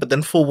mobile game, but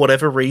then for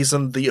whatever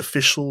reason, the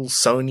official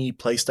Sony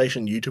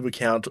PlayStation YouTube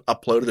account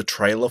uploaded a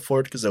trailer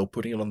for it because they were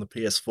putting it on the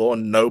PS4,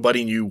 and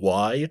nobody knew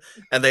why.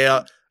 And they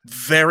are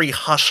very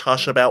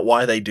hush-hush about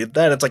why they did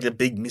that. It's like a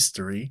big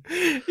mystery.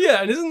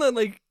 Yeah, and isn't that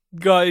like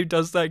guy who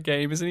does that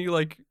game, isn't he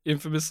like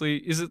infamously,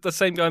 is it the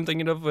same guy I'm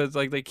thinking of where it's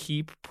like they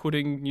keep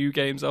putting new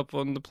games up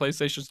on the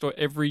PlayStation Store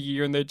every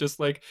year and they're just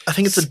like, I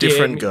think it's a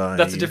different guy.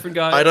 That's a different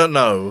guy. I don't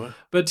know.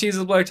 But Tears of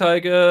the Black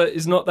Tiger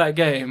is not that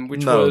game,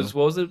 which No. was,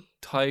 what was it?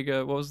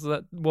 Tiger, what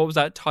was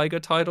that Tiger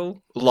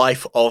title?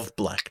 Life of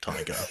Black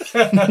Tiger.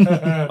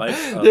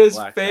 There's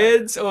Black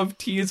fans of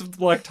Tears of the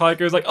Black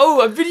Tiger is like,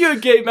 oh, a video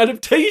game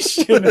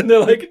adaptation, and they're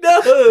like,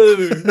 no.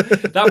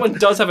 That one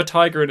does have a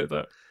tiger in it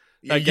though.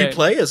 You game.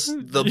 play as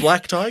the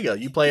Black Tiger.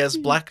 You play as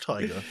Black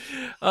Tiger.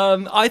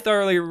 I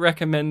thoroughly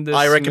recommend this.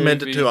 I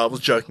recommend movie. it too. I was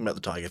joking about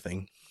the tiger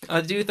thing.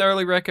 I do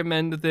thoroughly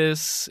recommend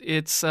this.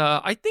 It's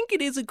I think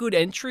it is a good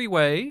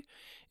entryway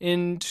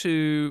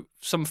into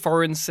some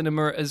foreign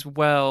cinema as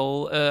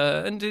well,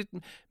 and it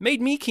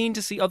made me keen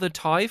to see other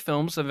Thai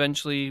films.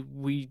 Eventually,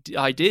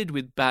 I did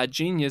with Bad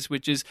Genius,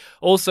 which is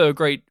also a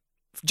great.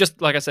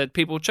 Just like I said,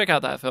 people check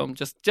out that film.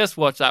 Just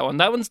watch that one.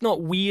 That one's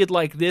not weird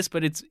like this,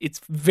 but it's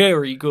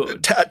very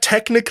good.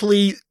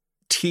 Technically,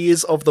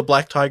 Tears of the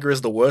Black Tiger is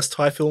the worst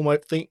Thai film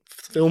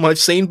I've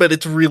seen, but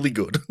it's really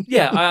good.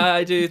 Yeah,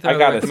 I do. I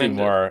gotta see recommend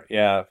it. more.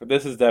 Yeah,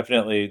 this is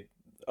definitely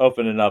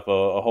opening up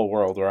a whole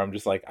world where I'm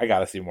just like, I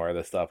gotta see more of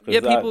this stuff. Yeah,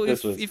 people,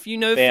 if you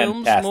know films,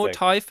 more fantastic.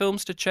 Thai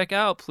films to check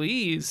out,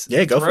 please.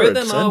 Yeah, go throw for it.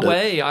 them Send our it.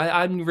 way.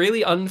 I'm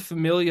really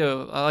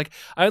unfamiliar. I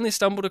only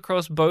stumbled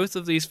across both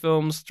of these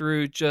films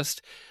through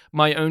just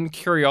my own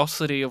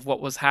curiosity of what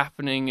was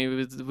happening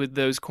with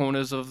those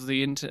corners of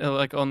the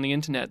on the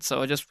internet.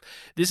 So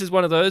this is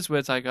one of those where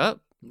it's like, oh,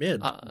 Yeah,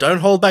 don't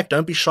hold back.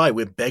 Don't be shy.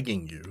 We're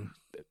begging you.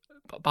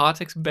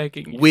 Bartek's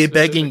begging you. We're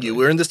begging you.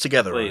 We're in this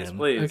together, Please, Ryan.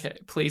 please. Okay,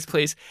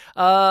 please.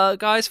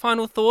 Guys,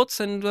 final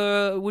thoughts, and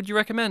would you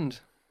recommend?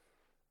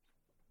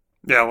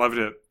 Yeah, loved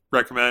it.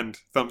 Recommend.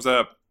 Thumbs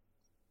up.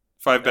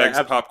 5 bags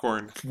of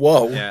popcorn.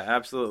 Whoa. Yeah,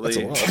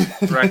 absolutely.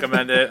 That's a lot.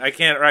 Recommend it. I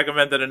can't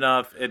recommend it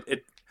enough.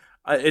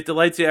 It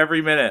delights you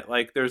every minute.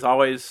 Like there's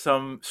always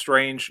some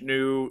strange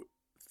new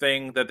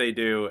thing that they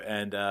do,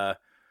 and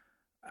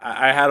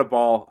I had a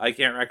ball. I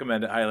can't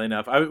recommend it highly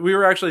enough. We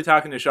were actually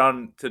talking to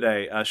Sean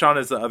today. Sean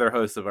is the other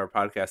host of our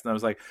podcast, and I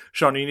was like,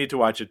 Sean, you need to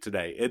watch it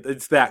today.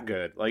 It's that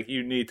good. Like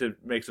you need to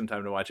make some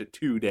time to watch it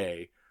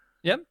today.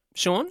 Yep,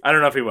 Sean. I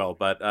don't know if he will,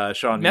 but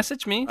Sean,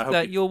 Message me I hope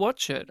that you'll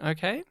watch it,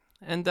 okay?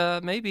 And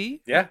maybe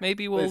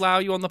we'll please. allow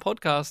you on the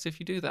podcast if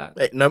you do that.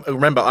 Hey, no,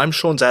 remember, I'm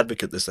Sean's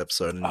advocate this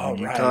episode, and Oh,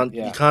 you right, can't,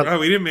 yeah. you can't, Oh,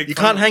 we didn't make you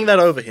fun can't of hang it. that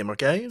over him.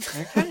 Okay, it's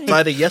Okay.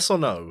 either yes or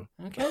no.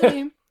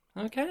 Okay.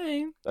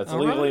 that's All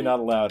legally right. not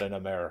allowed in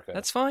America.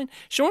 That's fine.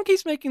 Sean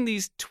keeps making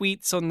these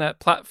tweets on that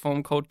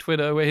platform called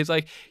Twitter where he's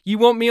like, you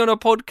want me on a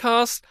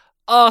podcast?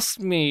 Ask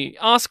me.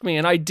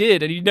 And I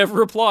did, and he never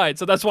replied,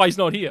 so that's why he's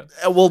not here.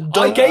 Well, I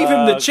don't. gave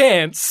him the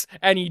chance,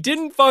 and he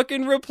didn't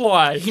fucking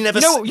reply. He never.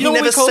 You know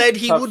what we call- said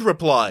he would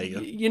reply.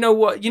 You know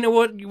what? You know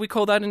what we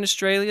call that in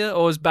Australia,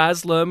 or as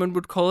Baz Luhrmann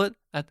would call it,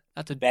 at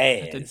the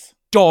Baz.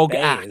 dog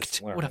Baz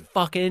act. Luhrmann. What a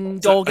fucking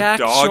It's dog a act,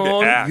 dog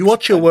Sean. act. You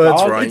watch your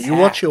words, dog Ryan. is You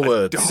watch your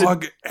words.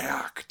 Dog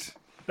act.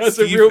 That's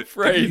a Steve, real Did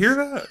phrase. you hear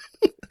that?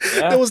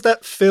 Yeah. There was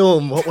that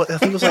film. What I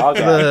think it was like Dog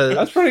act. the.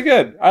 That's pretty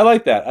good. I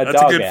like that. That's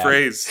dog a good act.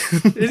 phrase.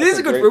 It is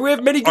a good. great- We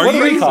have many good What do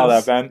we phrases. call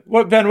that, Ben?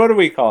 What do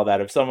we call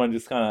that if someone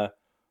just kind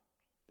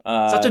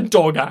of Such a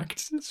dog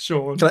act,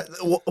 Sean.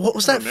 What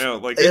was that? No,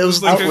 like It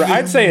was like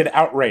I'd say an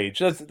outrage.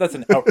 That's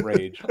an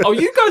outrage. Oh,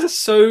 you guys are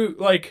so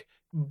like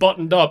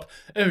buttoned up.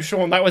 Oh,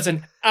 Sean, that was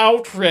an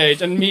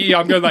outrage, and me,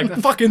 I'm going like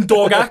the fucking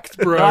dog act,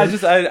 bro. No, I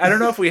don't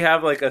know if we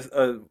have like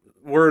a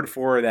word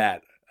for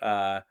that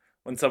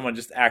when someone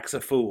just acts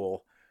a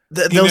fool.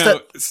 There You was know,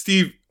 that.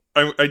 Steve,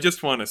 I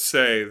just want to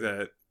say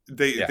that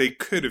they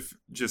could have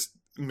just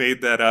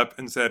made that up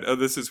and said, "Oh,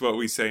 this is what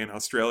we say in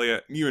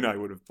Australia." You and I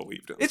would have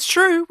believed it. It's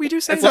true. We do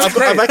say Well, that.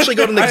 I've actually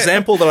got an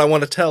example that I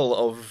want to tell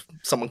of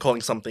someone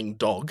calling something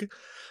dog.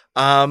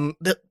 There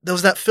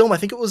was that film. I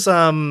think it was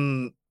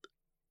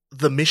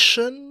The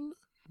Mission.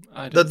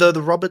 I don't-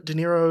 The Robert De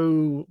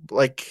Niro,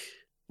 like,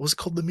 what was it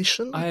called? The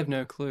Mission? I have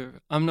no clue.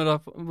 I'm not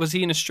up. Was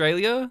he in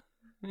Australia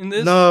in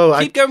this? No,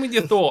 Keep going with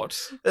your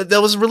thoughts.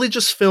 There was a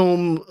religious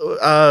film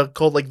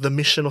called like The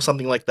Mission or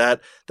something like that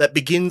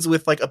begins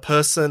with like a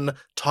person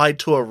tied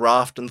to a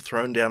raft and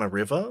thrown down a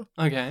river.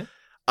 Okay.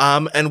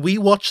 And we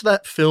watched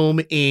that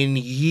film in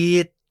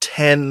year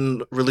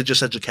 10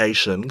 religious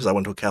education because I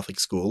went to a Catholic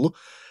school.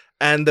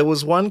 And there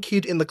was one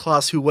kid in the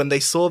class who, when they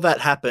saw that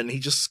happen, he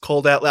just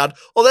called out loud,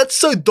 "Oh, that's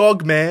so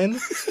dog, man." How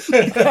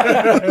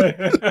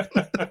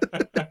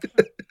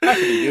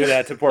could you do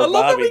that to poor I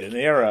love that Bobby De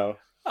Niro?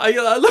 I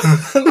love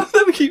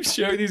that we keep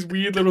sharing these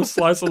weird little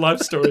slice of life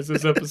stories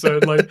this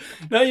episode. Like,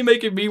 now you're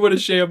making me want to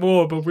share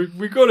more, but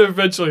we got to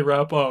eventually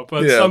wrap up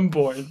at some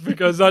point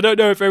because I don't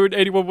know if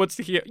anyone wants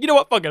to hear. You know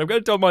what? Fuck it. I'm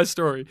going to tell my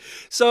story.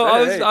 So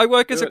I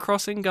work as a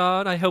crossing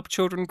guard. I help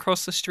children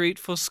cross the street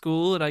for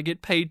school, and I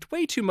get paid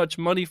way too much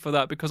money for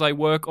that because I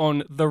work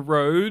on the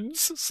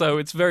roads. So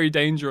it's very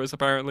dangerous,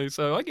 apparently.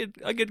 So I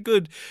get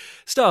good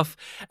stuff.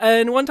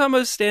 And one time I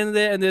was standing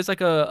there, and there's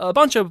like a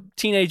bunch of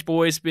teenage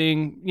boys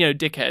being,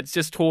 dickheads,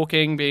 just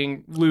talking,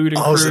 being lewd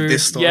and crude. Is it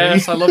this story?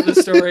 Yes, I love this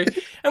story.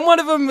 And one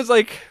of them was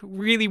like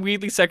really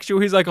weirdly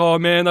sexual. He's like, "Oh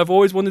man, I've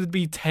always wanted to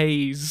be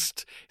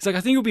tased." He's like, "I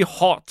think it would be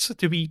hot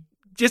to be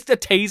just a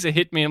taser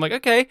hit me." I'm like,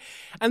 "Okay."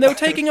 And they were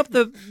taking up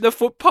the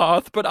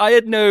footpath, but I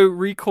had no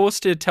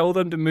recourse to tell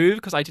them to move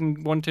because I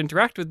didn't want to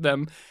interact with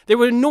them. They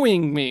were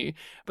annoying me.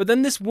 But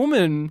then this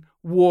woman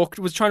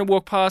was trying to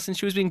walk past, and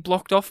she was being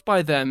blocked off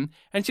by them.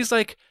 And she's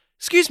like,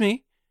 "Excuse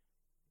me,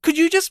 could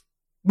you just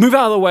move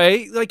out of the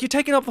way? Like, you're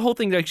taking up the whole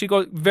thing." Like, she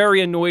got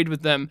very annoyed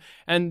with them.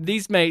 And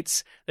these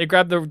mates, they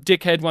grabbed the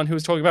dickhead one who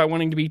was talking about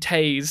wanting to be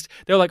tased.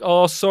 They were like,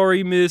 "Oh,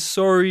 sorry, miss.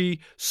 Sorry.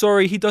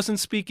 He doesn't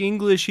speak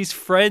English. He's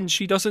French.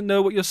 He doesn't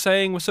know what you're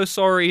saying. We're so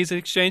sorry. He's an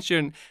exchange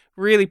student."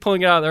 Really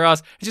pulling it out of their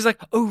ass. And she's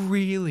like, "Oh,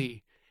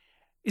 really?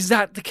 Is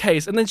that the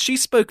case?" And then she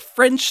spoke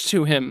French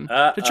to him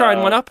to try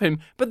and one-up him.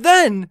 But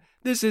then,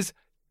 this is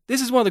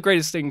one of the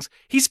greatest things.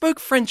 He spoke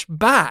French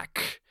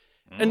back.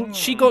 And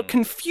she got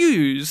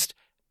confused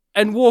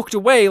and walked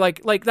away,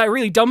 like that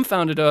really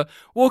dumbfounded her,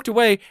 walked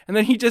away, and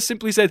then he just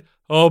simply said,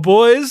 "Oh,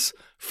 boys,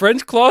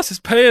 French class is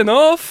paying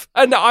off."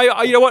 And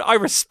I you know what, I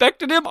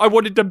respected him. I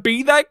wanted to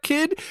be that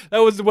kid. That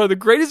was one of the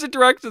greatest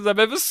interactions I've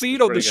ever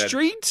seen on the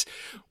street.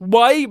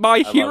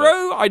 My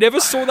hero, I never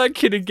saw that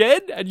kid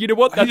again, and you know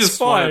what, that's fine. I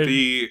just want to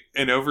be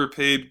an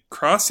overpaid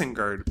crossing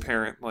guard,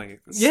 apparently.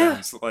 This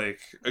sounds like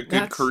a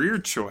good career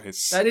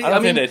choice. I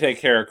don't think they take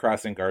care of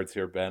crossing guards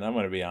here, Ben. I'm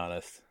going to be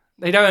honest.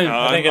 They don't.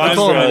 I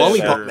call them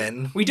lollipop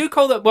men. We do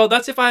call that. Well,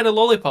 that's if I had a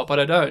lollipop, but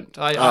I don't.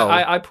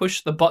 I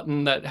push the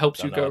button that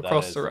helps you go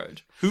across the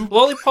road.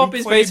 Lollipop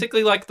is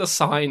basically like the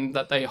sign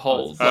that they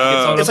hold.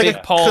 It's like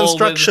a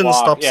construction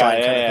stop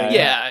sign kind of thing.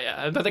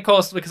 Yeah. But they call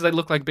us because they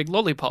look like big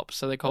lollipops,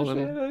 so they call them.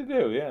 Yeah, they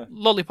do. Yeah.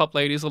 Lollipop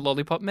ladies or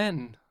lollipop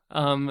men.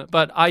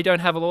 But I don't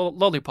have a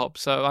lollipop,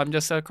 so I'm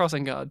just a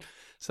crossing guard.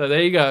 So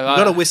there you go. You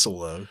got a whistle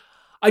though.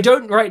 I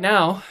don't right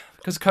now.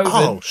 Because COVID.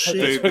 Oh,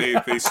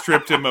 shit. They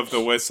stripped him of the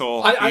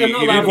whistle. I'm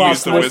not allowed to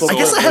use the whistle. I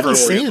guess I haven't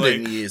seen it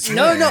in years.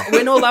 No,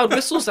 we're not allowed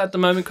whistles at the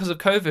moment because of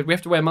COVID. We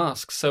have to wear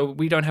masks, so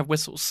we don't have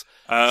whistles.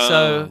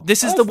 So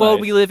this is the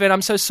world we live in.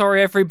 I'm so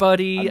sorry,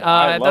 everybody.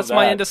 That's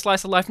my end of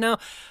Slice of Life now.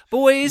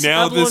 Boys,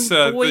 now boys.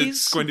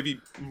 It's going to be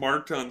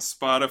marked on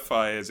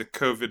Spotify as a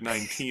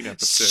COVID-19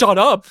 episode. Shut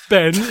up,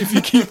 Ben. If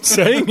you keep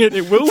saying it,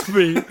 it will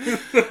be.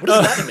 What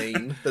does that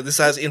mean? That this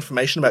has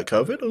information about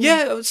COVID? Or?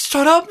 Yeah,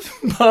 shut up,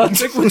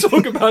 Bartek. We'll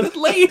talk about it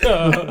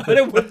later. I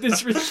don't want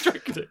this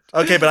restricted.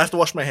 Okay, but I have to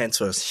wash my hands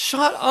first.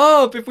 Shut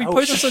up. If we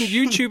post this on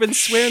YouTube and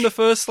swear in the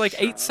first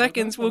 8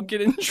 seconds, we'll get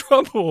in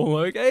trouble.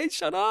 Okay,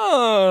 shut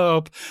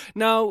up.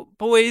 Now,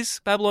 boys,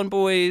 Babylon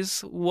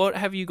boys, what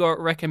have you got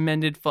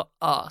recommended for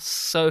us?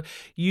 So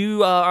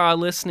you are our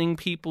listening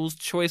people's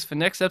choice for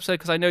next episode,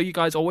 because I know you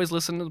guys always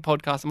listen to the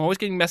podcast. I'm always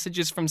getting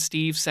messages from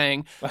Steve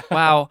saying,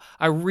 "Wow,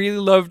 I really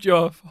loved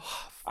your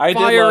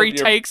fiery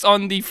takes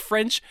on the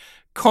French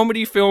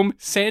comedy film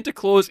Santa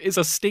Claus is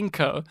a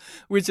Stinker,"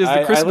 which is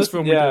the Christmas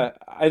film we did.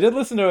 I did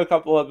listen to a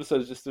couple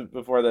episodes just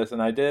before this,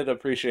 and I did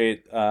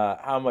appreciate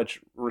how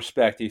much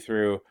respect he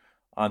threw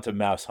onto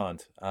Mouse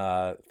Hunt.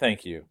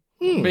 Thank you.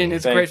 I mean,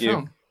 it's a great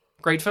film.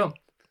 Great film.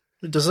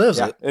 It deserves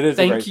it. It is.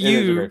 Thank you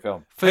it is a great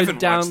film. for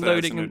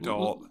downloading. As an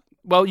adult.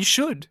 Well, you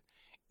should.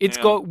 It's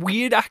got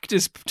weird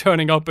actors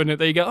turning up in it.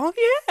 They go, "Oh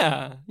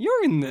yeah,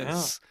 you're in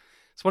this." Yeah.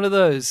 It's one of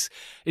those.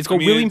 It's got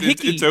William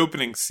Hickey. Its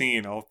opening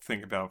scene, I'll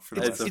think about for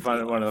the rest. It's one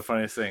of the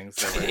funniest things.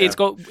 It's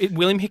got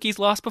William Hickey's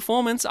last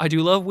performance. I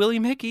do love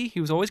William Hickey. He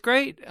was always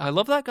great. I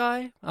love that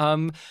guy.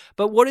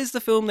 But what is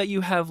the film that you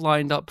have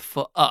lined up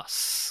for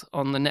us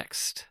on the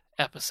next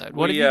episode?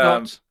 What have you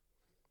got?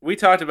 We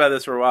talked about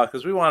this for a while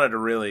because we wanted to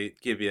really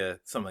give you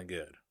something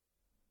good.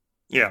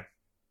 Yeah.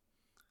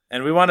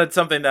 And we wanted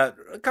something that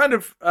kind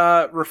of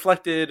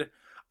reflected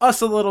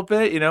us a little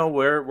bit,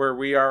 where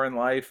we are in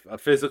life,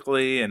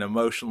 physically and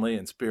emotionally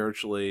and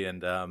spiritually,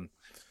 and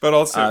but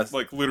also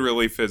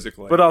literally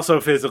physically. But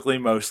also physically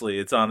mostly.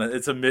 It's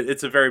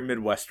a very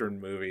Midwestern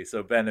movie.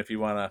 So Ben, if you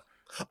want to.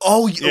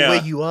 Oh,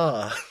 where you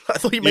are. I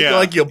thought you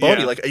meant your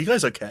body. Are you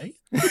guys okay?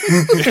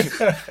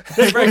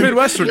 Very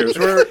Midwesterners.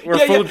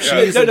 We're full of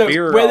cheese and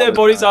beer. Where their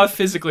bodies are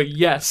physically,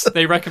 yes.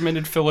 They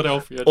recommended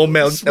Philadelphia. Or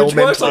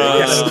Elemental.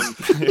 Yes.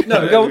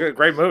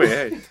 Great movie.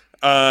 Hey.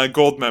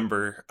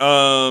 Goldmember.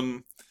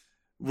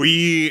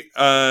 We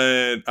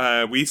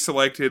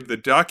selected the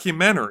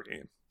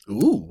documentary.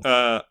 Ooh.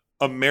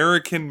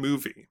 American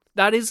Movie.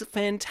 That is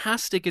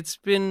fantastic. It's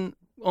been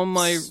on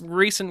my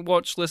recent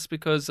watch list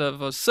because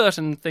of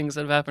certain things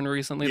that have happened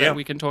recently that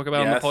we can talk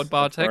about on the pod,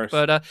 Bartek.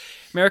 But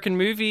American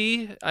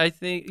Movie, I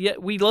think,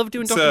 we love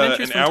doing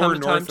documentaries from time to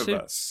time too.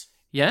 Of us.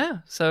 Yeah,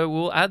 so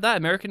we'll add that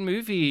American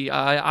Movie.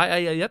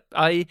 I'm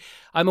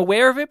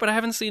aware of it, but I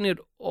haven't seen it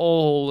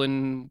all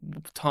in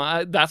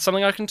time. That's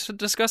something I can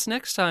discuss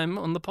next time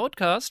on the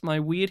podcast. My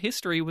weird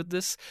history with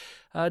this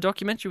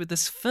documentary, with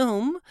this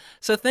film.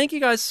 So thank you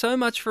guys so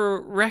much for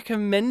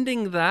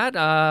recommending that,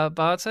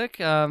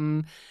 Bartek.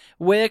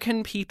 Where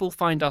can people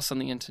find us on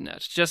the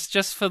internet?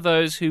 Just for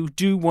those who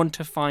do want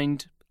to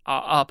find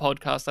our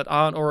podcast that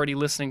aren't already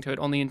listening to it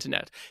on the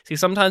internet. See,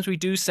 sometimes we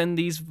do send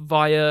these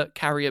via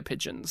carrier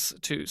pigeons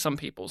to some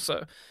people,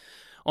 so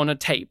on a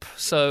tape.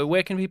 So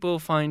where can people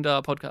find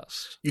our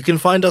podcast? You can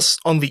find us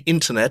on the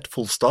internet,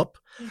 full stop,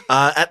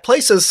 at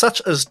places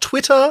such as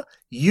Twitter,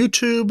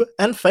 YouTube,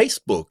 and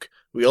Facebook.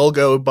 We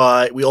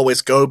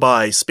always go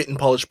by Spit and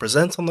Polish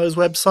Presents on those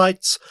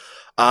websites.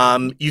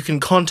 You can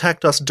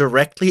contact us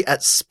directly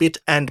at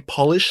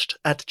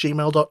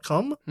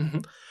spitandpolished@gmail.com. Mm-hmm.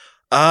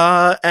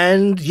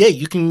 And yeah,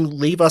 you can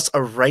leave us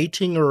a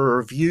rating or a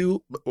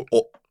review,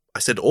 or I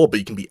said but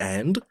you can be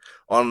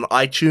on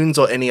iTunes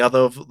or any other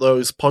of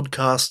those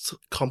podcast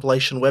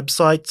compilation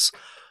websites,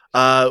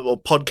 or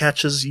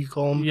podcatchers you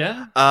call them.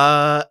 Yeah.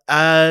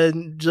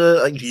 And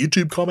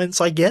YouTube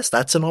comments, I guess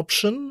that's an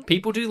option.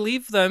 People do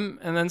leave them,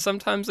 and then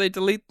sometimes they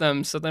delete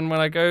them. So then when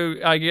I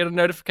get a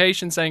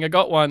notification saying I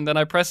got one, then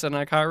I press it and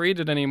I can't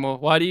read it anymore.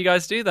 Why do you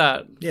guys do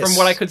that? Yes. From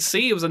what I could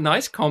see, it was a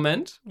nice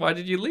comment. Why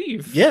did you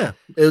leave? Yeah.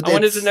 I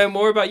wanted to know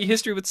more about your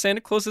history with Santa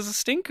Claus as a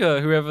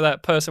stinker, whoever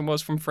that person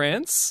was from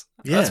France.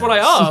 Yeah. That's what I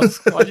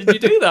asked. Why did you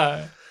do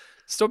that?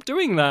 Stop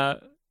doing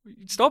that.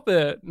 Stop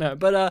it. No,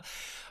 but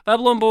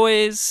Babylon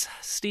Boys,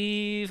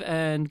 Steve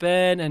and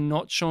Ben and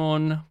Not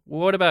Sean,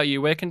 what about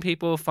you? Where can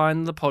people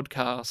find the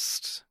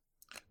podcast?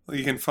 Well,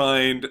 you can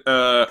find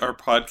our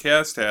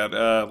podcast at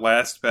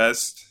Last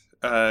Best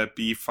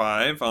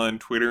B5 on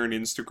Twitter and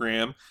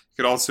Instagram. You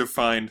could also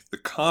find the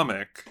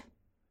comic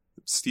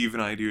that Steve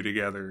and I do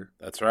together.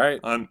 That's right.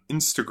 On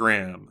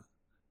Instagram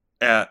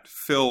at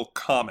Phil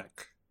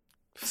Comic.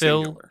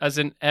 Phil, Singular. as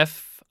in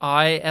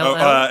F-I-L-L?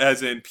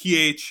 As in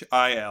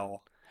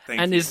P-H-I-L.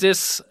 And is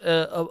this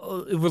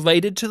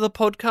related to the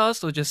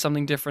podcast or just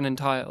something different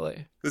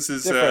entirely? This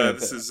is a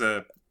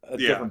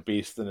different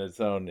beast in its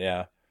own,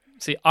 yeah.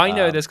 See, I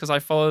know this because I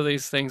follow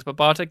these things, but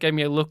Bartek gave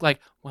me a look like,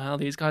 wow,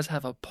 these guys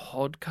have a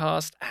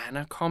podcast and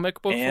a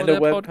comic book and for their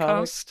a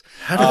podcast.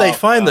 How do they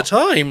find the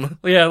time?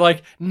 Yeah,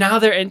 like now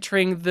they're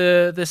entering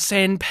the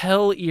San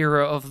Pell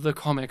era of the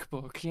comic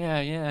book.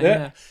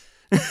 Yeah.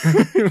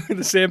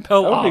 The Sam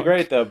Pell That would be arc.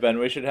 great, though, Ben.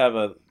 We should have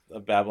a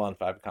Babylon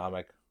 5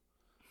 comic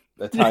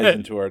that ties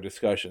into our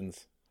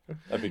discussions.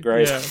 That'd be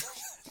great. Yeah.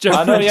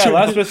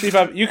 Last Best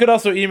B5. You could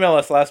also email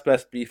us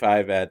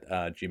lastbestb5 at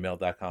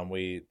gmail.com.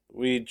 We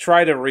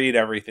try to read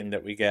everything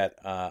that we get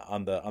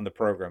on the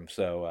program,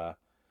 so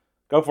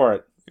go for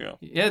it.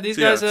 Yeah, these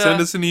guys send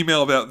us an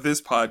email about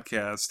this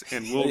podcast,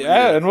 and we'll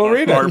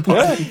read it.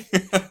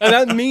 And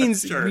that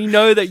means we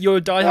know that you're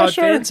diehard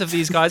fans of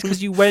these guys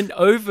because you went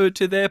over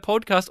to their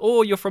podcast,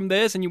 or you're from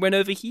theirs and you went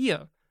over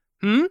here.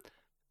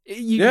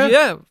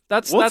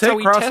 That's how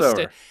we test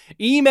it.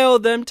 Email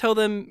them, tell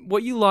them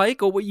what you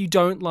like or what you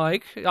don't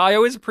like. I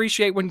always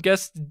appreciate when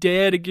guests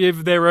dare to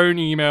give their own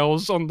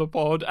emails on the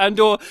pod, and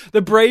or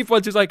the brave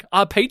ones who's like,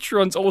 our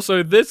Patreon's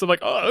also this. I'm like,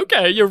 oh,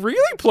 okay, you're really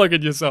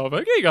plugging yourself.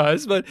 Okay,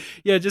 guys. But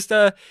yeah, just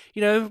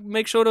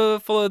make sure to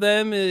follow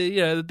them.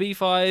 The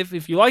B5,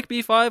 if you like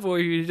B5 or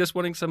you're just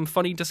wanting some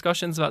funny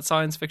discussions about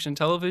science fiction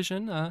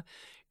television,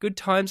 good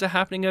times are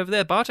happening over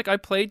there. Bartek, I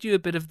played you a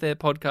bit of their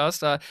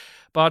podcast.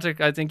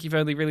 Bartek, I think you've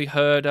only really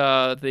heard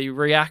the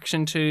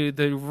reaction to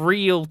the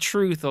real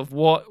truth of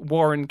what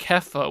Warren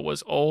Keffer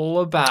was all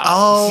about.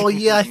 Oh,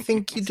 yeah, I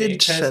think you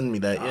did send me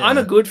that. Yeah. I'm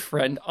a good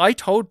friend. I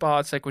told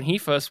Bartek when he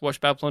first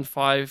watched Babylon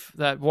 5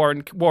 that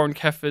Warren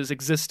Keffer's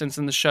existence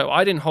in the show,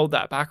 I didn't hold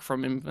that back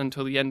from him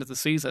until the end of the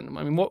season.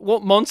 I mean,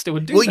 what monster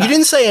would do that? Well, you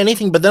didn't say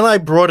anything, but then I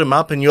brought him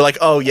up and you're like,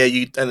 oh, yeah,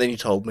 and then you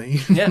told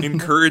me. Yeah.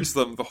 Encouraged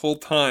them the whole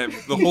time,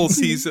 the whole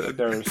season.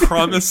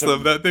 Promised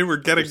them that they were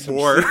getting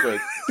more.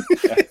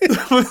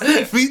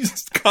 We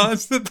just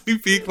constantly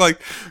being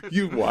like,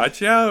 you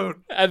watch out.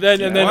 And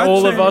then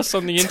all of us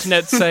on the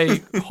internet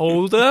say,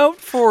 hold out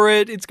for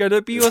it. It's going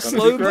to be a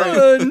slow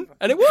burn.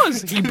 And it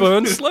was. He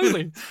burned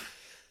slowly.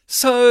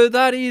 So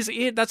that is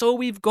it. That's all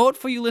we've got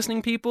for you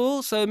listening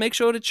people. So make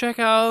sure to check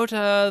out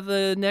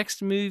the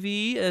next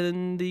movie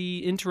in the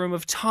interim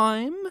of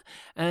time.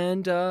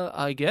 And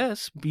I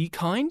guess be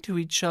kind to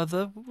each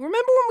other. Remember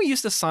when we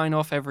used to sign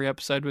off every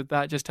episode with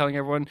that, just telling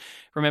everyone,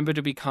 remember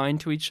to be kind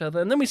to each other?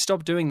 And then we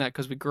stopped doing that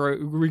because we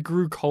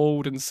grew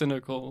cold and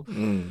cynical.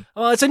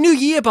 It's a new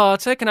year,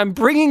 Bartek, and I'm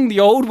bringing the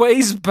old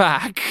ways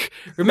back.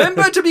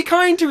 Remember to be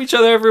kind to each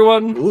other,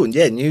 everyone. Ooh,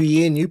 yeah, new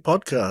year, new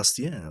podcast.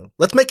 Yeah,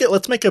 let's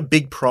make a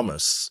big promise.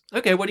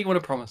 Okay, what do you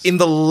want to promise? In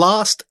the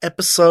last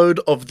episode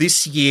of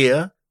this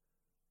year,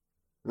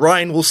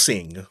 Ryan will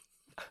sing.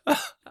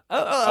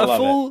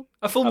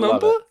 A full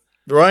number?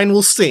 Ryan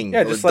will sing.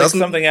 Yeah, just like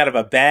something out of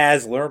a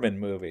Baz Luhrmann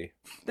movie.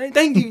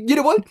 Thank you. You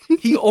know what?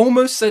 He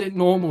almost said it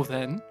normal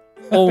then.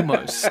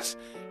 Almost.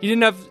 He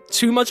didn't have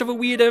too much of a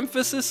weird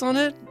emphasis on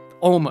it.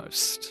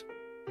 Almost.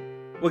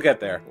 We'll get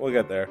there. We'll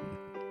get there.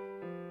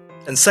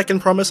 And second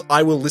promise,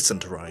 I will listen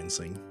to Ryan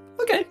sing.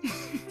 Okay.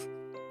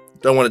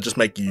 Don't want to just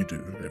make you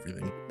do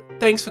everything.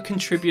 Thanks for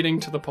contributing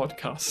to the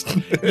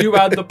podcast. You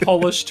add the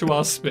polish to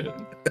our spin.